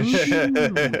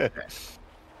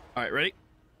 All right, ready?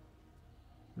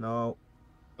 No.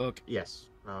 Book. Yes.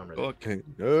 No, I'm ready. Book.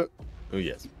 Oh,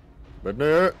 yes. But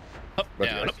no. Up, But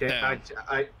down, up, Okay, down.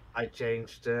 I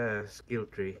changed skill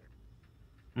tree.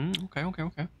 Okay, okay,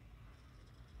 okay.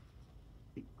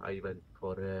 I went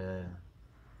for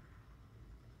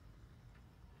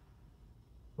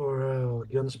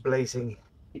guns blazing.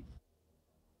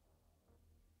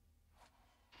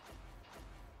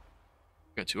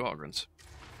 Got 2 Ogrins.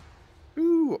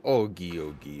 Ooh,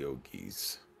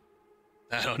 Ogies.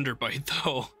 That underbite,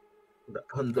 though. The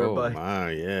Oh, underbite my,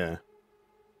 yeah.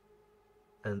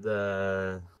 and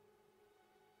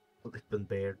Flippin'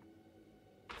 Bear.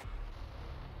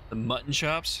 The mutton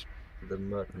chops. The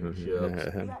mutton chops. We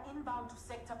are inbound to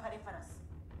sector peripherus.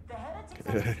 The heretics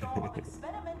are the store of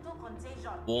experimental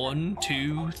contagion. 1,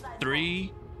 2,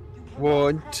 3.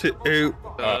 1, 2.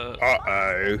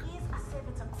 Uh-oh.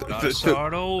 Gotta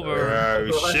start over.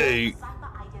 Oh, shoot.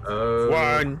 Oh.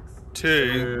 1,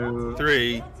 2,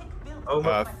 3, Oh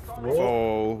my.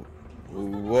 4.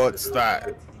 What's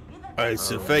that? Oh,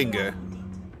 it's a finger.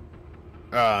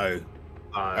 Oh.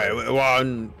 Oh,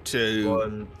 1, 2,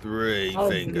 One. 3 Oh,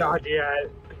 finger. not yet.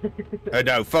 Oh,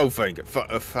 no, 4 finger.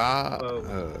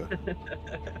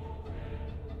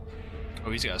 Oh,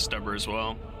 he's got a stubber as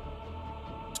well.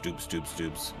 Stoops. I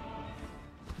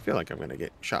feel like I'm gonna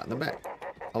get shot in the back.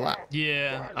 A lot.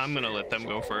 Yeah, I'm gonna let them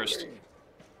go first.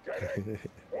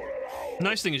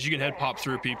 Nice thing is you can head pop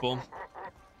through people.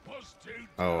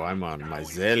 Oh, I'm on my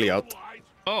Zeliot.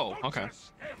 Oh, okay.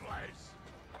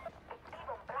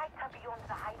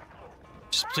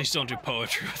 Just please don't do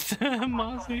poetry with them,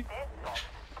 Mozzie.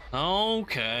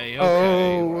 Okay.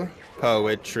 Oh,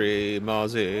 poetry,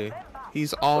 Mozzie.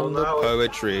 He's on the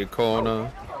poetry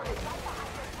corner.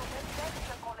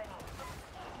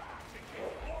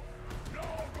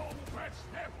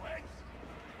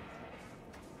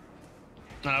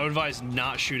 And I would advise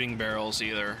not shooting barrels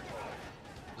either.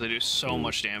 They do so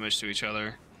much damage to each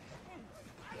other.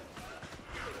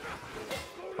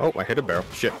 Oh, I hit a barrel.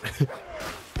 Shit.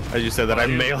 I just said that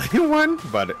I'm mailing one,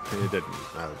 but it didn't.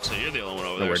 So you're the only one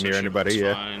over there. Nowhere so near shoot, anybody, it's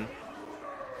yeah. fine.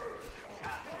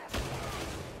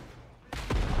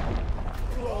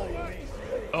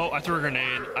 Oh, I threw a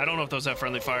grenade. I don't know if those have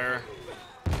friendly fire.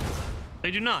 They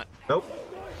do not. Nope.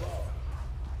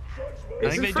 I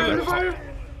think they do. Fire?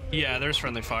 Yeah, there's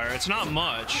friendly fire. It's not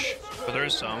much, but there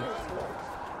is some.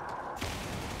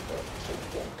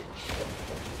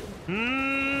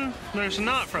 There's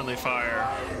not friendly fire.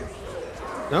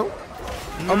 No?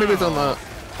 Oh, maybe it's on the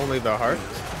only the heart.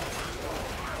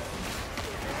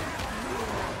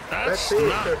 Let's That's see if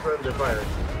not. they're friendly fire.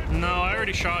 No, I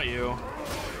already shot you.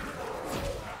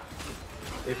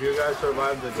 If you guys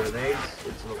survive the grenades,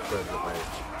 it's not friendly fire.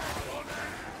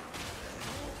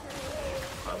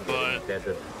 I'm But- getting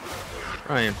dead.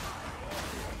 I am.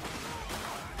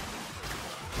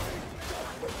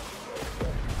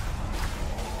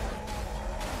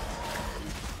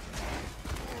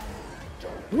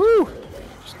 Woo!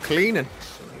 Just cleaning.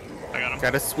 I got him.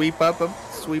 Gotta sweep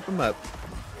them up.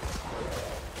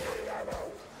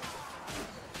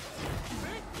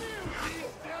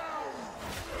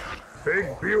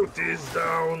 Big beauty's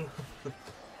down.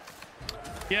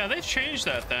 Yeah, they've changed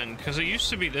that then, because it used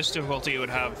to be this difficulty would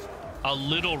have a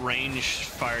little range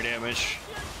fire damage.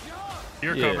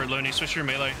 You're Yeah. covered, Looney. Switch your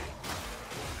melee.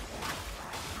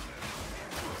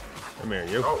 Come here,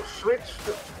 you. Oh, switch.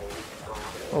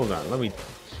 Hold on, let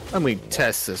me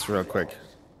test this real quick.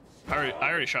 I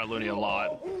already shot Looney a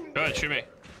lot. Go ahead, shoot me.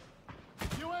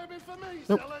 You aiming for me,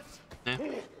 Nope. zealots? Yeah.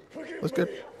 That's good.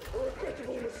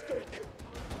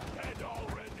 Dead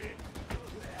already.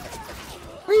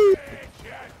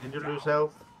 Did you lose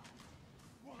health?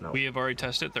 No. We have already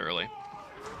tested thoroughly.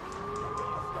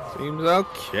 Seems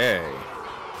okay.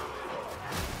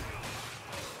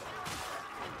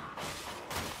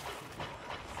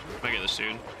 I get this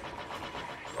dude.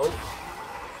 Oh,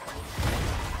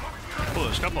 Oh,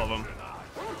 there's a couple of them.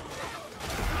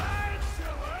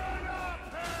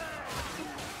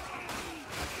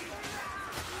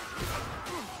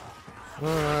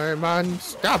 I'm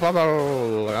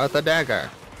unstoppable at the dagger.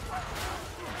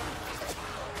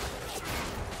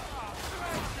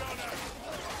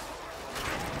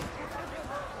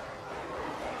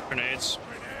 Grenades.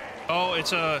 Oh,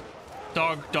 it's a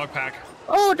dog pack.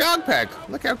 Oh, dog pack!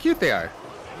 Look how cute they are.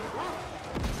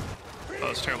 Oh,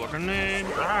 it's a terrible grenade.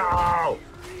 ow!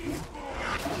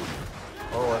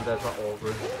 Oh, and that's not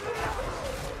over.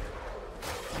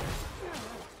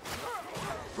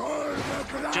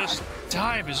 Just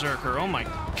die, Berserker. Oh my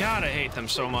god, I hate them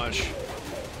so much.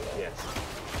 Yes.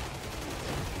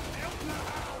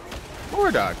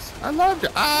 More dogs. I love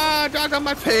it. Ah, dog on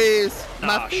my face.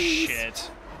 My Ah, face.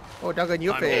 shit. Oh, dog on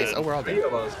your I'm face. dead. Oh, we're all Three dead.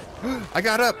 of us. I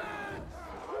got up.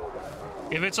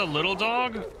 If it's a little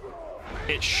dog,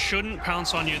 it shouldn't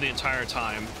pounce on you the entire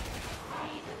time.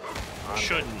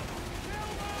 Shouldn't.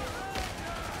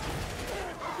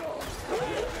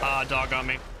 Ah, dog on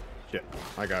me. Shit.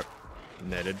 I got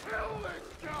netted.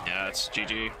 Yeah, it's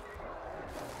GG.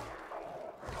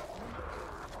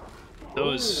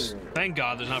 Those. Thank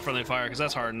God there's not friendly fire, because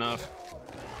that's hard enough.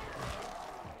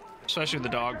 Especially with the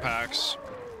dog packs.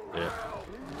 Yeah.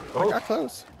 Oh. I got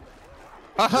close.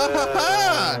 Ha ha ha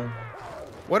ha!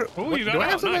 What? Ooh, what you got do I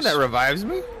have out, something nice. that revives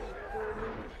me?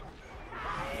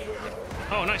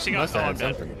 Oh, nice. You got Must have had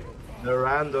dead. something. The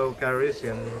rando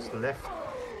Carisian is left.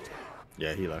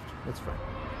 Yeah, he left. That's fine.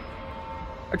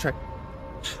 I tried.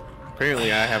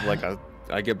 Apparently, I have like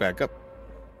I get back up.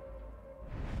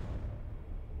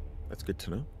 That's good to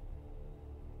know.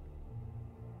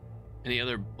 Any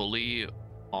other Bully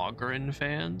Ogren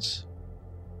fans?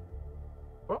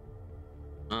 What?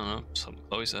 I don't know. Something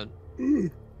Chloe said.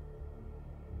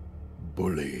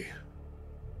 Bully.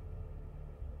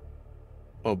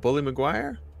 Oh, Bully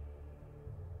McGuire?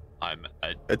 I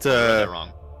It's read that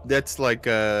wrong. That's like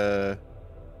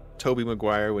Toby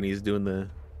Maguire when he's doing the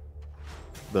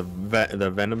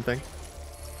Venom thing.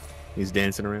 He's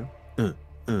dancing around. Is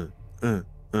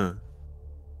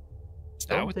that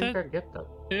Don't what think that I get that.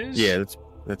 is? Yeah,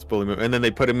 that's Bully Maguire. And then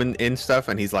they put him in stuff,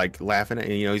 and he's like laughing at,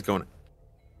 and he's going,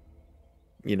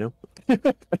 you know,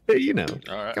 you know.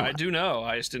 All right. Come I on. do know.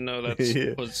 I just didn't know that's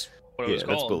Yeah. was what it Yeah, was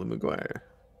that's called. Bully Maguire.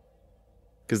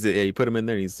 Because you put him in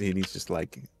there, and he's just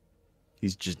like,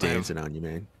 he's just I have- dancing on you,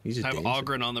 man. He's just I have dancing.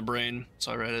 Ogren on the brain,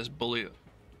 so I read it as Bully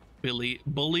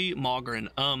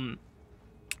Mogren.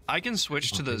 I can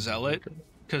switch to the Zealot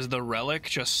because the relic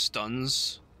just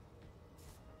stuns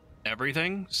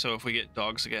everything. So if we get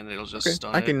dogs again, it'll just Okay,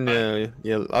 stun. I can, it.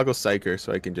 yeah, I'll go Psyker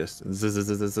so I can just No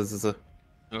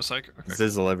psych. Okay.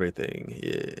 zizzle everything.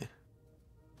 Yeah.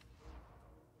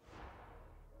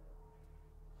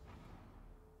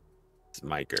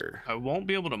 Smiker. I won't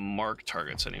be able to mark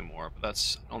targets anymore,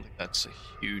 but I don't think that's a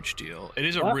huge deal. It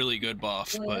is a What? really good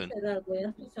buff, Voy a but cerrar, voy a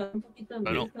escuchar un poquito de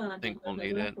I don't música antes think de we'll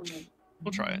need volver a it. comer.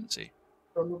 we'll try it and see.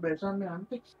 Solo besan de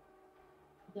antes.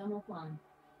 Llamo a Juan.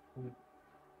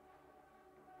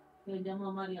 Yo llamo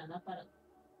a Mariana para.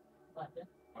 Vale.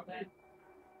 Ok.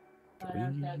 Para que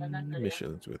hagan la Three tarea.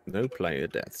 missions with no player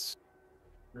deaths.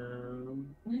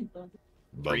 Entonces,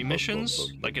 3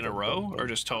 missions, like in a row, or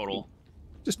just total?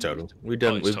 Just total. it's We've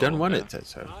done total, one. okay. It says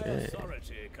so. My Yeah.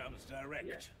 authority comes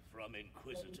direct from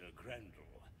Inquisitor Grendel.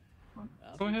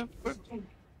 Go ahead.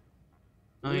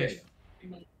 Nice.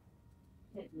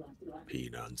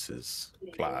 Penances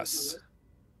class.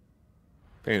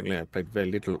 Apparently, I played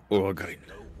very little Ogre.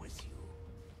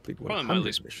 Played Probably my 100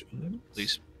 least- missions. At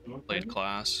least played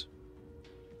class.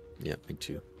 Yeah, me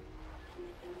too.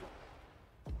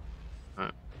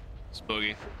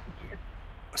 Spooky.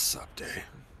 What's up, day?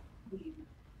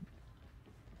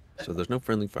 So there's no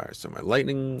friendly fire. So my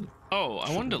lightning Oh,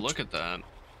 I wanted to look at that.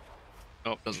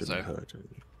 Oh, doesn't say. shouldn't hurt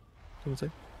anything. Doesn't say.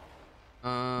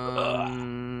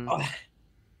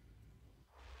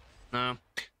 No.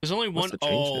 There's only one. Must have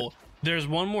changed Oh, there's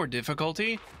one more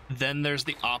difficulty. Then there's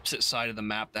the opposite side of the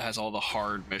map that has all the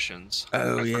hard missions.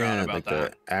 Oh I forgot yeah, about like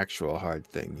that. the actual hard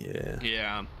thing. Yeah.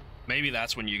 Yeah, maybe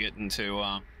that's when you get into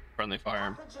friendly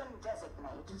fire.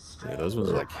 Yeah, those ones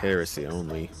are like heresy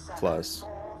only. Plus.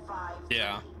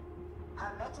 Yeah.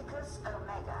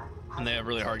 And they have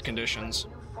really hard conditions.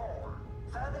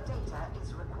 Further data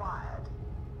is required.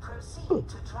 Proceed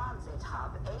to transit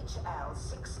hub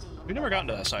HL16. We've never gotten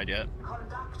to that side yet.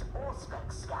 Conduct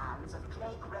Auspex scans of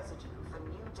plague residue for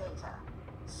new data.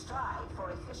 Strive for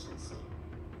efficiency.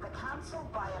 The Council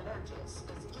Biologist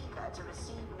is eager to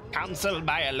receive new Council data.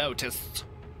 Biologist.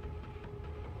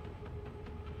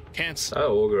 Can't. That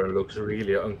ogre looks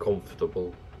really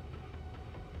uncomfortable.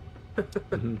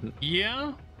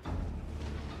 Yeah.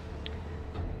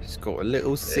 He's got a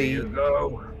little There C you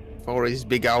go. for his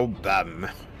big old bum.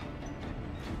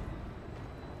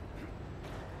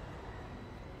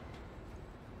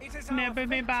 It is our fate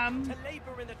to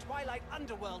labor in the twilight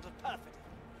underworld of perfidy.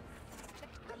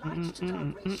 The light to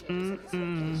dark ratios in this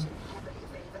location heavily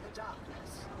favor the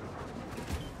darkness.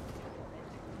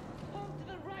 Home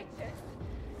to the righteous.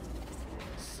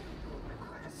 Simple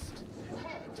request.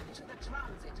 Head to the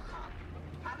transit hub.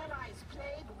 Analyze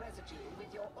plague residue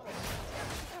with your Auspex.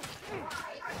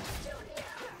 Why are you still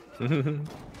here?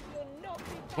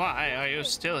 Why are you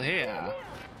still here?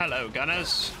 Hello,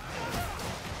 gunners.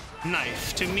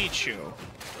 Nice to meet you.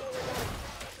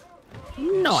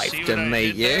 Nice to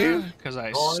meet you. Because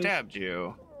I stabbed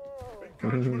you.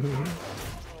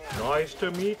 Nice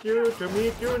to meet you,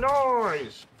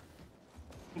 nice!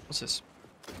 What's this?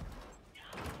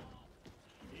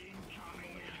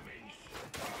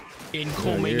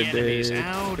 Incoming You're enemies. dead.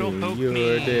 Ow, don't poke You're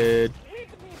me. dead.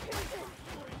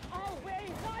 Our way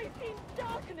lies in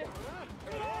darkness.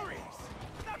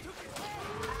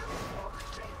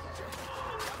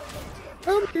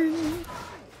 Okay.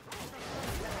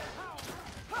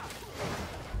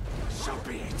 So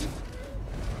be it.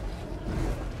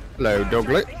 Hello,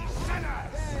 doglet.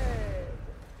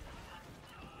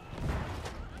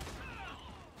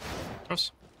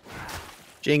 Gross.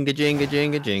 Jinga, jinga,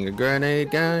 jinga, jinga,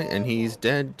 grenade guy, and he's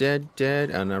dead, dead,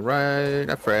 dead. On the right,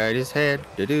 I fried his head.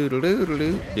 Do do do do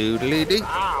do do do do.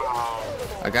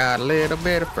 I got a little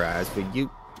bit of fries for you.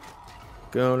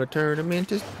 Gonna turn him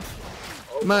into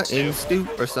mutton stew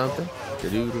or something. Do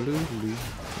do do do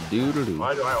do do do.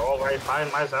 Why do I always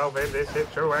find myself in this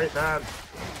situation?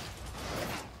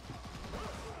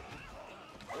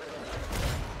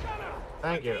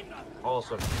 Thank you.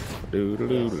 Awesome. Do do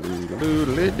do do do do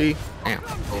do do.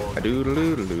 Ow. Do do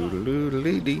do do do do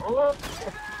do do.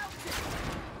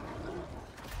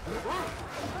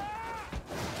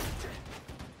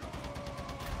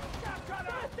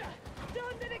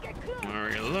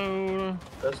 Reload.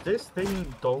 Does this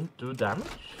thing don't do damage?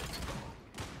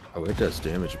 Oh, it does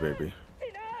damage, baby.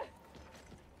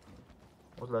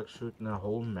 I was like shooting a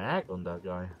whole mag on that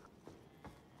guy.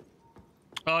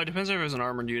 It depends if it's an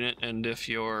armored unit and if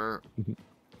your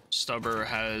stubber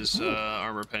has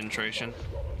armor penetration.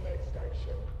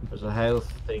 There's a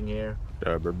health thing here.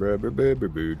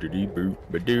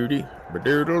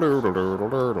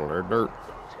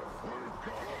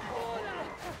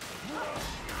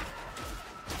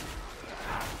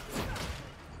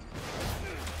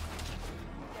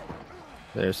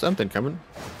 There's something coming.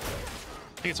 I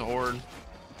think it's a horde.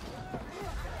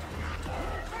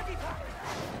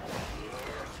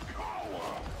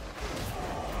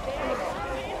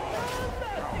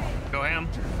 Go ham.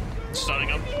 Stunning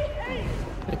him.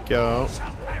 Thank you.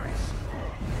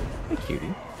 Hey,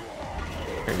 cutie.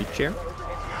 Are you chair?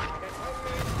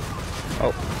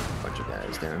 Oh, bunch of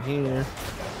guys down here.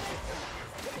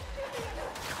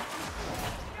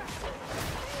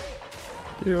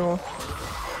 Yeah.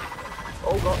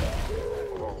 Oh god.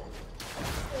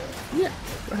 Yeah,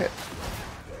 go ahead.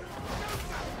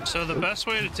 So the best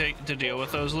way to deal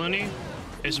with those Looney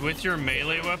is with your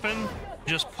melee weapon,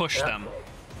 just push them.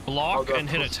 Block I'll and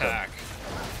hit push them. attack.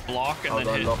 Block and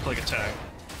then hit click attack.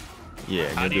 Yeah,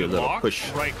 How you do do you a little block? push,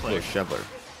 Right click. little shoveler.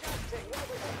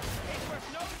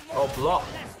 Oh, block.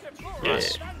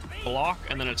 Yes. Block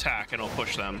and then attack, and it'll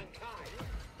push them.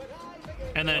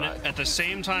 And then at the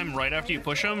same time, right after you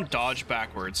push them, dodge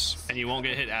backwards, and you won't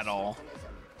get hit at all.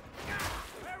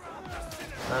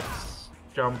 That's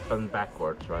jumping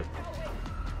backwards, right?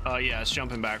 Yeah, it's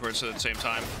jumping backwards at the same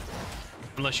time.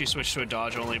 Unless you switch to a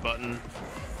dodge only button.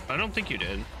 I don't think you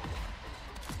did.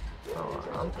 Oh,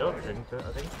 I'm dodging,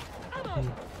 I think.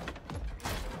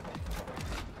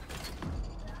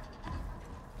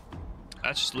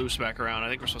 That's just loops back around. I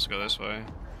think we're supposed to go this way.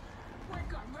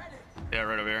 Yeah,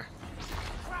 right over here.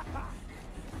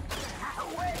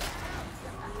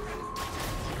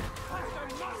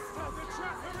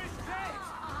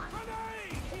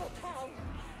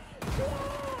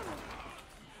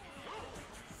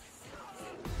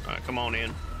 Alright, come on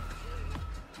in.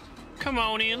 come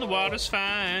on in, the water's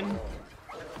fine.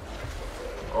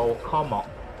 Oh, come on.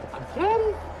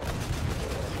 Again?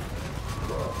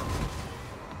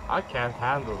 I can't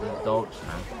handle these dogs,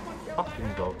 man.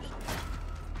 Fucking dogs.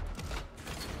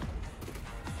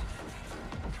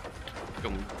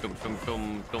 Dum dum dum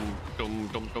dum dum dum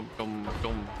dum dum dum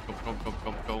dum dum dum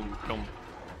dum dum dum.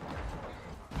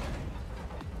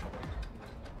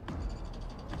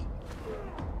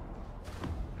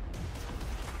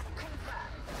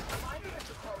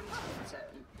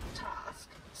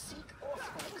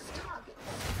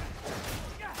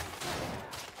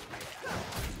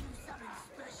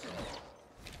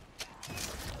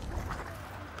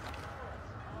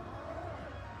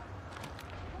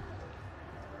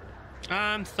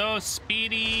 I'm so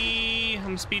speedy.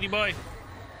 I'm a speedy boy.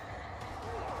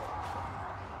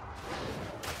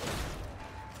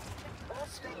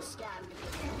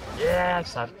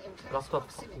 Yes, I got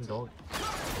that fucking dog.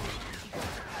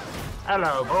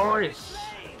 Hello, boys.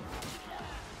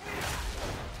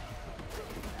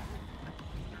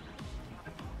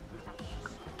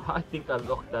 I think I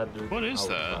locked that dude. What is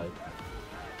outside. that?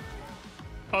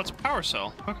 Oh, it's a power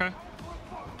cell. Okay.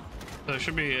 So there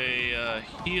should be a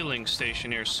healing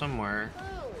station here somewhere.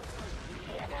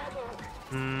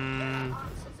 Hmm.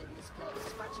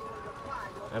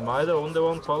 Am I the only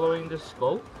one following this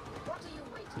skull?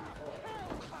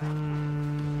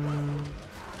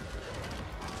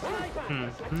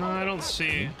 No, I don't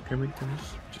see. Just I don't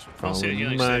see a following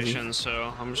healing my- station,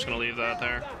 so I'm just gonna leave that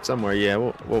there. Somewhere, yeah.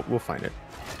 We'll find it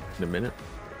in a minute.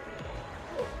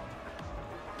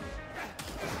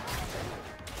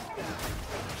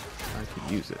 I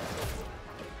could use it.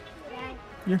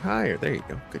 You're higher. There you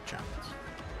go. Good job.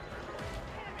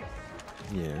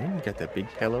 Yeah, you got that big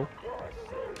pillow.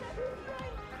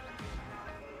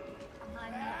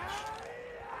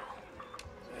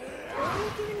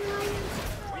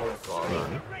 Oh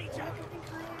god.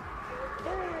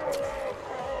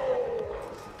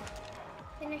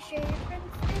 Can I show your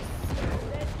friends this?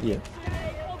 Yeah.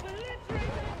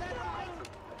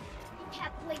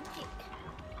 Can't blink it.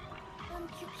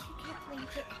 Don't you can't blink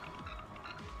it.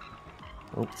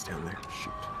 Oh, it's down there.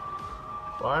 Shoot.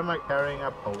 Why am I carrying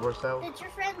a power cell? Did your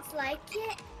friends like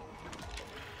it?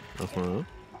 Uh-huh.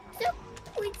 So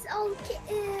it's all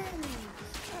kittens.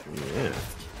 Yeah.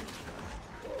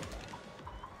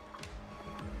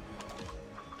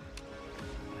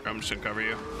 I'm just gonna cover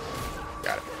you.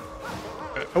 Got it.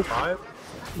 Okay. Oh. 5.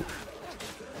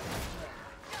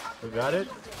 We got it?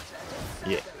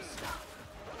 Yeah.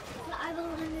 I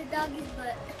will in the doggy's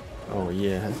butt. Oh,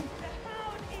 yeah.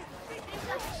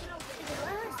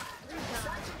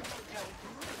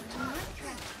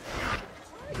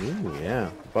 Ooh, yeah.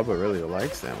 Bubba really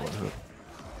likes that one, huh?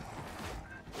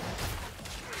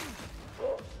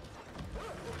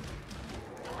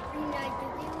 Do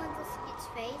they want to see its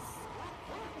face?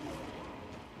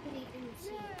 They didn't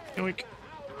see it. Yoink.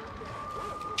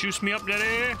 Juice me up,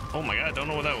 daddy. Oh my god, I don't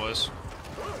know what that was.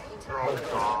 Oh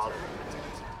god.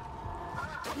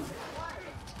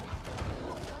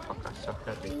 Fuck, I suck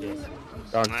at the game.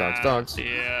 Dogs.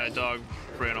 Yeah, dog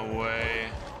ran away.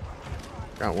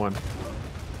 Got one.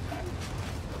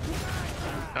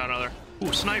 Got another.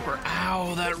 Ooh, sniper.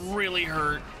 Ow, that really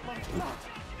hurt.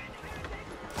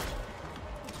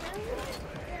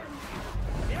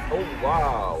 Oh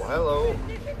wow, hello.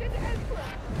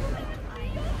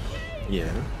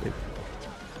 Yeah.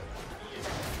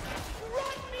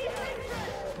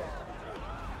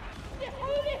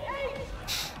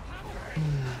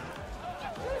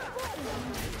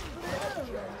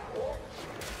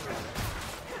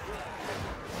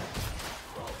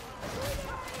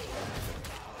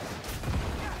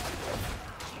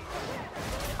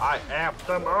 I amped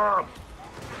them up.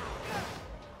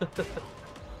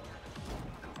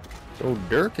 Oh,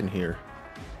 Dirk in here.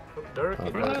 Dirk,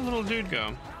 Oh, Where'd that little dude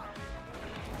go?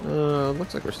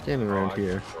 Looks like we're scanning around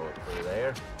here. Over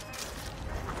there.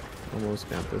 Almost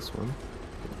got this one.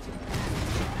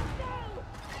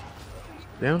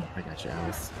 Down? I got you,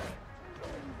 Alice.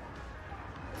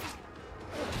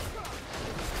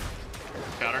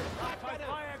 Got her.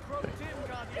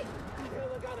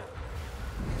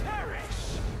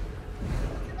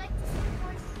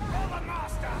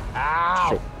 Ow!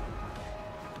 Sure.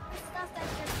 Stuff that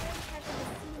your friends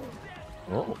haven't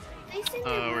seen. Oh. They said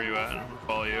Where you at? I'll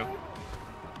follow you.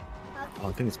 Oh,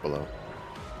 I think it's below.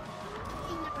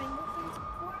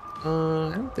 Rainbow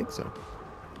I don't think so.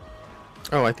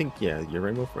 Oh, I think, yeah, your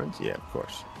rainbow friends? Yeah, of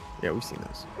course. Yeah, we've seen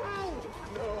those.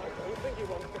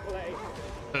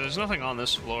 There's nothing on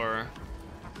this floor.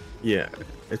 Yeah,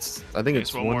 I think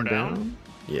it's one more one down? down.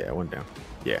 Yeah, one down.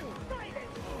 Yeah.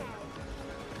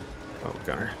 Oh,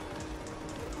 got her.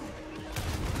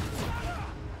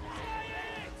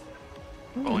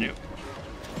 Following you.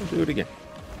 Do it again.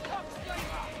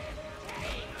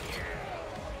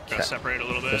 Gotta separate a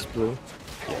little bit. Just blue.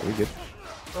 Yeah, we good.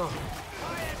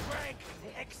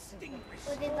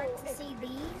 Would they like to see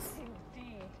these?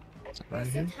 They're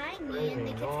so tiny and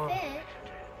they can fit.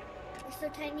 They're so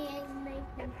tiny and they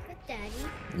can fit, Daddy.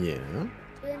 Yeah.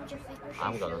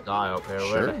 I'm gonna die up here.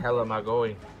 Where the hell am I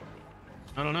going?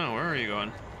 I don't know. Where are you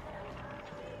going?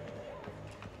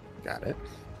 Got it.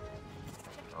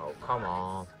 Oh, come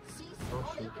on. Don't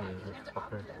shoot me, you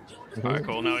fucker. Alright,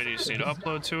 cool. Now we just need to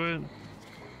upload to it.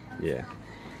 Yeah.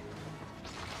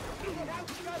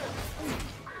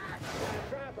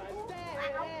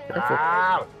 Careful.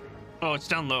 Ow! Oh, it's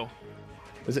down low.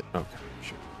 Is it? Okay,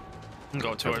 sure.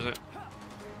 Go towards it.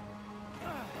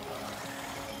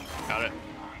 Got it.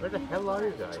 Where the hell are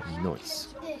you guys?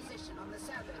 Nice.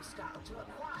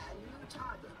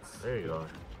 There you are.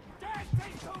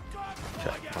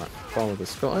 Okay, right. Follow the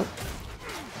skull.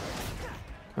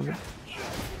 Come on.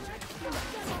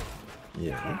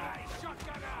 Yeah.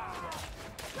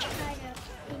 Try to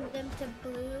ping them to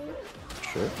blue.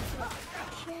 Sure.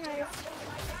 Yes.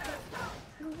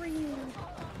 Green.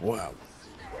 Wow.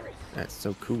 That's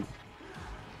so cool.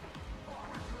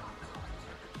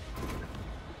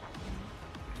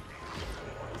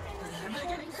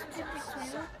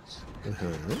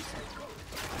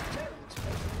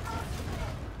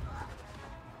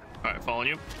 Alright, following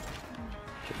you.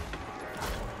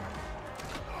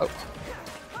 Oh.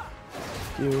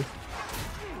 You.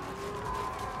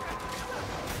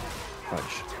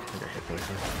 Fudge. I got hit by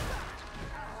that.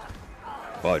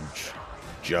 Fudge.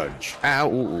 Judge. Ow.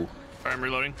 Alright, I'm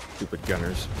reloading. Stupid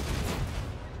gunners.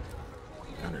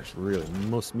 Gunners really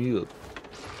must me up.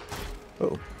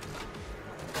 Oh.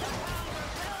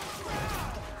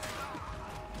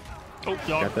 Oh,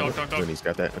 dog. He's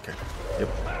got that. Okay. Yep.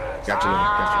 Gotcha.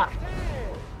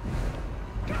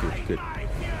 Gotcha. Good.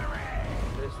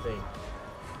 This thing.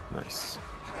 Nice.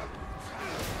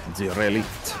 The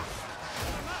relict.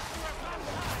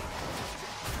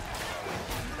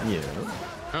 Yeah.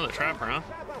 Another trapper, huh?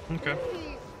 Okay.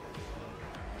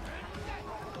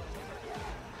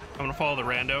 I'm gonna follow the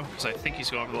rando because I think he's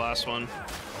going for the last one.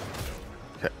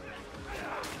 Okay.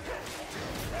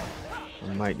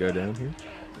 I might go down here.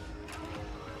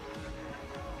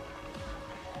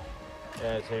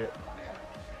 Yeah, it's here.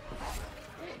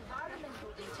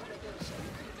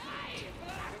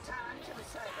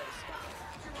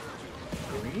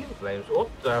 Green flames? What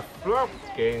the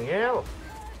fucking hell?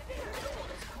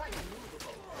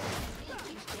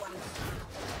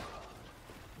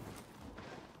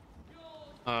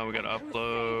 We gotta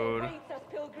upload.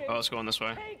 Oh, let's go on this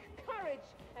way. Take courage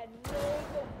and know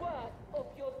the worth of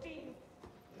your deeds.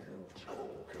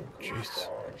 Jeez.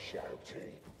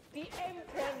 The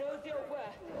Emperor knows your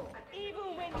worth,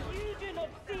 even when you do not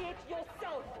see it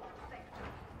yourself.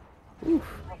 Oof.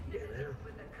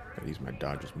 Gotta use my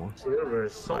dodges more. Silver,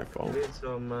 My fault. need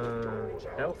some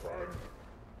health.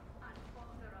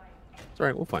 It's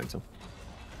alright, we'll find some.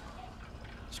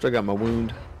 Still got my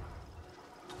wound.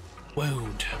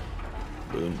 Wound.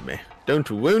 Wound me. Don't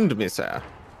wound me, sir.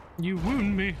 You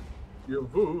wound me. You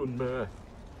wound me.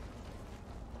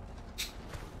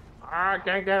 I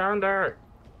can't get under.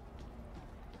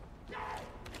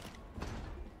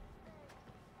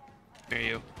 Come here,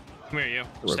 you. Come here, you.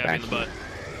 We're Stab me in the butt.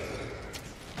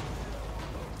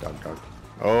 Dog.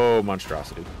 Oh,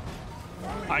 monstrosity.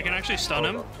 I can actually stun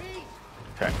him.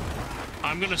 Okay.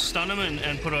 I'm gonna stun him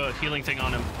and put a healing thing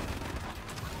on him.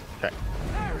 Okay.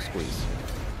 Squeeze.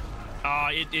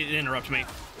 It interrupted me.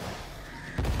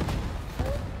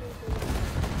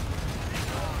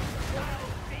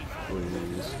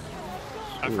 Squeeze.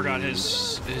 I forgot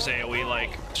his AoE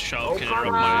like shove can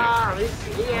interrupt my. Oh,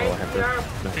 I have to.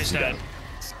 No, He's you got dead. it.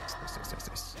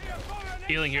 Nice.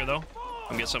 Healing here though.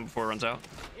 I'm get some before it runs out.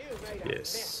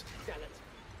 Yes.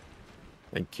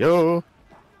 Thank you.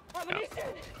 Ammunition!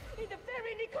 In the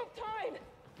very nick of time!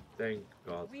 Thank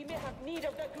God. We may have need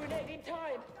of that grenade in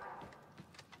time.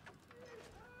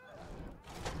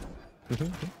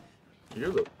 You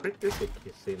look pretty sick,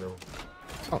 Casino.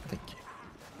 Oh, thank you.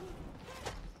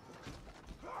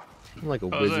 I'm like a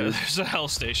Oh, wizard. there's a hell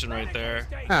station right there.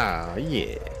 Ah, yeah.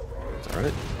 It's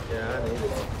alright. Yeah, I need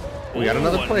it. We got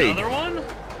another plague. Another one?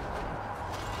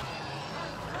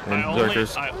 And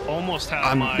Berserkers. I almost have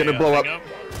I'm my gonna blow up. thing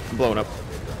I'm blowing up.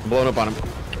 I'm blowing up on him.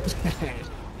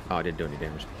 Oh, I didn't do any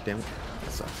damage. Damn it.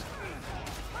 That sucks.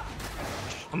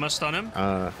 I'm gonna stun him.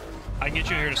 I can get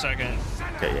you here in a second.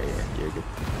 Okay, yeah, you're good.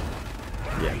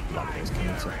 Yeah, a lot of things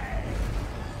coming, so.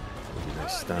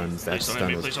 Nice stuns. That Please don't stun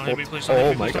hit me, was. please don't hit me, please don't hit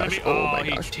me, Oh my please don't gosh. hit me. Oh my Oh,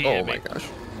 gosh. he Oh hit my me. gosh.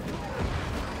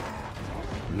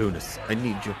 Lunas, I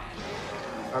need you.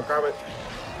 I'll grab it.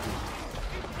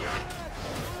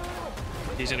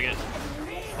 He's gonna get.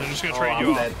 They're just gonna trade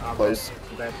you off. Close.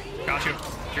 Got you.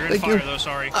 You're in Thank fire you. though.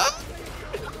 Sorry.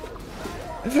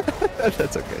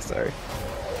 That's okay. Sorry.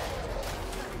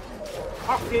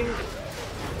 Fucking.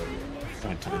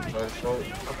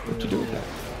 What you do with that?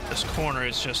 This corner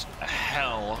is just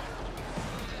hell.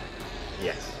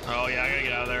 Yes. Oh yeah, I gotta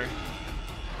get out of there.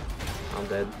 I'm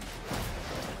dead.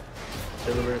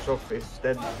 Silver's off is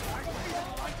dead.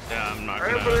 Yeah, I'm not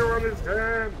gonna. Everyone is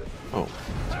dead. Oh.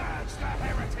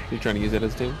 You're trying to use that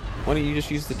as a table? Why don't you just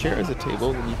use the chair as a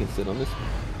table and you can sit on this?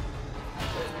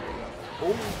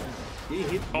 Oh, he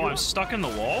hit Oh, you. I'm stuck in the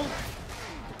wall?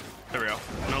 There we go.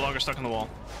 I'm no longer stuck in the wall.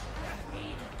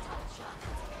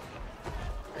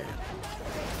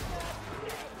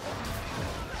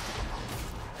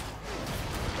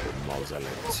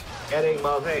 Mausolet. Getting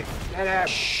Mosey. Get him.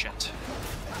 Shit.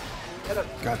 Get him.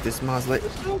 Got this mausolet.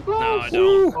 No, I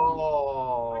don't.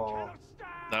 Oh.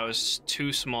 That was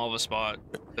too small of a spot.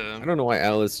 I don't know why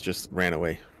Alice just ran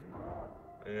away.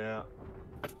 Yeah.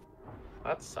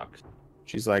 That sucks.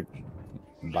 She's like,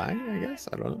 bye, I guess?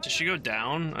 I don't know. Did she go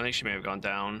down? I think she may have gone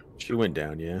down. She went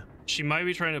down, yeah. She might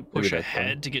be trying to push that's fine.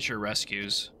 ahead to get your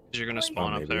rescues. Because you're gonna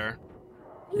spawn up maybe. there.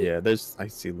 Yeah, I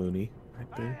see Looney right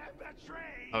there.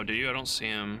 Oh, do you? I don't see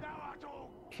him.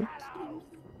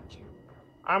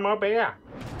 I'm up here.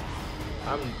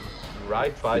 I'm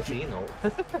right by Zeno.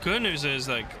 Good news is,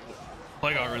 like,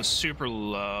 Plague Augurin's super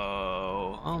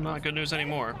low. Oh, not good news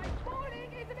anymore.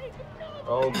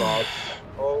 Oh god.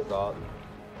 Oh god.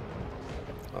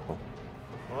 Uh-oh.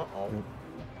 Uh-oh.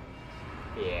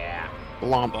 Yeah.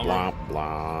 Blomp, blomp,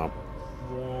 blomp.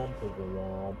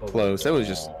 Close. That was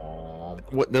just...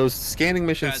 What, those scanning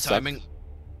missions Bad sucked. timing.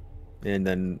 And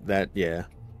then that, yeah.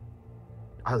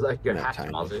 I was like, your Not hat,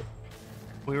 timing. Ozzy.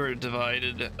 We were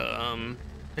divided,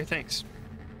 hey, thanks.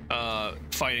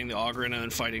 Fighting the Augurin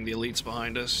and fighting the elites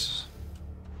behind us.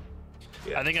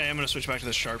 Yeah. I think I am going to switch back to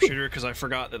the sharpshooter because I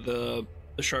forgot that the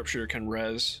sharpshooter can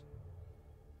res.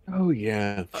 Oh,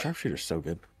 yeah. Sharpshooter's so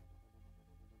good.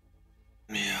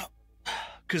 Yeah.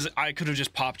 Because I could have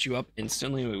just popped you up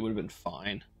instantly and it would have been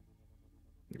fine.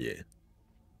 Yeah.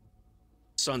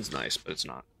 Sun's nice, but it's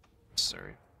not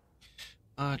necessary.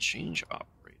 Change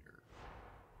operator.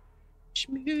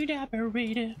 Smooth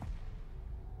operator.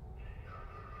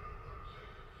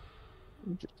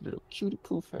 Just a little cutie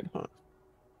poof head, huh?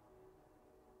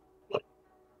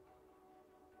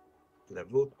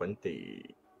 Level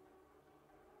 20.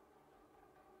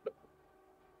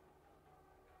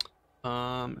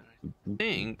 I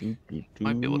think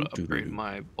might be able to upgrade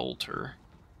my bolter.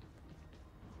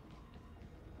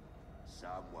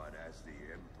 Someone has the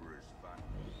Emperor's back.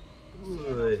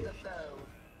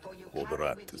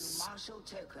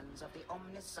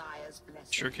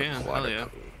 Sure can. Hell yeah.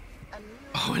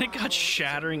 Oh, and it got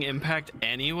shattering impact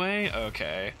anyway?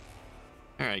 Okay.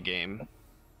 Alright, game.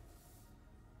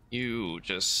 You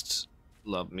just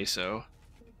love me so.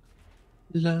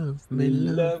 Love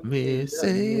me,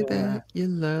 say that you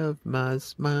love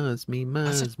Maz me,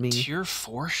 That's Maz a me. tier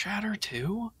 4 shatter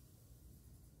too?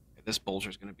 This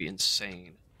bolter's gonna be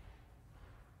insane.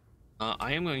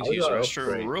 I am going to use the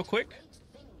restroom real quick.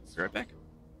 Be right back.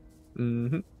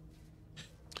 Mm-hmm.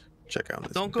 Check out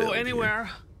this. Don't go build anywhere.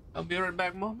 I'll be right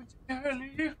back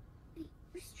momentarily. Here.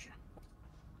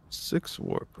 6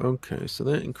 warp. Okay, so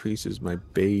that increases my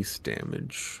base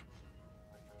damage.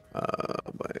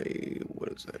 By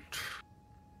what is that?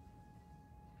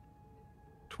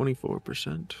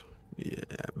 24%. Yeah,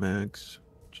 max,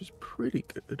 which is pretty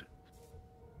good.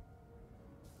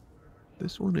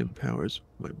 This one empowers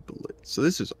my blitz. So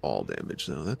this is all damage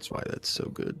though. That's why that's so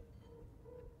good.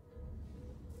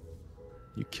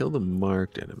 You kill the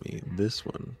marked enemy. This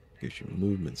one gives you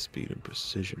movement speed and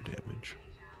precision damage.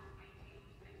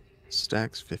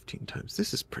 Stacks 15 times.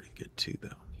 This is pretty good too though.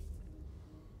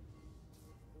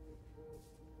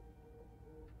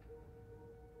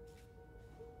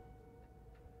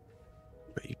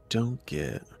 But you don't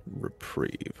get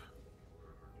reprieve.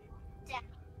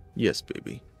 Yes,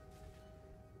 baby.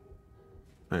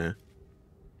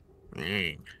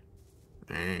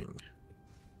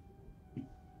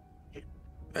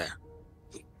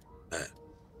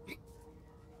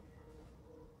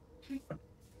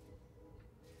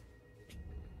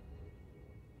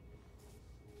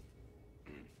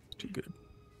 Too good.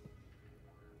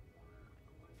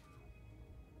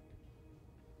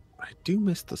 I do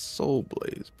miss the soul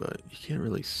blaze, but you can't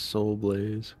really soul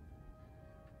blaze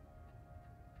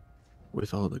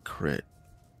with all the crit.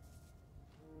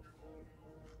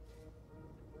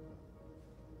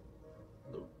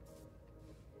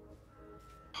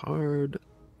 hard.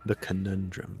 The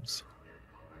conundrums.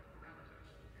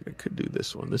 I could do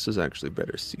this one. This is actually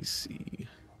better CC.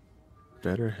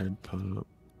 Better head pop.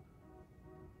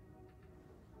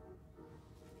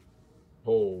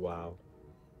 Oh, wow.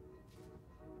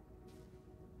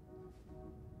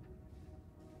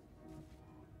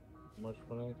 How much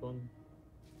for that one?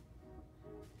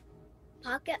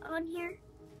 Pocket on here?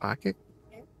 Pocket?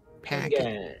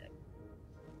 Packet.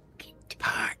 Yeah.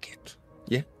 Pocket.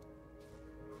 Yeah.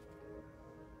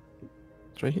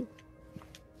 It's right here.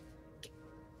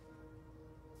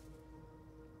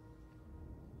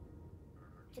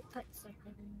 To put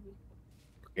something in.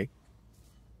 Okay.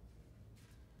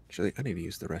 Actually, I need to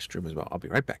use the restroom as well. I'll be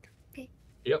right back. Okay.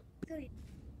 Yep. Good.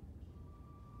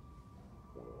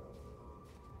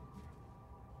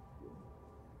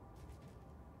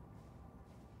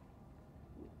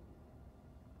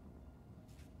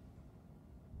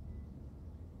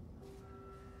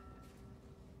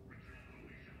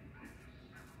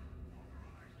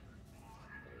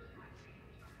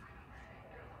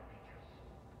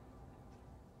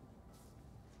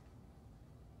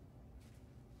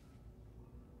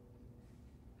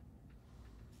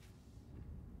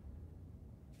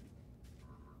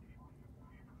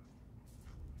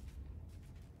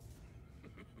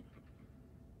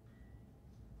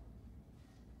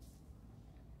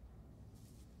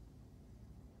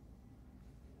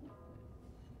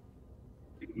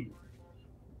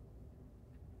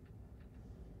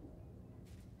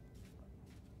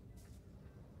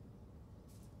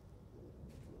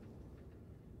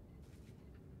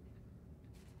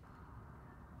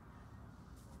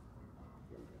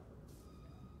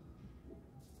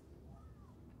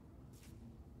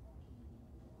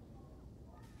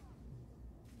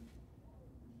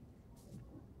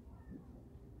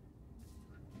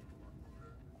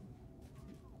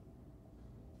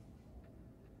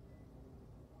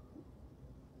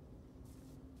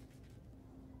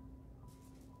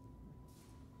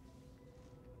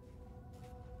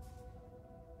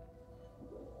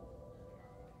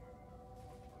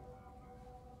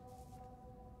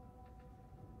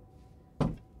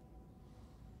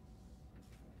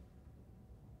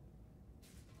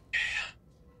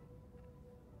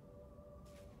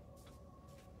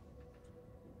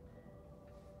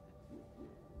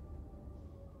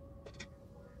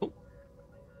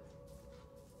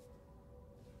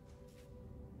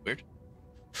 Weird.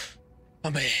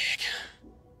 I'm back.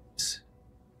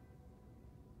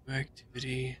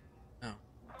 Activity. Oh,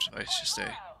 so it's just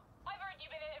a.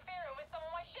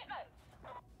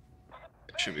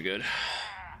 Should be good.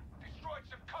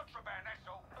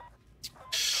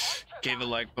 Gave a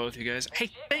like, both you guys. Hey,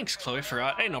 thanks, Chloe.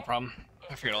 Forgot. Hey, no problem.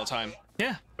 I forget all the time.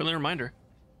 Yeah, friendly reminder.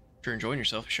 If you're enjoying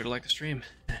yourself, be sure to like the stream.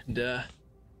 And you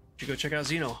should go check out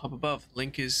Xeno up above.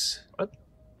 Link is. What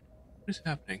is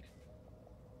happening?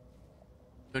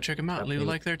 Go check him out. Leave a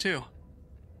like there too.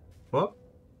 What?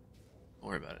 Don't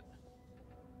worry about it.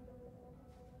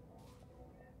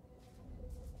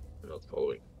 Not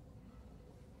following.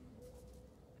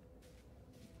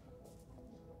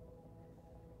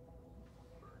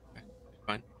 Okay,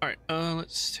 fine. All right.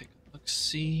 Let's take a look.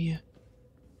 See.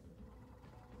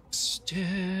 Stiff.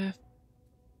 Yeah,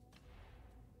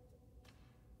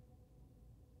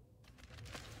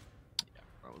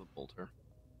 right with a bolter.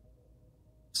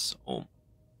 So,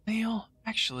 Neil,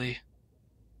 actually,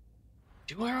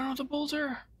 do I run with the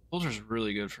bolter? Bolter's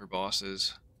really good for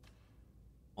bosses.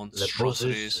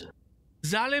 Monstrosities.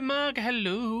 Zalimag,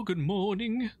 hello, good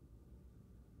morning.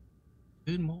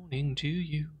 Good morning to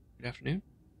you. Good afternoon.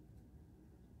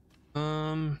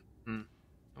 I'm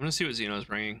gonna see what Xeno's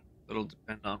bringing. It'll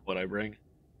depend on what I bring.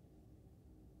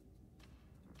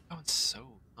 Oh, it's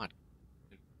so not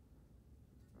good.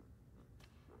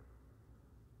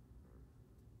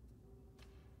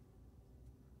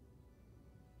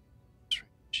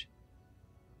 Strange.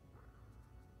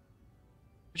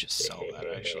 We just sell that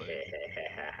actually.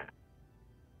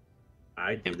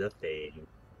 I do the thing.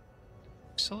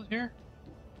 Sell it here?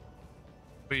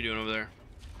 What are you doing over there?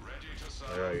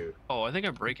 Where are you? Oh, I think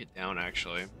I break it down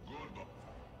actually.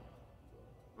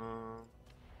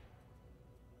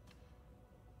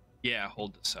 Yeah,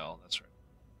 hold the cell. That's right.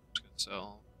 Just gonna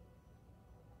sell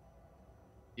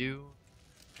you.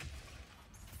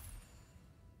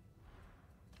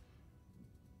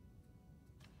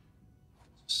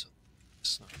 So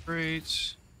it's not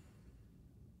great.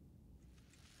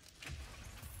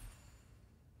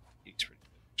 Geek's pretty good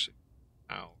actually.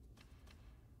 Ow.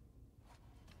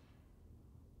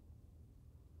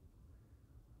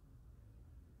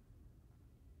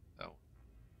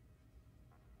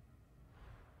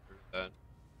 That.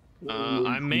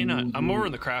 I may not. I'm over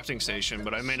in the crafting station,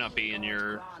 but I may not be in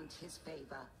your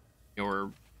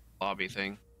lobby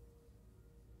thing.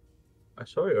 I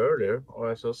saw you earlier,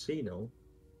 or I saw Cino.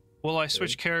 Well, I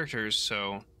switched characters,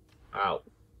 so. Ow.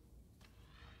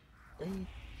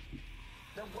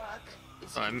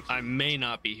 I may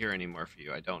not be here anymore for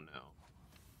you. I don't know.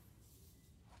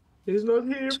 He's not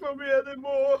here for me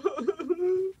anymore.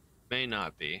 May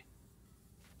not be.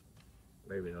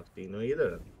 Maybe not Cino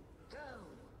either.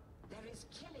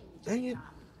 Dang it.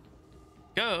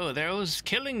 Go, there was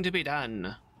killing to be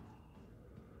done.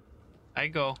 I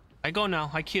go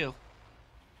now. I kill.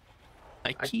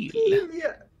 I kill.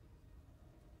 Yeah.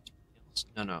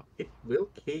 No. It will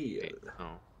kill. Wait, oh.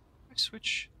 I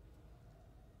switch.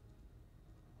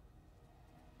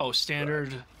 Oh,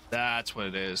 standard. Right. That's what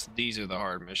it is. These are the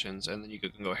hard missions, and then you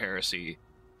can go heresy,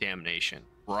 damnation.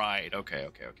 Right. Okay.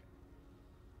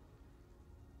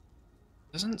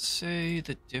 Doesn't say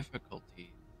the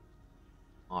difficulty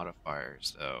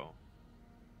modifiers though.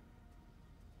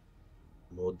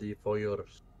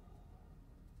 Modifiers.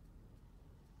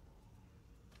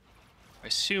 I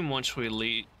assume once we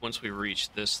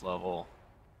reach this level,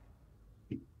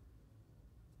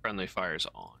 friendly fire's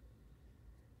on.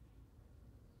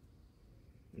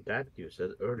 That you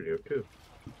said earlier too.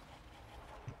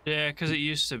 Yeah, because it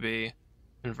used to be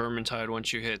in Vermintide.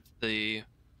 Once you hit the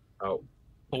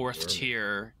fourth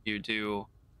tier, you do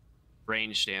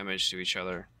range damage to each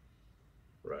other.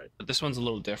 Right. But this one's a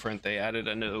little different. They added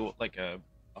a new, like a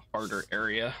harder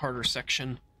area, harder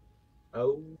section.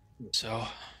 Oh. So.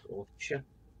 Gotcha.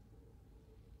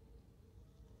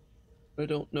 I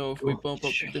don't know if we bump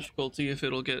up the difficulty, if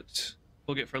we'll get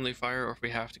friendly fire, or if we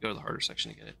have to go to the harder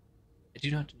section to get it. I do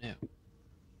not know.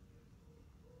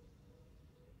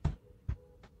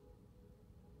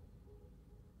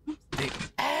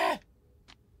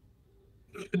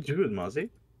 Do it, Mozzie.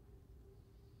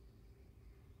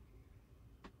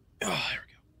 Oh, there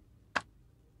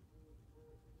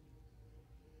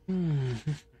we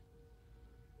go.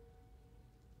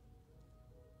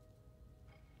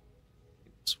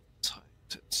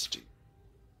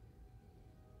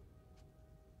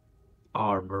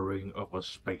 Armoring of a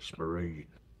Space Marine.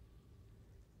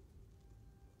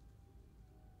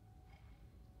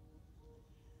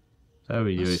 That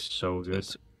video is so good.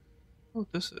 Oh,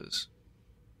 this is.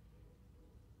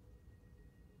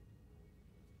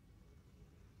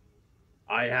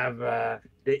 I have the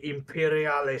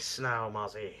Imperialis now,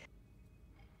 Mozzie.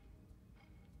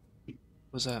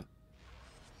 What's that?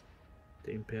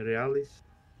 The Imperialis.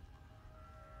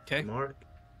 Okay. Mark.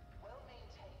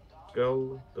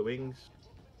 Go, the wings.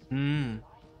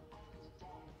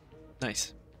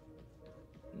 Nice.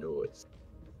 No, it's.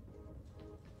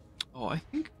 Oh, I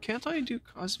think, can't I do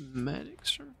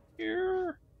cosmetics from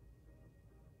here?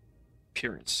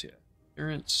 Appearance, yeah.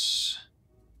 Appearance.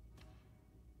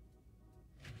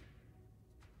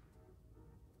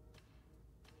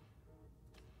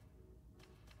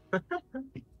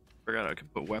 Forgot I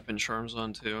could put weapon charms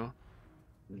on too.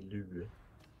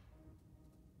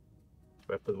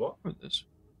 Weapon what? What is this?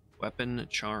 Weapon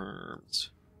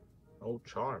charms. Oh,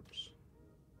 charms.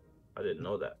 I didn't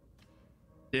know that.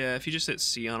 Yeah, if you just hit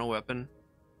C on a weapon,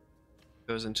 it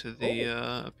goes into the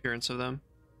appearance of them.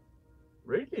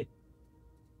 Really?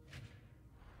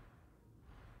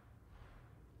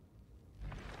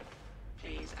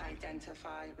 Please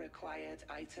identify required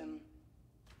item.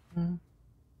 Let's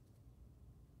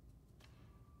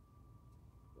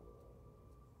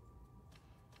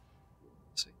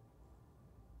see.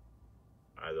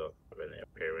 I don't have any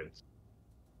appearance.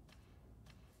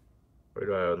 Where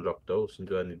do I unlock those, and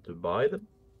do I need to buy them?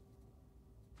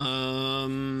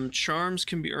 Charms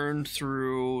can be earned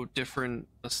through different,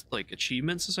 like,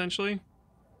 achievements, essentially.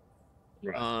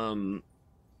 Right.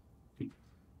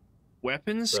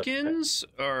 Weapon skins,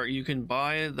 or you can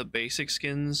buy the basic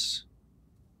skins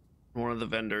from one of the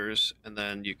vendors, and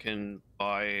then you can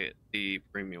buy the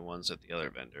premium ones at the other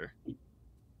vendor.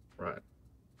 Right.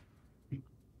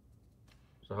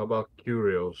 So how about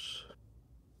curios?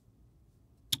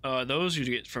 Those you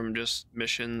get from just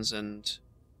missions, and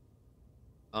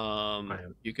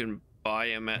you can buy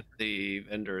them at the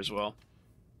vendor as well.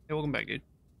 Hey, welcome back, dude.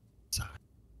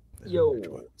 Yo,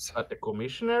 at the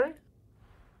commissionary?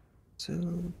 So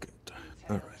good.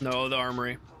 Alright. No, the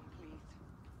armory.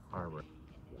 Armory.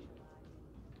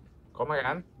 Come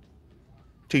again?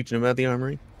 Teaching about the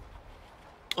armory?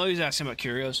 Oh, he's asking about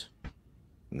curios.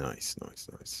 Nice.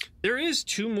 There is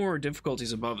 2 more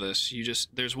difficulties above this.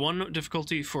 There's one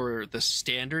difficulty for the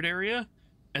standard area,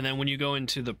 and then when you go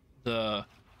into the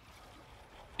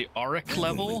Auric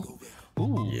level,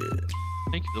 Yeah.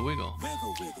 Thank you, the wiggle.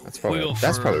 That's probably Wiggle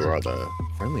where all the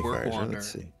friendly Work fires are. Wander.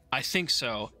 Let's see. I think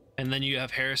so. And then you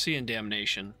have Heresy and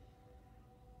Damnation.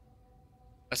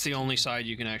 That's the only side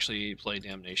you can actually play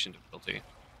Damnation difficulty.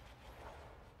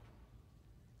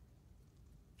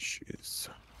 Jeez.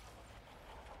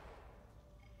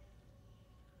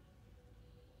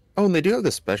 Oh, and they do have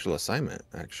the special assignment,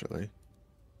 actually.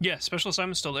 Yeah, special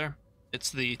assignment's still there. It's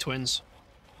the twins.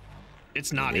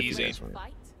 It's not easy.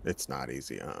 It's not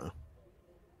easy,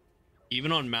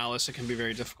 Even on Malice, it can be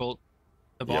very difficult.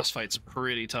 The boss fight's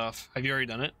pretty tough. Have you already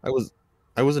done it?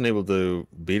 I wasn't able to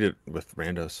beat it with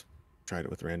randos. Tried it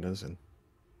with randos and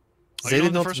they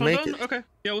didn't the first one done? Okay,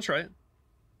 yeah, we'll try it.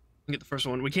 Get the first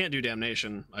one. We can't do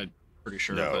Damnation, I'm pretty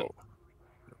sure. No.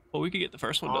 But we could get the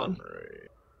first one done.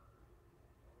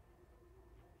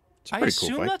 It's a I pretty assume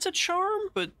cool fight. that's a charm,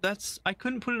 but I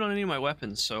couldn't put it on any of my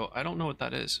weapons, so I don't know what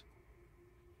that is.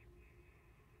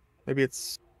 Maybe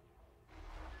it's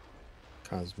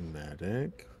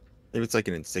cosmetic. Maybe it's like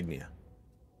an insignia.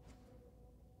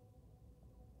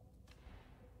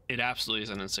 It absolutely is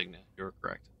an insignia. You're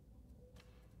correct.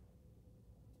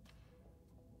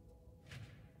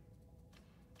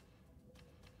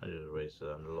 I just wasted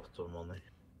a lot of money.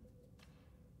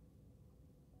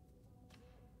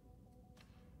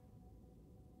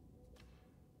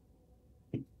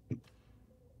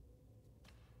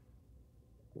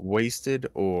 Wasted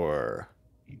or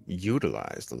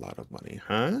utilized a lot of money,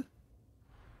 huh?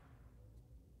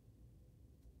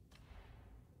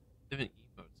 Different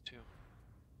emotes too.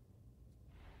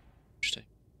 Interesting.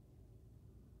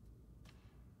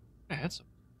 I had some.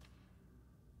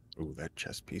 Ooh, that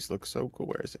chest piece looks so cool.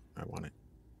 Where is it? I want it.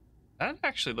 That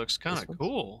actually looks kind of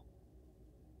cool.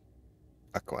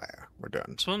 Acquire. We're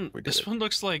done. This one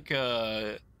looks like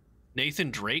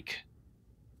Nathan Drake.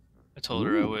 I told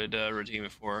her I would redeem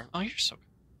it for her. Oh, you're so good.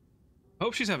 I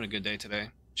hope she's having a good day today.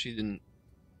 She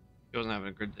wasn't having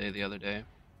a good day the other day.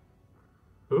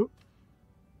 Who?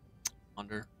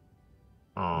 Wonder.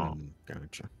 Oh,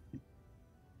 gotcha.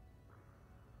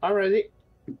 Alrighty.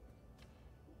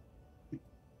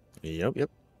 Yep.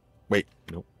 Wait,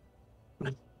 nope.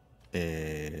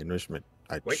 And enrichment.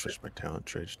 I switched my talent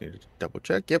trade. Just needed to double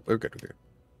check. Yep, we're good.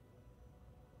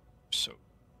 So.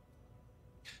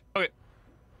 Okay.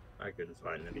 I couldn't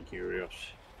find any curios.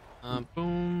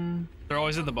 Boom. They're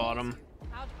always at the bottom.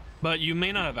 But you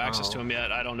may not have access to them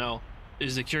yet. I don't know.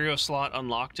 Is the curio slot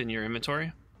unlocked in your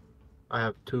inventory? I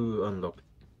have 2 unlocked.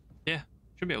 Yeah.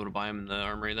 Should be able to buy them in the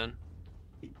armory then.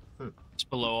 It's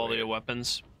below all the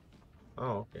weapons.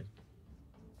 Oh, okay.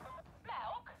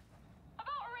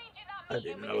 I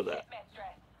didn't know that.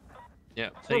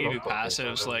 Yeah, they give you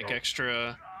passives like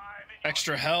extra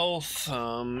health,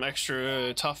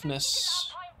 extra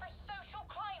toughness.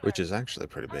 Which is actually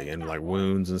pretty big, and like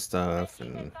wounds and stuff,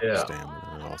 and stamina,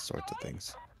 and all sorts of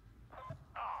things.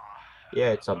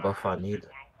 Yeah, it's a buff I need.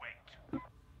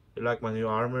 You like my new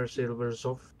armor, Silver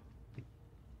Soft?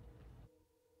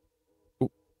 Ooh,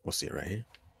 we'll see it right here.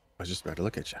 I was just about to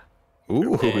look at you.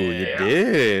 Ooh, you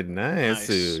did. Nice.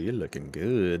 Ooh, you're looking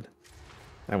good.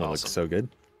 That one looks so good.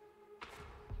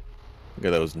 Look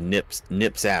at those nips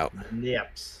out.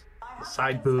 Nips.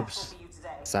 Side boobs.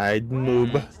 Side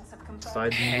moob.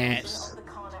 Side boobs.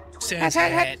 Sounds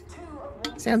hat.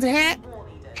 Sounds a hat.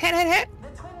 Hat. The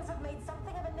twins have made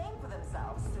something of a name for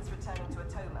themselves since returning to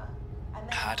Atoma. And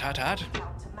they Hot. out to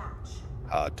match.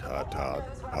 Hot.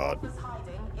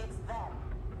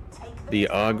 The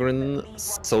Ogren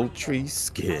sultry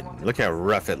skin. Look how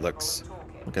rough it looks.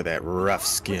 Look at that rough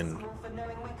skin.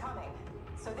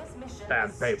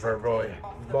 Bad paper, boy.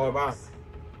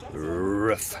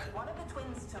 Rough.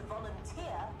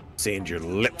 Sand your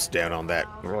lips down on that.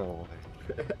 Oh.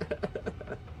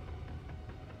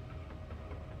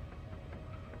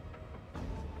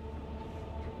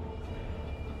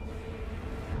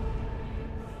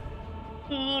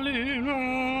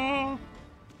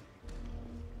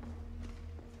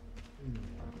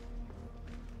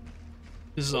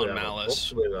 This is on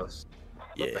Malice. What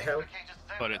the hell?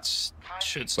 But it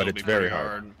should still be very pretty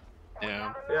hard.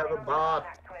 Yeah. Yeah, the bot.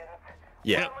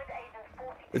 Yeah.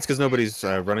 It's because nobody's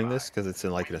running this because it's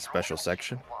in like in a special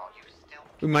section.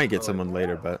 We might get someone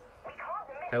later, but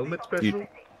helmet special.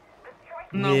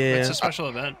 No, it's a special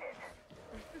event.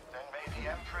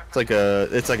 It's like a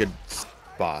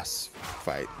boss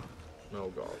fight. No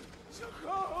god. It's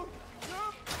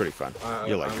pretty fun.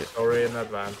 You'll like it. Sorry in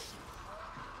advance.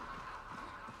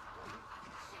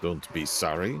 Don't be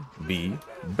sorry. Be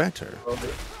better.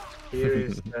 Okay. Here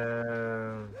is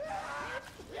ammo.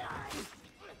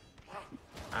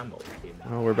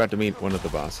 Oh, we're about to meet one of the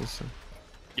bosses. So.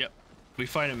 Yep. We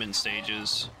fight him in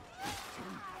stages.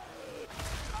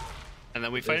 And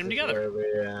then we fight them together.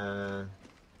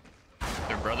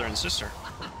 They're brother and sister.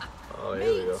 Oh,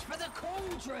 here we go. For the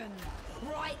cauldron,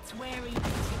 right where he wanted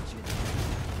you.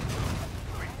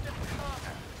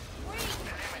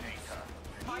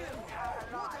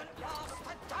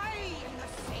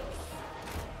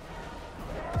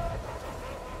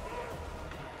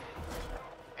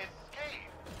 Escape.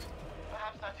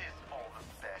 Perhaps that is for the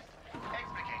best.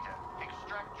 Explicator,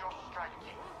 extract your strike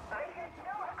key.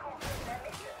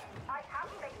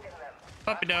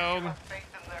 Puppy dog.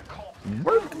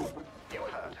 Burke.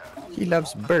 He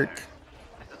loves Burke.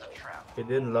 He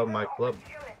didn't love my club.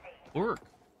 Bork.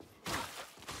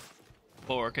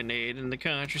 Borkinade in the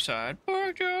countryside.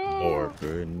 Bork joke. Bork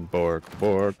and Bork,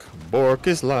 Bork. Bork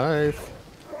is life.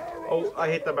 Oh, I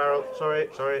hit the barrel. Sorry.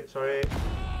 Sorry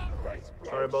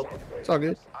about that. It's all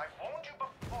good. I warned you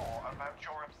before about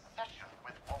your obsession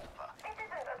with Walter.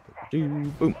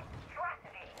 Boom.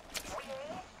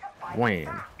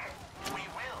 Wham.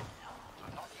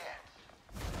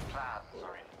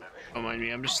 Don't mind me,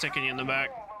 I'm just sticking you in the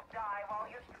back.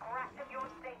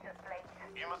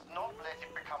 You must not let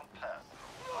it become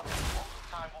personal.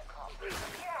 Time will come.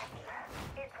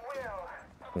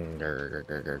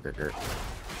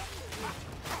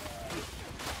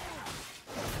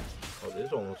 Oh, this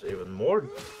is almost even more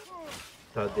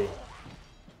thuddy.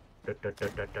 Got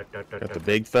the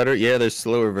big thudder. Yeah, there's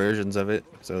slower versions of it.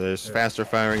 So there's faster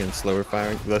firing and slower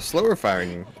firing. The slower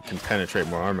firing can penetrate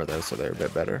more armor though, so they're a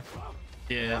bit better.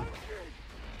 Yeah.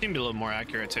 Seem to be a little more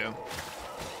accurate too.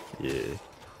 Yeah.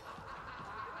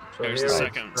 So There's the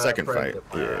second fight.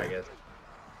 Yeah. I guess.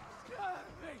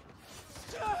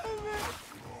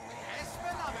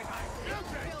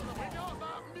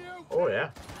 Oh yeah.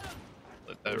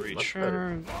 Let that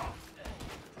recharge.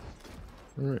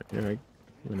 Alright, yeah, I'm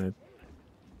gonna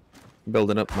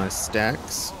building up my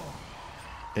stacks.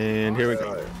 And here we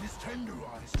go.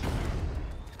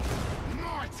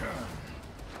 My turn.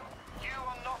 You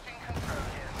are not in control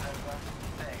here, Nova.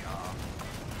 They are.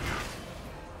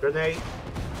 Grenade.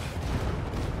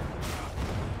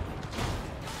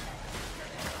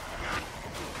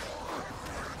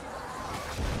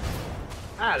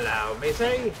 Hello,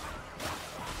 Missy.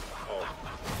 Oh.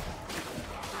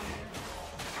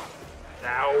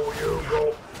 Now you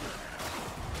go.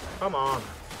 Come on.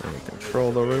 Let me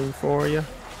control the room for you.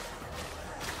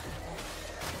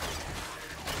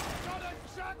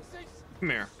 Come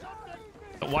here.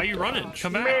 Why are you running?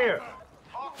 Come back. Here.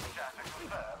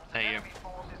 Hey, you.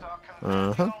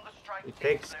 Uh-huh. It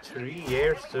takes 3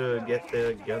 years to get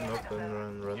the gun up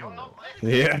and running now.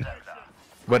 Yeah.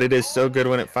 But it is so good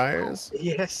when it fires.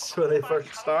 Yes, when it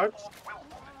first starts.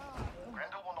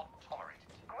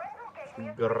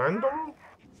 Grendel?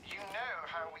 You know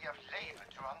how we have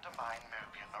labored to undermine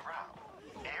Mobian morale.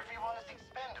 Everyone is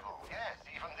expendable, yes,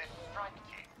 even this strike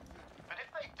team. But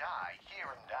if they die here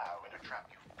and now in a trap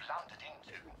you've blundered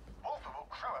into, Walter will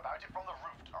crow about it from the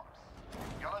rooftops.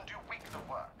 You'll undo weeks of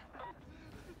work.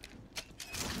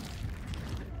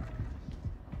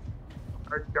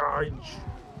 I died.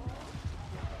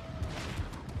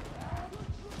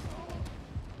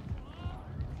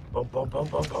 Bum bum bum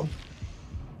bum bum.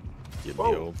 Give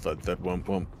me old thud thud wump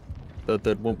wump. Thud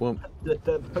thud wump wump. Thud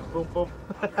thud wump wump.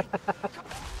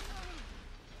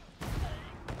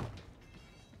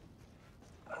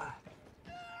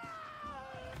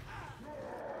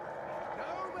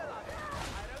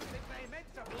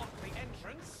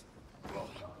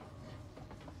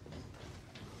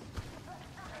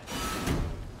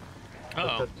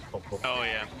 Uh-oh. Oh,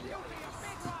 yeah.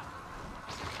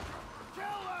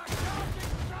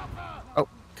 Oh,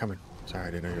 coming. Sorry,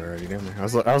 I didn't know you were already down there.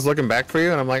 I was looking back for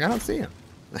you, and I'm like, I don't see him.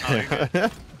 Oh,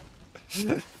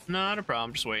 not a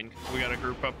problem. Just waiting. We got a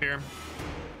group up here.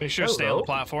 Make sure to stay on the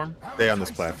platform. Stay on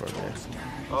this platform, yeah.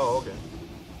 Oh, okay.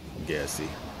 Yeah, see.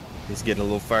 He's getting a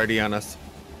little farty on us.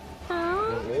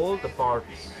 All the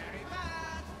parts.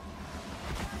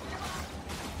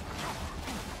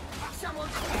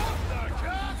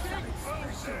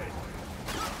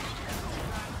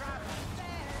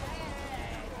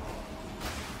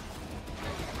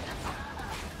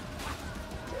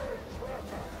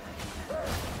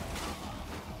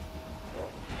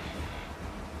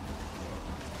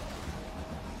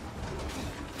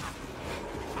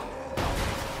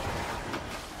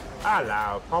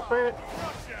 Hello, puppet.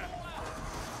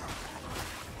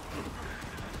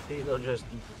 See, they'll just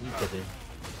eat it.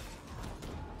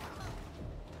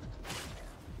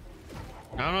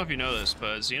 I don't know if you know this,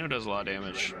 but Xeno does a lot of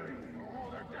damage.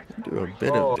 Do a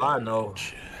bit Oh, of I know.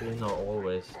 You know,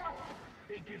 always.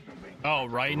 Oh,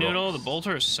 right, Noodle? The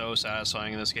bolter is so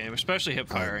satisfying in this game, especially hip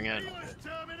firing it.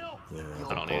 Yeah,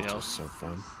 I don't need health. So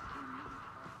fun.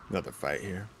 Another fight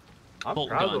here. I'm Bolt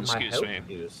proud gun, of my excuse health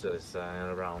me. use this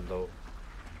round though.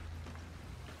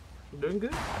 Doing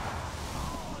good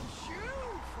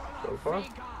so far.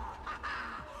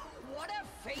 What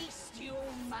a feast you'll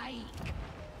make.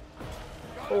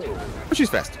 Oh, She's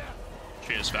fast.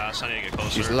 She is fast. I need to get closer.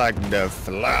 She's like the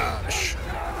Flash.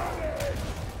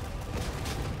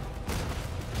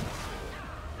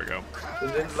 There we go. you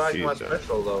didn't like my Jesus.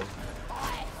 special though.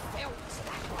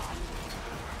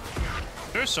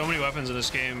 There's so many weapons in this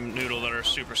game, Noodle, that are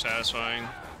super satisfying.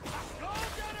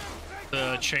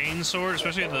 The chain sword,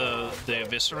 especially the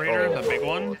eviscerator, the big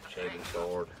one. Chain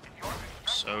sword.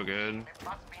 So good.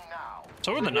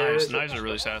 So are the knives. The knives are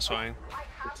really sasatisfying.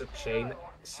 It's a chain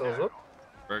sword.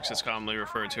 Works. It's commonly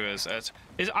referred to as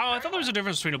oh, I thought there was a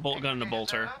difference between a bolt gun and a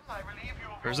bolter.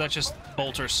 Or is that just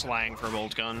bolter slang for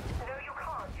bolt gun?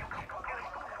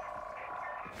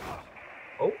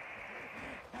 Oh.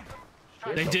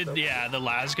 They did, yeah, the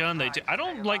lasgun. They did. I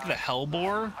don't like the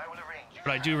Hellbore,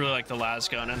 but I do really like the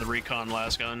lasgun and the recon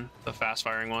lasgun, the fast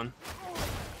firing one.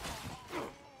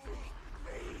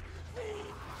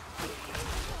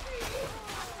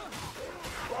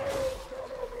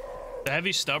 The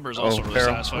heavy stubber is also really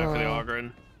satisfying for the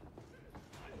Ogren.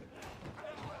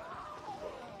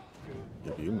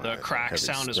 The crack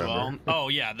sound as well. Oh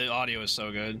yeah, the audio is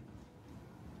so good.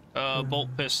 Bolt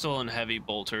pistol and heavy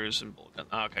bolters and bolt gun.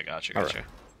 Oh, okay, gotcha. All right.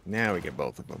 Now we get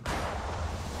both of them.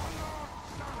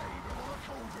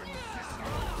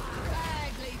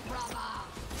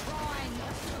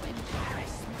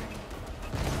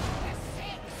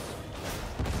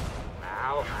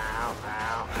 Ow, ow,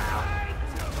 ow,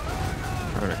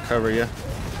 ow. Trying to cover you.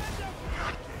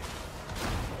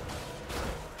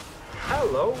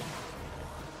 Hello.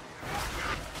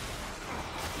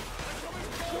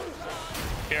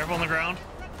 Careful on the ground.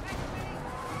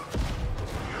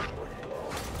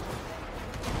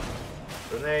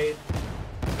 Grenade.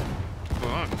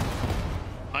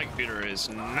 My computer is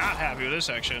not happy with this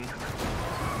section.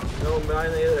 No,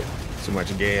 mine either. Too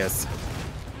much gas.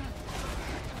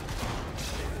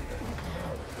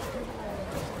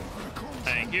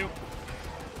 Thank you.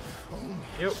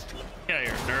 Yep. Get out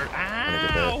of here, nerd.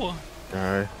 Ow!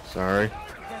 Alright, sorry.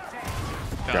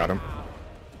 Got him.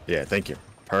 Yeah, thank you.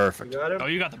 Perfect. You got him? Oh,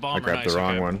 you got the bomber. I grabbed Nice, the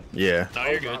wrong okay. one. Yeah. No,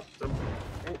 you're good.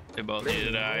 They both need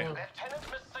to die. Lieutenant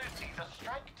Masuti, the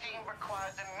strike team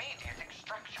requires immediate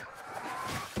extraction.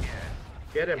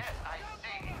 Get him. Yes, I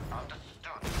see.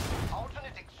 Understood.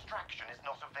 Alternate extraction is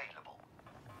not available.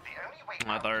 The only way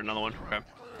I thought I heard another one. Okay.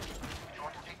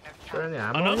 Sure, any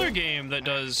ammo? Another game that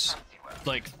does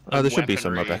like Oh, there should be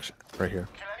some up weaponry actually right here.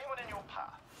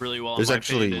 really well. There's in my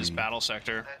actually- opinion, is Battle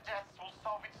Sector.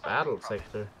 Battle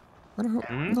sector. I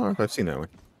don't know if I've seen that one.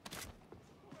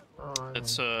 Oh,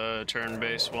 It's a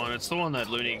turn-based one. It's the one that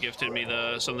Looney gifted me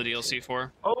some of the DLC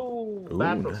for. oh, Ooh,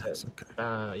 battle nice,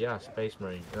 set. Yeah, Space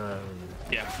Marine.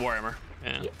 Yeah, Warhammer.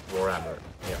 Yeah. Yeah, Warhammer.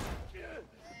 Yeah.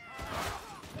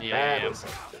 Yeah. Battle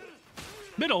sector.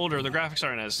 Bit older. The graphics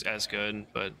aren't as good,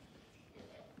 but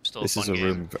still This a is fun a game.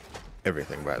 room for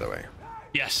everything, by the way.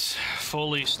 Yes,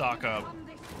 fully stock up.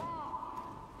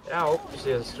 Yeah, I hope to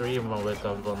see a stream of it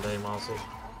on one day, also.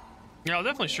 Yeah, I'll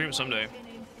definitely stream it someday.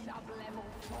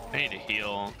 I need to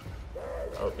heal.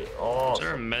 Okay. Is Oh.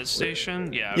 there a med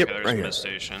station? Yeah, Yep, okay, there's right a here. med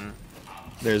station.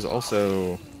 There's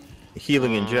also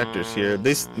healing injectors here.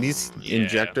 These Yeah.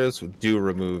 injectors do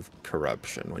remove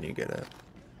corruption when you get it.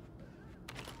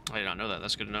 I did not know that.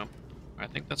 That's good to know. I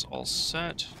think that's all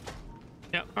set.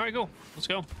 Yeah, alright, go. Let's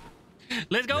go.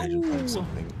 Let's go! Imagine playing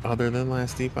something other than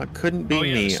Last Depot. Couldn't be Oh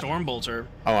yeah, me. the Storm Bolter.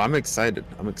 Oh, I'm excited.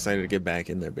 I'm excited to get back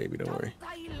in there, baby. Don't worry.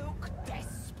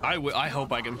 I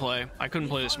hope I can play. I couldn't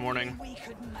play this morning. I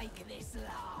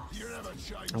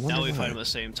wonder Now we why. fight them at the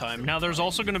same time. Now there's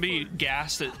also going to be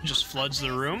gas that just floods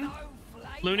the room,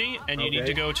 Looney, and you need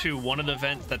to go to one of the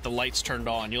vents that the lights turned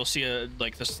on. You'll see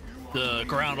the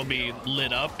ground will be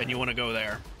lit up, and you want to go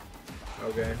there.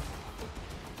 Okay.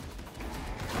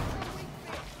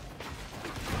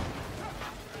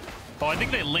 Oh, I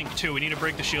think they link too. We need to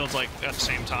break the shields like at the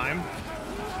same time.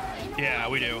 Yeah,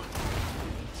 we do.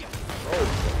 Oh,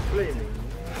 flaming.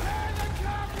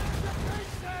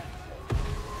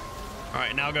 All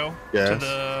right, now go to Yes.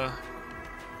 the.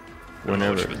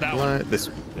 Whenever. That one. What? This.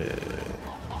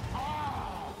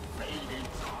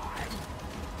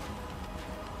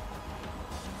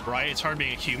 Right, it's hard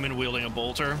being a human wielding a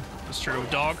bolter. That's true,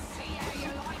 dog.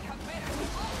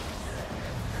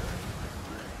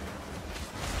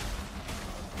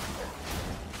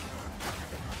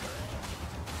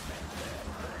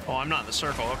 Oh, I'm not in the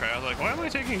circle. Okay, I was like, why am I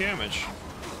taking damage?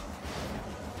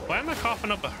 Why am I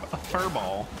coughing up a fur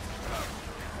ball?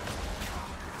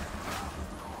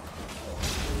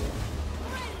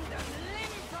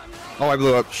 Oh, I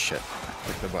blew up. Shit. I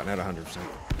clicked the button at 100%.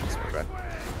 That's very bad.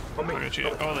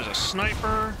 Oh, there's a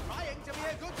sniper.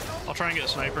 I'll try and get a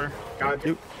sniper. Got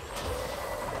you.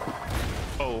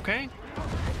 Okay.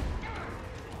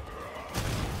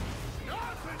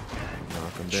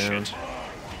 Knock him down. Shit.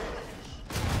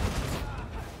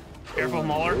 Careful,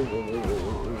 Mauler.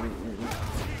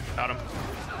 Got him.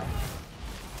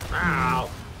 Ow.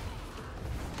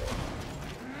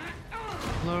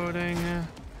 Loading.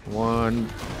 1,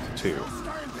 2.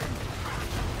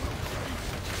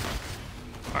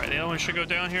 Alright, the other one should go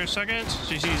down here in a second.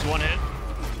 So you see he's one hit.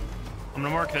 I'm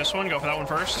gonna mark this one, go for that one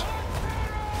first.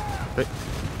 Okay.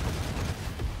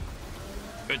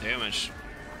 Good damage.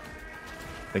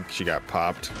 I think she got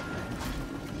popped.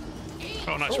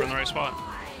 Oh, nice, we're in the right spot.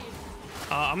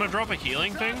 I'm gonna drop a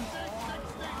healing thing.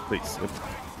 Please.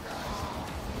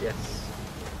 Yes.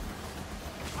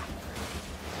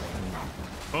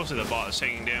 Mostly the bot is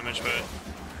taking damage, but...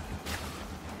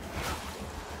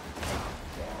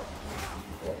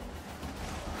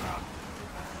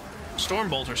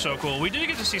 Stormbolt are so cool. We did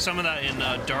get to see some of that in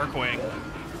Darkwing.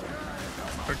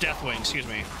 Or Deathwing, excuse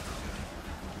me.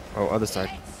 Oh, other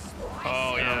side.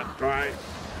 Oh, yeah. Right.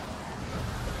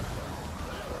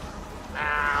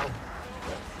 Ow.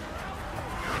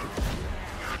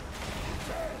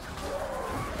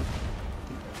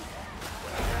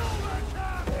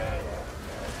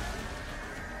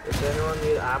 Does anyone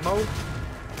need ammo?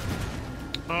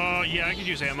 Yeah, I could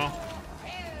use ammo.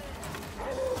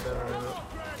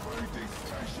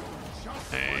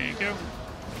 Thank you.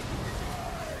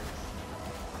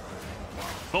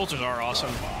 Bolters are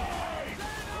awesome.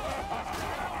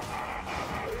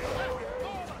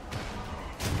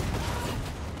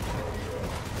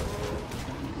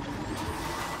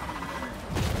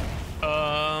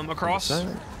 Across.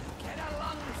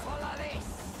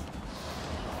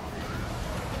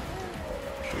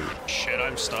 Shit,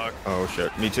 I'm stuck. Oh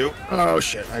shit, me too. Oh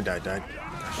shit, I died.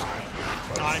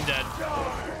 I'm dead.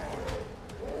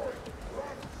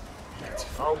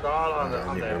 Oh god,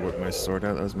 I need to whip my sword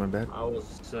out. That was my bad. I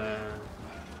was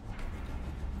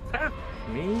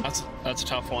me? That's a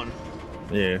tough one.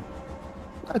 Yeah,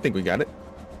 I think we got it.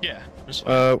 Yeah.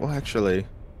 Well, actually,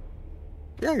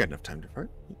 yeah, I got enough time to fight.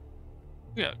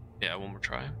 Yeah, one more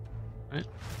try. Right.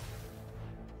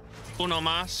 Uno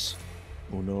más.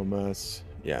 Uno más.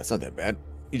 Yeah, it's not that bad.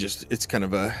 It's kind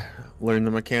of a learn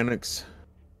the mechanics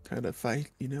kind of fight,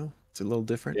 you know? It's a little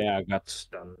different. Yeah, I got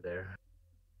stunned there.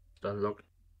 Stun locked.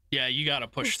 Yeah, you gotta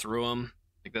push through them.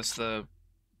 Like that's the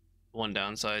one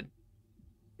downside.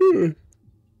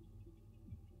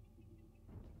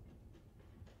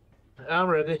 I'm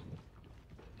ready.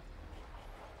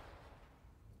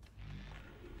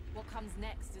 What comes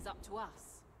next is up to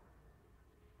us.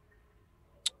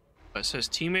 It says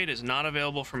teammate is not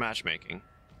available for matchmaking.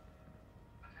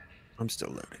 I'm still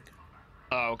loading.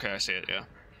 Oh, okay, I see it, yeah.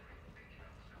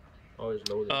 Always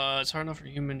loading. It's hard enough for a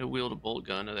human to wield a bolt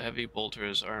gun. The heavy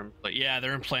bolters are,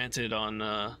 they're implanted on,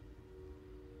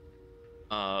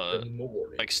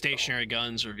 like stationary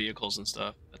guns or vehicles and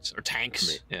stuff. Or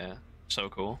tanks. Yeah, so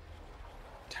cool.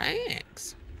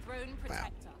 Tanks. Wow.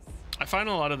 I find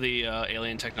a lot of the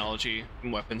alien technology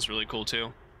and weapons really cool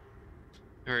too.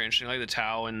 Very interesting, like the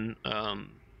Tau and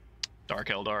Dark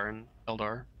Eldar and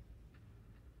Eldar.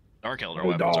 Dark Eldar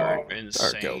weapons are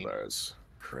insane. Dark Eldar's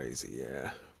crazy,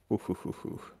 yeah.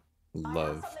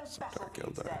 Love some Dark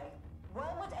Eldar.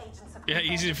 Yeah,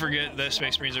 easy to forget that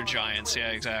Space Marines are giants.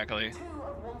 Yeah, exactly.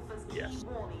 Yes.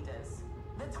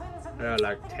 They're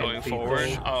like 10 going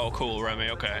forward. Oh, cool,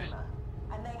 Remy. Okay.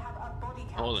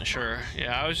 I wasn't sure.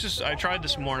 Yeah, I tried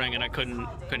this morning and I couldn't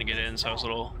get in, so I was a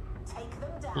little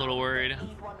worried.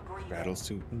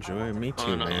 Battlesuit, enjoy. Me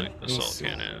too, man. Like assault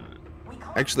cannon.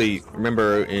 Actually,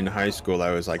 remember in high school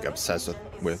I was like obsessed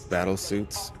with battle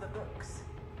suits,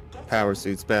 power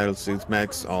suits, battle suits,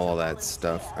 mechs, all of that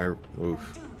stuff.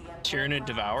 Tyranid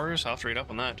Devours. I'll have to read up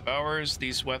on that. Devours.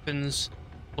 These weapons.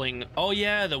 Oh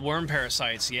yeah, the worm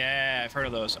parasites. Yeah, I've heard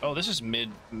of those. Oh, this is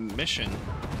mid-mission.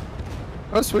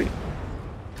 Oh, sweet.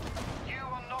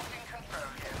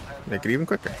 Make it even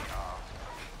quicker.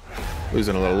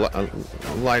 Losing a little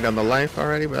light on the life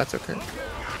already, but that's okay.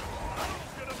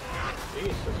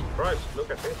 Jesus Christ,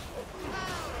 look at this.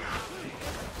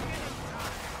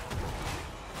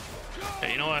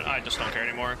 Hey, you know what? I just don't care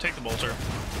anymore. Take the bolter.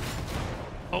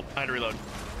 Oh, I had to reload.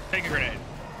 Take a grenade.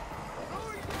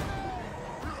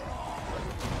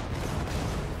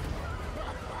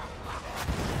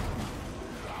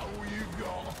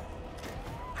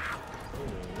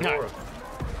 No.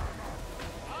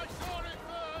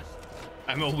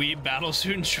 I'm a wee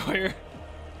battlesuit enjoyer.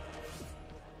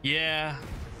 Yeah.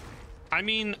 I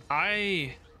mean,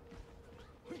 I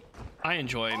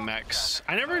enjoy mechs.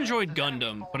 I never enjoyed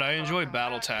Gundam, but I enjoy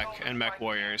BattleTech and Mech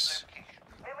Warriors.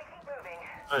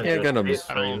 Yeah, Gundam is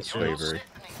I don't flavored,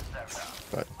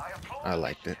 but I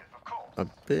liked it a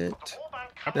bit.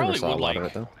 I Never probably saw a would lot like of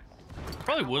it though.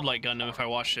 probably would like Gundam if I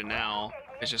watched it now.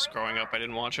 It's just growing up I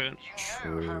didn't watch it.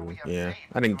 True. Yeah,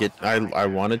 I didn't get. I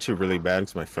wanted to really bad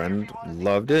because my friend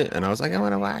loved it, and I was like, I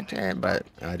want to watch it, but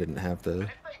I didn't have the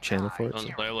channel for it. So.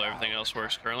 Unplayable, everything else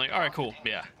works currently. All right, cool.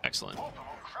 Yeah, excellent.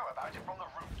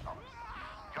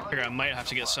 I figure I might have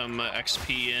to get some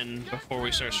XP in before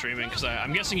we start streaming because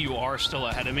I'm guessing you are still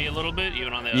ahead of me a little bit,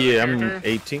 even on the Yeah, other character. I'm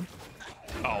 18.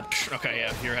 Oh, okay,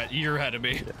 yeah, you're ahead of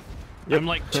me. Yeah. Yep. I'm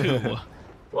like 2.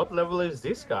 What level is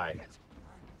this guy?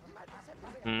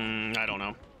 I don't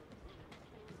know.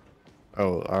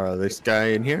 Oh, this guy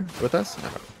in here with us? I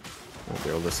won't be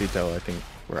able to see till I think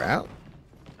we're out.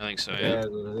 I think so. Yeah,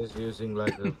 he's using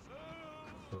like the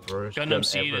worst gun Gundam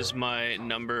Seed ever. is my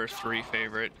number 3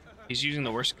 favorite. He's using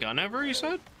the worst gun ever, you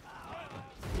said?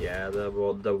 Yeah, the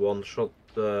one-shot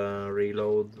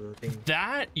reload thing.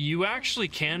 That, you actually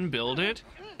can build it,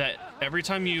 that every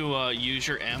time you use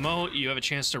your ammo, you have a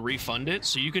chance to refund it,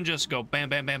 so you can just go bam,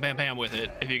 bam, bam, bam, bam with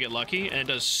it if you get lucky, and it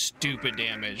does stupid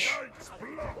damage.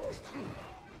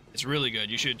 It's really good.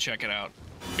 You should check it out.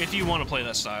 If you want to play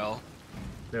that style.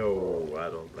 No, I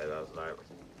don't play that style.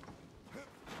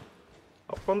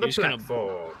 Up on the You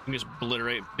platform. can just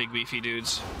obliterate big beefy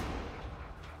dudes.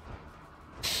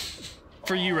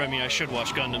 For you, Remy, I should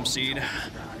watch Gundam Seed.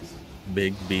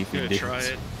 Big beefy Gonna dudes. try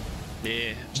it.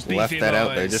 Yeah. Just beefy left that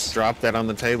out there. boys. Just dropped that on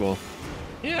the table.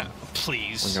 Yeah,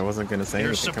 please. Like I wasn't gonna say You're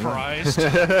anything. Come on.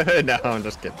 surprised? No, I'm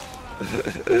just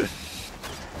kidding.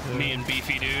 Me and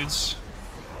beefy dudes.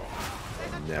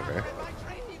 Never.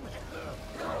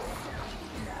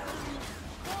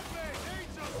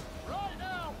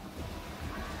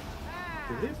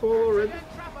 Did he fall already?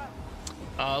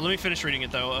 Let me finish reading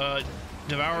it though.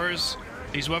 Devourers.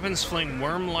 These weapons fling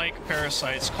worm-like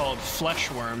parasites called flesh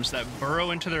worms that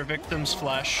burrow into their victim's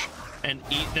flesh and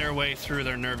eat their way through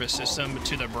their nervous system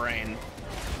to the brain.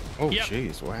 Oh, Yep.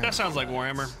 jeez, wow. That sounds like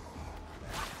Warhammer.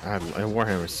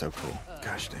 Warhammer's so cool.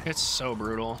 Gosh dang. It's so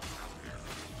brutal.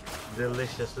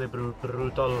 Deliciously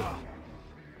brutal.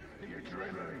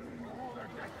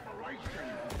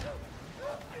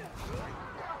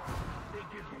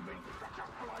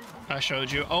 I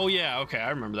showed you. Oh yeah, okay, I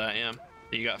remember that. Yeah,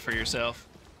 that you got for yourself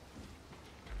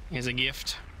as a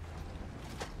gift.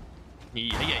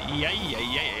 Yeah.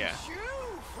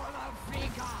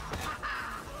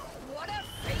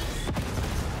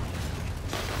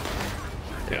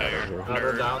 Yeah, you're a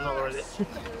Another nerd. down already.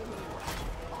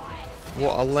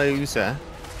 What a loser.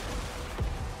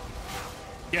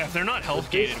 Yeah, if they're not health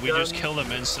gated, we just kill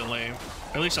them instantly.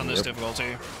 At least on this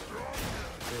difficulty.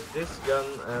 With this gun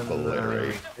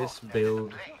and this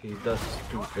build, he does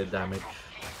stupid damage.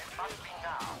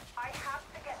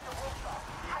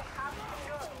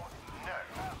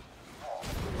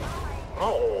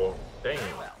 Oh, dang.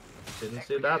 Didn't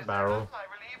see that barrel.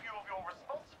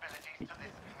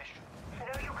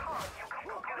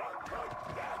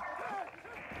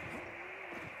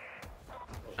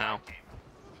 Ow.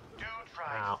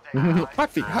 Ow. Hot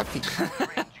feet.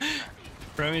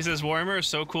 Remy says Warhammer is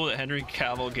so cool that Henry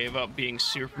Cavill gave up being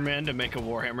Superman to make a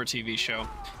Warhammer TV show.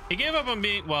 He gave up on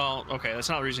being, well, okay, that's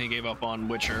not the reason he gave up on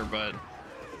Witcher, but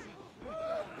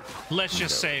let's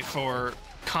just say for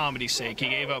comedy's sake, he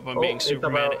gave up on being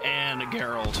Superman and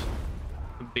Geralt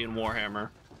being Warhammer.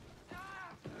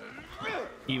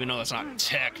 Even though that's not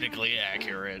technically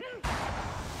accurate.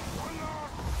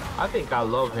 I think I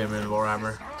love him in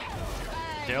Warhammer.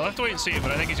 Yeah, I'll have to wait and see, but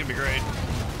I think he's gonna be great.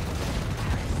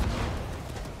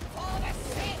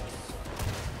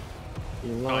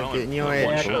 You like getting your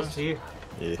head Because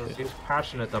yeah. he's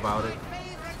passionate about it.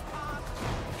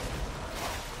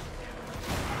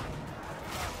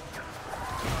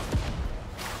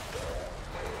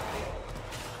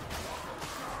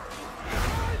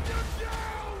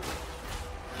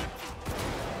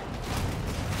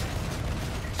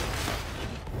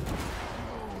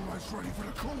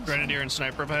 Grenadier and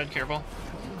sniper up ahead, careful.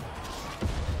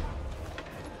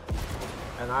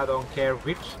 And I don't care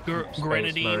which Space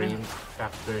Grenadine. Marine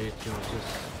chapter he chooses.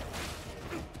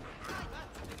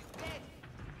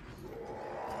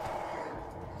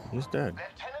 He's dead.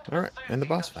 Alright, and the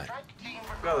boss fight.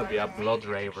 Gotta be a blood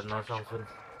raven or something.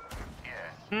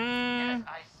 I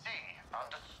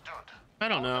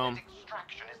don't know.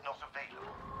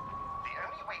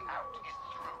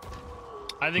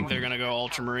 I think they're gonna go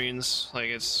Ultramarines. Like,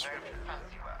 it's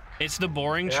It's the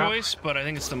boring choice, but I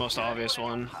think it's the most obvious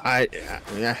one.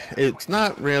 Yeah, it's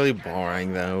not really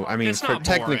boring though. I mean, It's not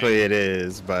technically boring. it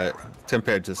is, but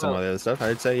compared to some of the other stuff,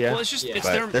 I'd say yeah. Well, it's just it's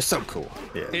but they're so cool.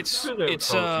 Yeah. It's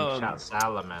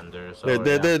salamanders. They're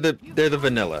the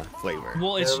vanilla flavor.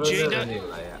 Well, it's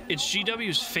vanilla, it's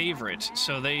GW's favorite,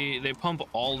 so they pump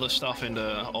all the stuff into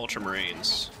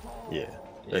Ultramarines. Yeah,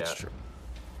 that's true.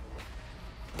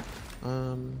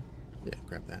 Yeah,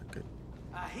 grab that. Good.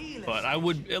 But I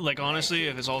would like honestly,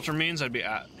 if it's Ultramarines, I'd be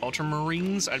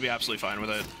absolutely fine with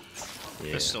it.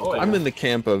 Yeah. It's still cool. I'm in the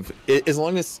camp of as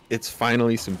long as it's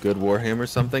finally some good Warhammer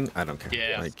something, I don't care.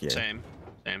 Yeah, like, same.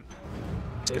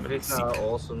 It's gonna be If it's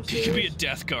awesome You could be a series,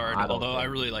 Death Guard, although I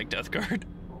really like Death Guard.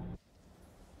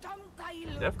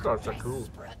 Death Guards are cool.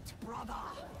 Brother,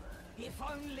 if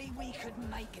only we could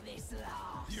make this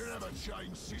last. You never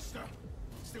change, sister.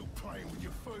 Still playing with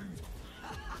your food.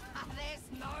 There's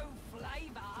no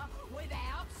flavor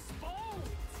without sport.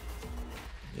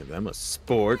 Give them a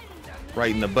sport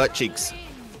right in the butt cheeks. I'm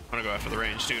gonna go after the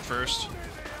range dude first.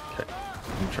 Okay.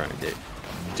 I'm trying to get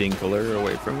Dinkler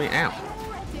away from me. Ow!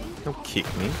 Don't kick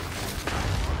me.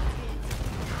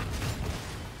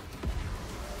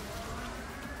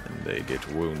 And they get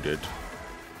wounded.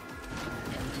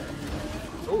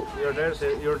 Oh, you're there,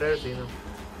 Zeno.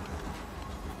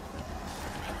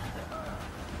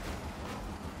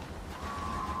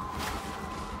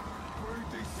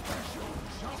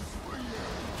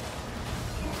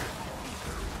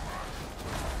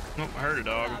 Oh, I heard a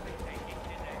dog.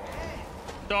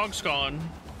 Dog's gone.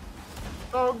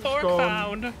 Dog's Orc gone.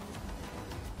 found.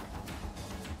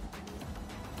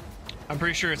 I'm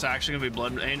pretty sure it's actually gonna be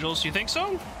Blood Angels. You think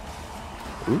so?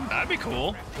 Ooh. That'd be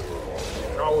cool.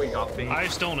 Oh, we got me. I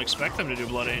just don't expect them to do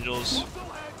Blood Angels.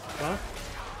 What?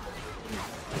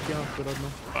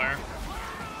 Fire.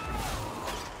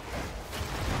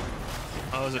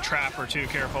 Oh, there's a trap or two.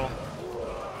 Careful.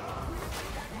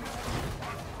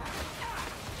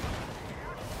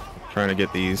 Trying to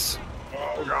get those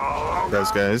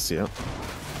guys. Yep.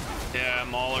 Yeah,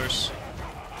 maulers.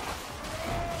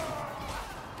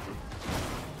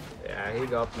 Yeah, he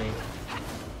got me.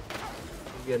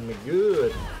 He's getting me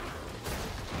good.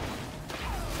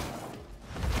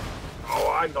 Oh,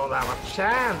 I don't have a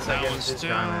chance That against one's this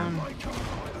guy, man.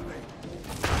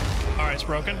 Alright, it's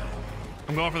broken.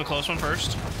 I'm going for the close one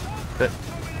first. Hit.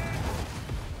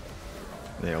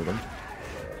 Nailed him.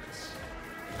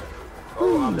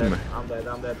 Oh, I'm dead. I'm dead.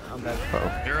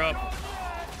 Uh-oh. You're up.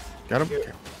 Got him?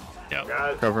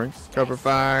 Yep. Covering. Cover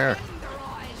fire.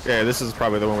 Yeah, this is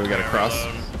probably the one we gotta cross.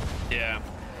 Yeah.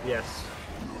 Yes.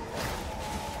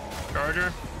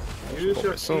 Charger. Use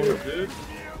your sword. shield, dude.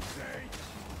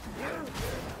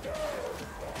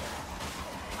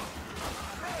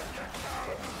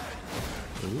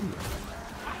 Ooh.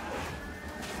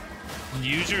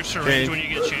 Use your syringe when you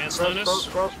get a chance, Linus.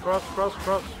 Cross.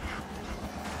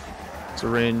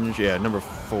 Syringe, yeah, number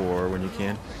 4 when you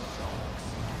can.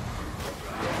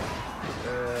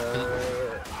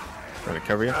 Trying to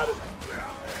cover you.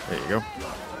 There you go.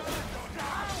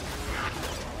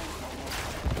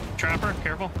 Trapper,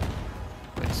 careful.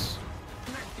 Nice.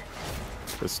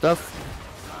 Good stuff.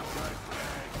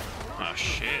 Oh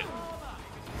shit.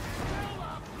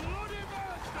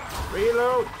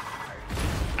 Reload.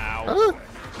 Ow. Ah.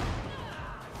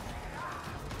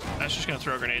 That's just gonna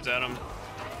throw grenades at him.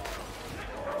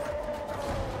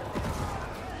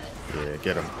 Yeah,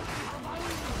 get him.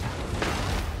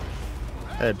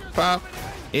 Head pop.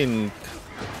 In.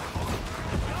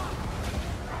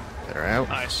 They're out.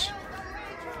 Nice.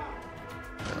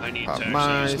 I need Pop to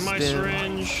my actually use my stim.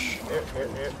 syringe. Here.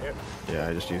 Yeah,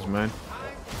 I just used mine.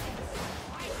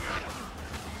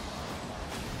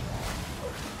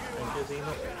 Thank you,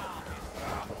 Zeno.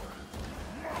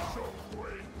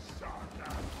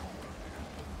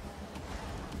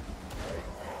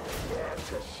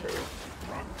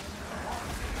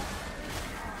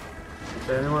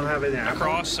 Does anyone have any ammo?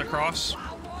 Across.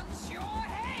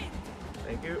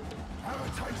 Thank you.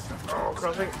 Oh,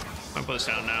 crossing. I'm put this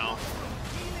down now.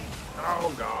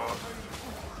 Oh, God.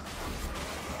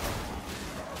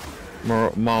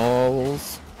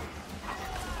 Mauls.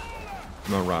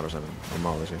 Marauders, I mean. Or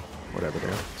Maulers, yeah. Whatever they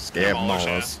are. Scab Maulers,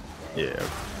 Maulers. Yeah.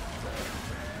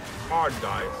 Hard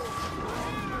dice.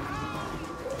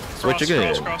 Switch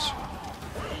again. Cross.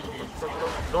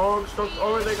 Dogs.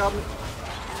 Oh, they got me.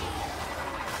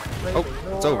 Oh,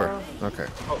 it's over. Okay.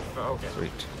 Oh, okay.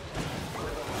 Sweet.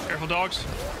 Careful, dogs.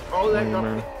 Oh, they got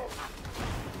me.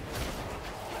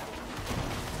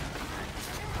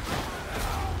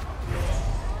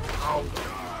 Oh.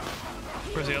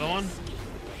 Where's the other one?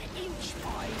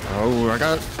 Oh, I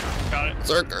got it.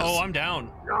 Zerkers. Oh, I'm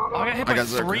down. Oh, I got hit by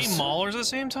 3 Maulers at the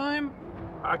same time?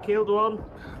 I killed one.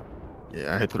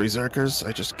 Yeah, I hit 3 Zerkers.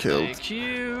 I just killed. Thank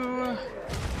you.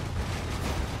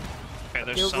 Okay,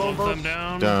 there's Killed some of one, them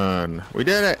down. Done. We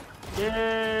did it.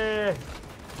 Yeah.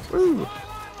 Woo.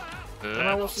 And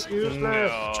I was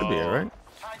useless. Should be alright.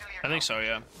 I think so,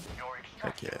 yeah.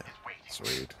 Heck yeah.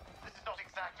 Sweet.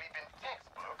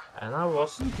 And I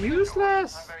wasn't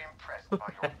useless.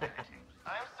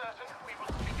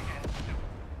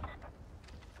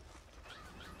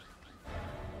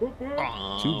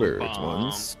 Two birds,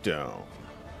 one stone.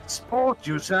 Sport,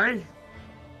 you say?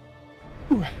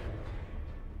 I'll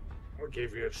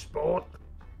give you a sport.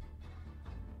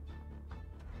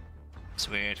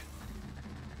 Sweet.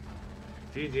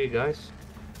 GG, guys.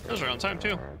 Those are on time,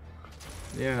 too.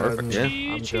 Yeah, Perfect, yeah.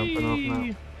 I'm jumping off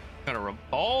now. Got a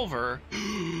revolver.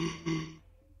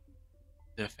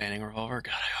 The fanning revolver?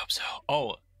 God, I hope so.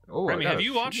 Oh, Remy, have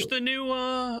you watched the new,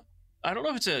 I don't know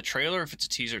if it's a trailer or if it's a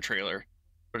teaser trailer,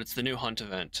 but it's the new Hunt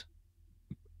event.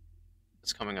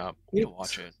 It's coming up. I'm gonna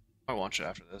watch it. I'll watch it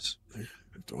after this. I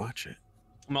have to watch it.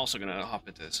 I'm also gonna hop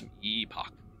into some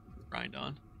Epoch grind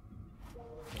on.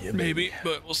 Yeah, Maybe,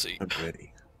 but we'll see. I'm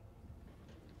ready.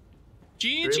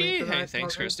 GG! Really Hey, tonight,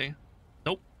 thanks, Morgan? Christy.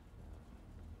 Nope.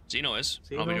 Zeno is.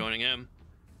 I'll be Zeno? joining him.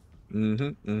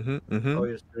 Oh,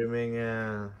 you're streaming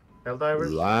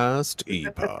Helldivers? Last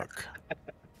Epoch.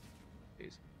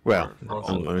 Well,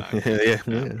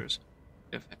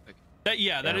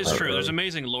 that is true. There's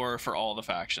amazing lore for all the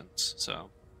factions, so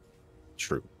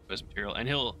true. There's material, and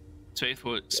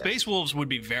Space Wolves would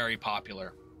be very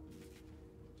popular.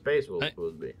 Space Wolves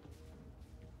would be.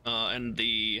 And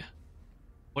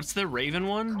what's the Raven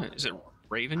one? Is it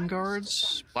Raven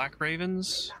Guards? Black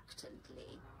Ravens?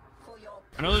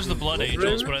 I know there's the Blood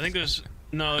Angels, but I think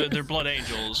they're Blood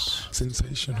Angels.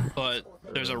 Sensational. But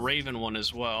there's a Raven one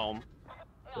as well.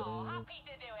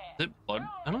 Is it Blood?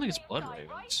 I don't think it's Blood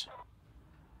Ravens.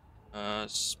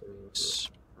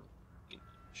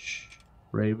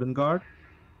 Raven Guard?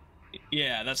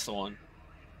 Yeah, that's the one.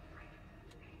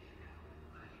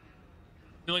 I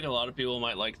feel like a lot of people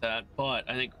might like that, but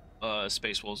I think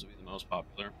Space Wolves would be the most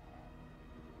popular.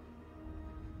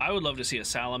 I would love to see a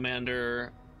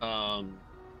Salamander. Oh,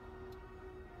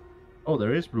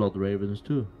 there is Blood Ravens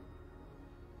too.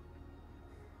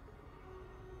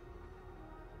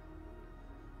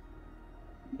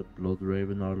 The Blood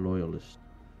Raven are loyalists.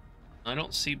 I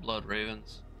don't see Blood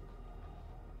Ravens.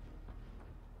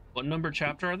 What number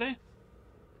chapter are they?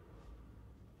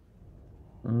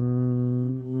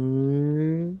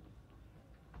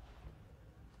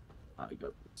 I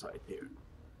got the site here.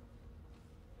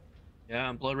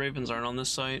 Yeah, Blood Ravens aren't on this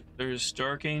site. There's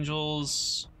Dark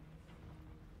Angels.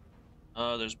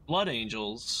 There's Blood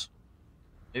Angels.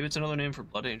 Maybe it's another name for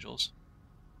Blood Angels.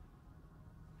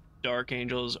 Dark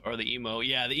Angels are the emo.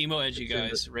 Yeah, the emo edgy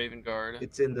guys. Raven Guard.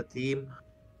 It's in the team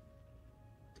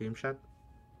chat.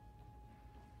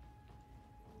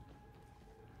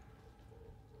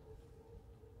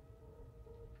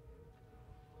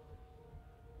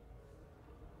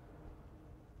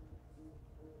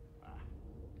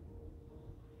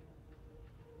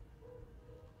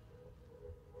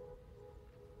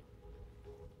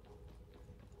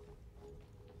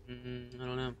 I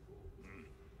don't know.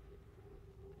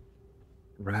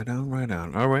 Right on, right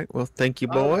on. All right. Well, thank you,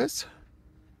 boys.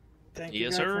 Thank you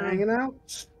Yes, guys sir. for hanging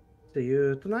out. See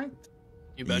you tonight.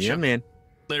 You betcha. Yeah, man.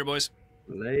 Later, boys.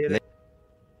 Later.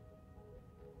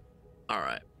 All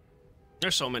right.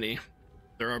 There's so many.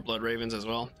 There are Blood Ravens as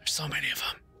well. There's so many of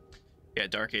them. Yeah,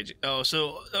 Dark Age. Oh,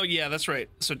 yeah, that's right.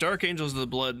 So Dark Angels are the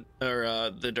blood,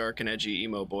 or the dark and edgy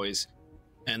emo boys,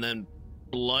 and then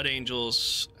Blood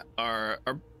Angels are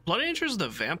Blood Angels the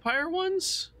vampire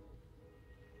ones?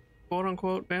 Quote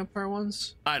unquote vampire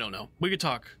ones? I don't know. We could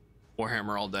talk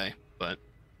Warhammer all day, but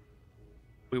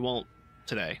we won't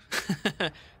today.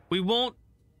 We won't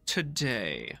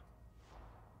today.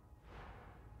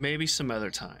 Maybe some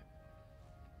other time.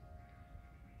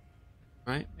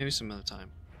 Right? Maybe some other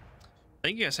time.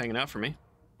 Thank you guys hanging out for me.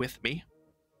 With me.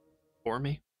 For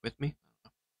me. With me.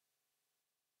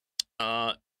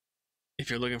 If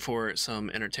you're looking for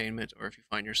some entertainment, or if you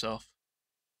find yourself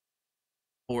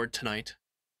bored tonight,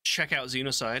 check out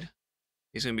Xenocide.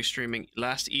 He's going to be streaming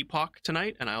Last Epoch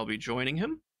tonight, and I'll be joining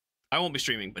him. I won't be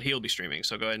streaming, but he'll be streaming,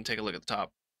 so go ahead and take a look at the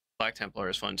top. Black Templar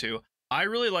is fun too. I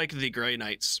really like the Grey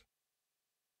Knights.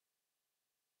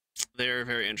 They're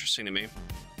very interesting to me.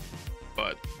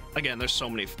 But again, there's so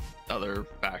many other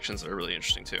factions that are really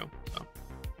interesting too. So.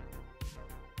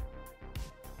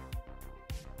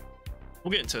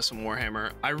 We'll get into some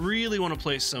Warhammer. I really want to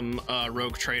play some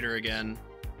Rogue Trader again,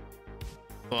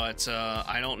 but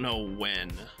I don't know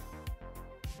when.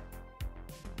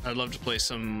 I'd love to play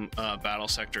some Battle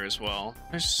Sector as well.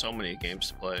 There's so many games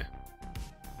to play.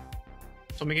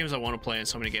 So many games I want to play and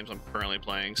so many games I'm currently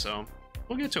playing, so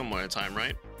we'll get to them one at a time,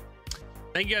 right?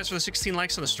 Thank you guys for the 16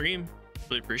 likes on the stream.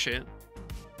 Really appreciate it.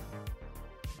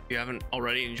 If you haven't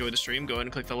already enjoyed the stream, go ahead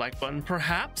and click the like button.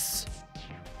 Perhaps.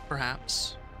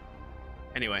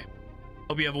 Anyway,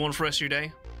 hope you have a wonderful rest of your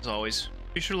day. As always,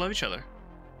 be sure to love each other.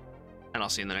 And I'll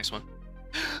see you in the next one.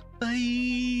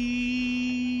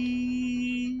 Bye.